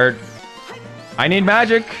 Wait, there. I need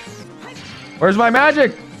magic. Where's my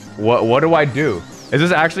magic? What do I do? Is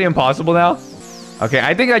this actually impossible now? Okay,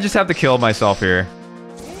 I think I just have to kill myself here.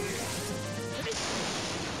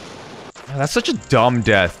 That's such a dumb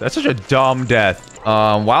death. That's such a dumb death.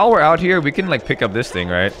 While we're out here, we can like pick up this thing,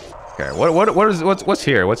 right? Okay, what's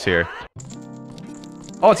here? What's here?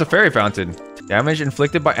 Oh, it's a fairy fountain. Damage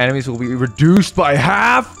inflicted by enemies will be reduced by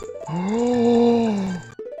half.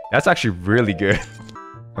 That's actually really good.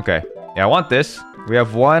 Okay, yeah, I want this. We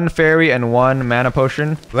have 1 fairy and 1 mana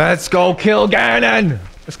potion. Let's go kill Ganon!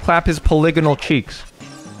 Let's clap his polygonal cheeks.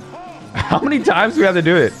 How many times do we have to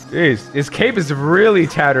do it? Jeez, his cape is really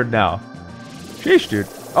tattered now. Sheesh, dude.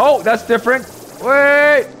 Oh, that's different.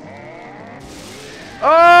 Wait!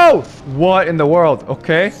 Oh! What in the world?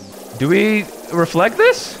 Okay. Do we reflect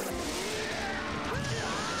this?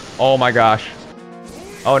 Oh my gosh.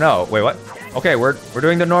 Oh no. Wait, what? Okay, we're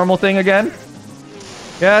doing the normal thing again.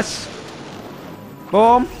 Yes.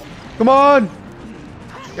 Boom. Come on.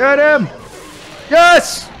 Get him.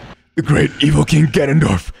 Yes! The great evil King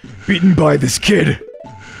Ganondorf, beaten by this kid.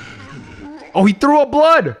 Oh, he threw up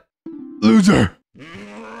blood. Loser.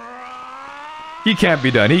 He can't be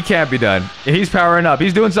done. He can't be done. He's powering up.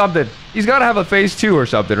 He's doing something. He's got to have a phase 2 or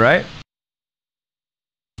something, right?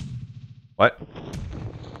 What?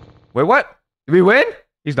 Wait, what? Did we win?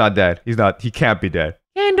 He's not dead. He's not. He can't be dead.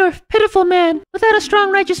 Ganondorf, pitiful man. Without a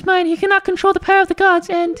strong righteous mind, he cannot control the power of the gods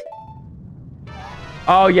and...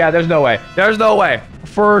 Oh, yeah. There's no way. There's no way.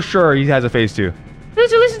 For sure, he has a phase 2.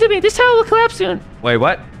 Loser, listen to me. This tower will collapse soon. Wait,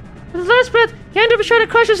 what? With his last breath, Ganondorf is trying to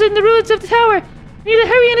crush us in the ruins of the tower. We need to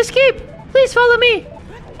hurry and escape. Please follow me.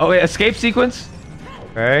 Oh, wait. Escape sequence?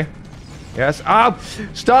 Okay. Yes. Ah!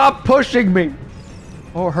 Stop pushing me.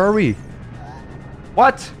 Oh, hurry.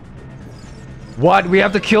 What? What? We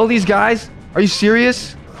have to kill these guys? Are you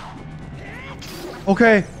serious?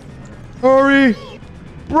 Okay. Hurry.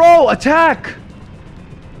 Bro, attack.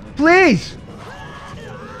 Please.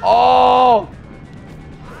 Oh.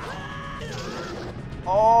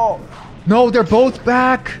 Oh. No, they're both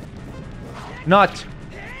back. Nut.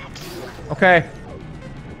 Okay.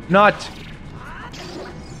 Nut.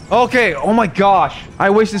 Okay. Oh my gosh. I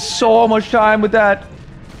wasted so much time with that.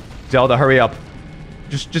 Zelda, hurry up.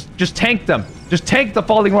 Just tank them. Just tank the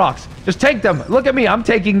falling rocks. Just tank them. Look at me. I'm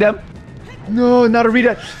taking them. No, not a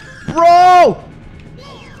redet. Bro!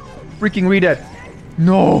 Freaking redet.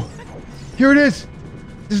 No. Here it is.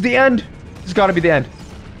 This is the end. This has got to be the end.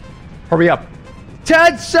 Hurry up.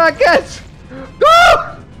 10 seconds!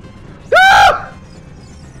 No! No!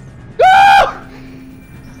 No!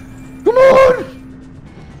 Come on!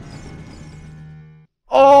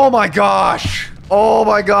 Oh my gosh. Oh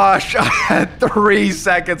my gosh. I had 3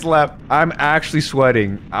 seconds left. I'm actually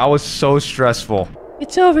sweating. I was so stressful.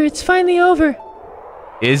 It's over. It's finally over.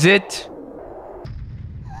 Is it?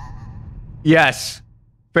 Yes.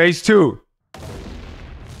 Phase 2.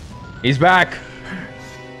 He's back.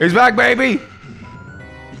 He's back, baby.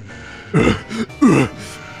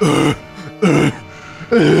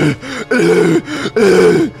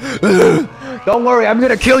 Don't worry, I'm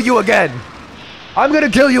gonna kill you again. I'm gonna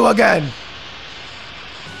kill you again.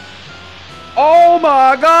 Oh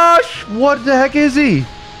my gosh! What the heck is he?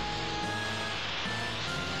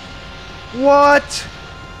 What?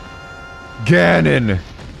 Ganon.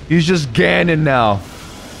 He's just Ganon now.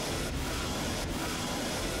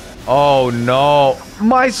 Oh no.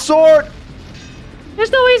 My sword!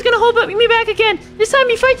 There's no way he's gonna hold me back again. This time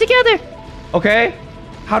we fight together. Okay.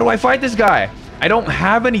 How do I fight this guy? I don't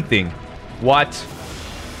have anything. What?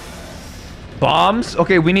 Bombs?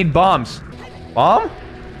 Okay, we need bombs. Bomb?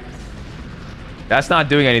 That's not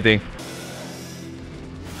doing anything.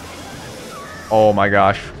 Oh my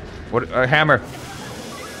gosh. What? A hammer.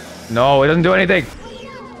 No, it doesn't do anything.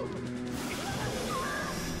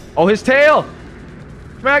 Oh, his tail.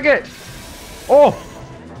 Smack it. Oh.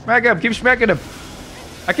 Smack him. Keep smacking him.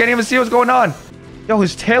 I can't even see what's going on. Yo,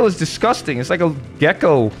 his tail is disgusting. It's like a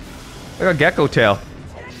gecko. Like a gecko tail.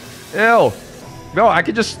 Ew. No, I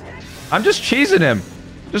could just... I'm just cheesing him.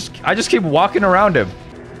 I just keep walking around him.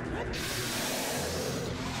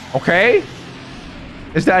 Okay.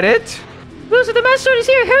 Is that it? Loser, the Master Sword is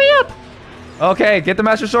here. Hurry up. Okay, get the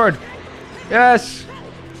Master Sword. Yes.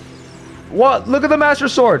 What? Look at the Master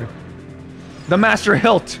Sword. The Master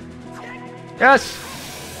Hilt. Yes.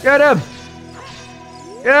 Get him.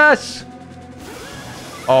 Yes.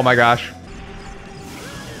 Oh my gosh.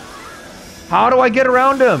 How do I get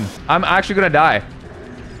around him? I'm actually gonna die.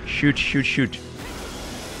 Shoot, shoot, shoot.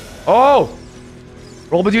 Oh!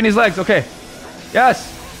 Roll between his legs. Okay.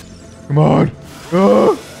 Yes. Come on.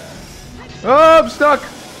 Oh, I'm stuck.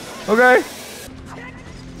 Okay.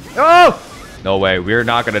 Oh! No way. We're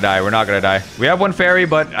not gonna die. We're not gonna die. We have one fairy,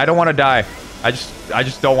 but I don't want to die. I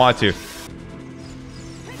just don't want to.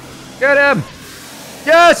 Get him!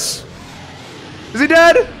 Yes! Is he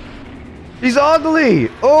dead? He's ugly.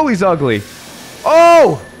 Oh, he's ugly.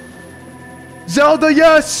 Oh! Zelda,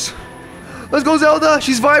 yes! Let's go, Zelda.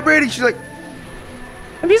 She's vibrating. She's like...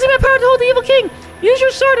 I'm using my power to hold the evil king. Use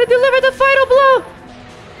your sword and deliver the final blow.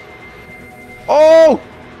 Oh!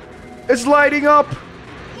 It's lighting up.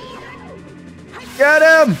 Get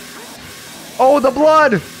him! Oh, the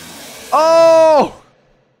blood! Oh!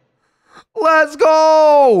 Let's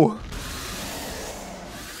go!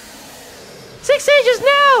 6 sages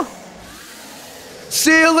now!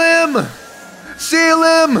 Seal him! Seal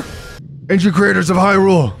him! Ancient creators of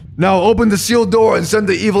Hyrule, now open the sealed door and send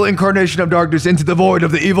the evil incarnation of darkness into the void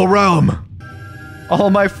of the evil realm.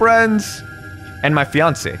 All my friends and my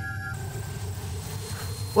fiance.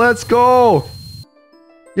 Let's go!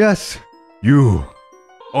 Yes. You.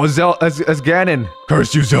 Oh, as Ganon.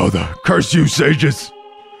 Curse you, Zelda. Curse you, sages.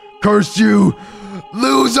 Curse you,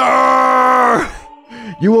 loser!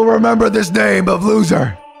 You will remember this name of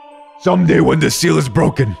loser. Someday when the seal is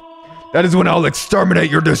broken, that is when I'll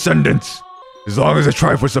exterminate your descendants. As long as the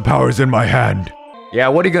Triforce power is in my hand. Yeah,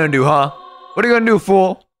 what are you gonna do, huh? What are you gonna do,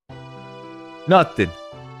 fool? Nothing.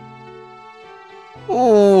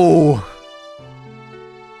 Ooh.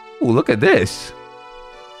 Ooh, look at this.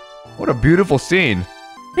 What a beautiful scene.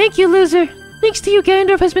 Thank you, loser. Thanks to you,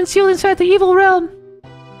 Ganondorf has been sealed inside the evil realm.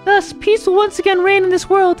 Thus, peace will once again reign in this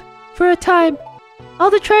world, for a time.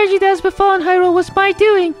 All the tragedy that has befallen Hyrule was my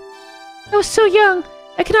doing. I was so young,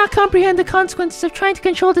 I cannot comprehend the consequences of trying to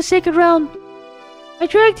control the sacred realm. I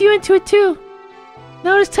dragged you into it too.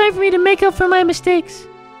 Now it is time for me to make up for my mistakes.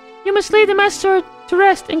 You must lay the Master Sword to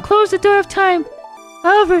rest and close the door of time.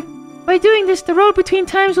 However, by doing this, the road between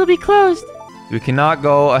times will be closed. We cannot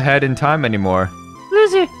go ahead in time anymore.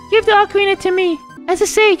 Loser, give the ocarina to me. As a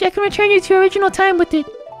sage, I can return you to your original time with it.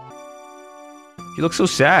 You look so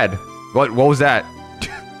sad. What was that?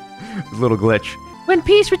 A little glitch. When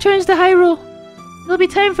peace returns to Hyrule, it'll be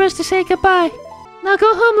time for us to say goodbye. Now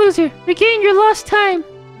go home, loser. Regain your lost time.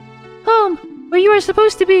 Home, where you are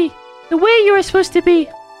supposed to be. The way you are supposed to be.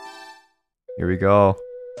 Here we go.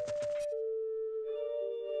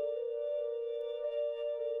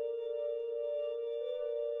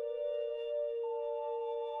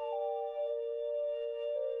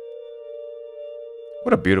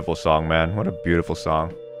 What a beautiful song, man. What a beautiful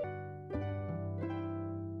song.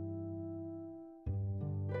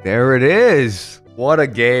 There it is. What a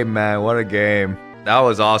game, man. What a game. That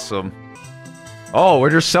was awesome. Oh, we're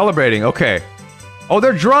just celebrating. Okay. Oh,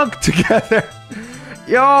 they're drunk together.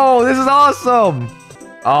 Yo, this is awesome.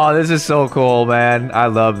 Oh, this is so cool, man. I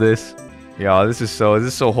love this. Yo, this is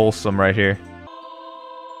so wholesome right here.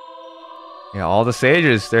 Yeah, all the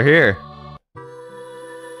sages, they're here.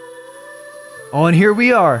 Oh, and here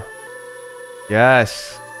we are.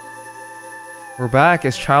 Yes. We're back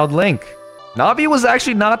as Child Link. Navi was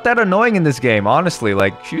actually not that annoying in this game, honestly.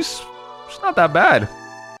 Like, she's not that bad.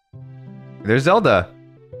 There's Zelda.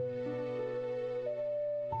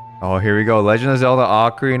 Oh, here we go. Legend of Zelda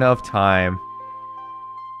Ocarina of Time.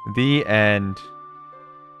 The end.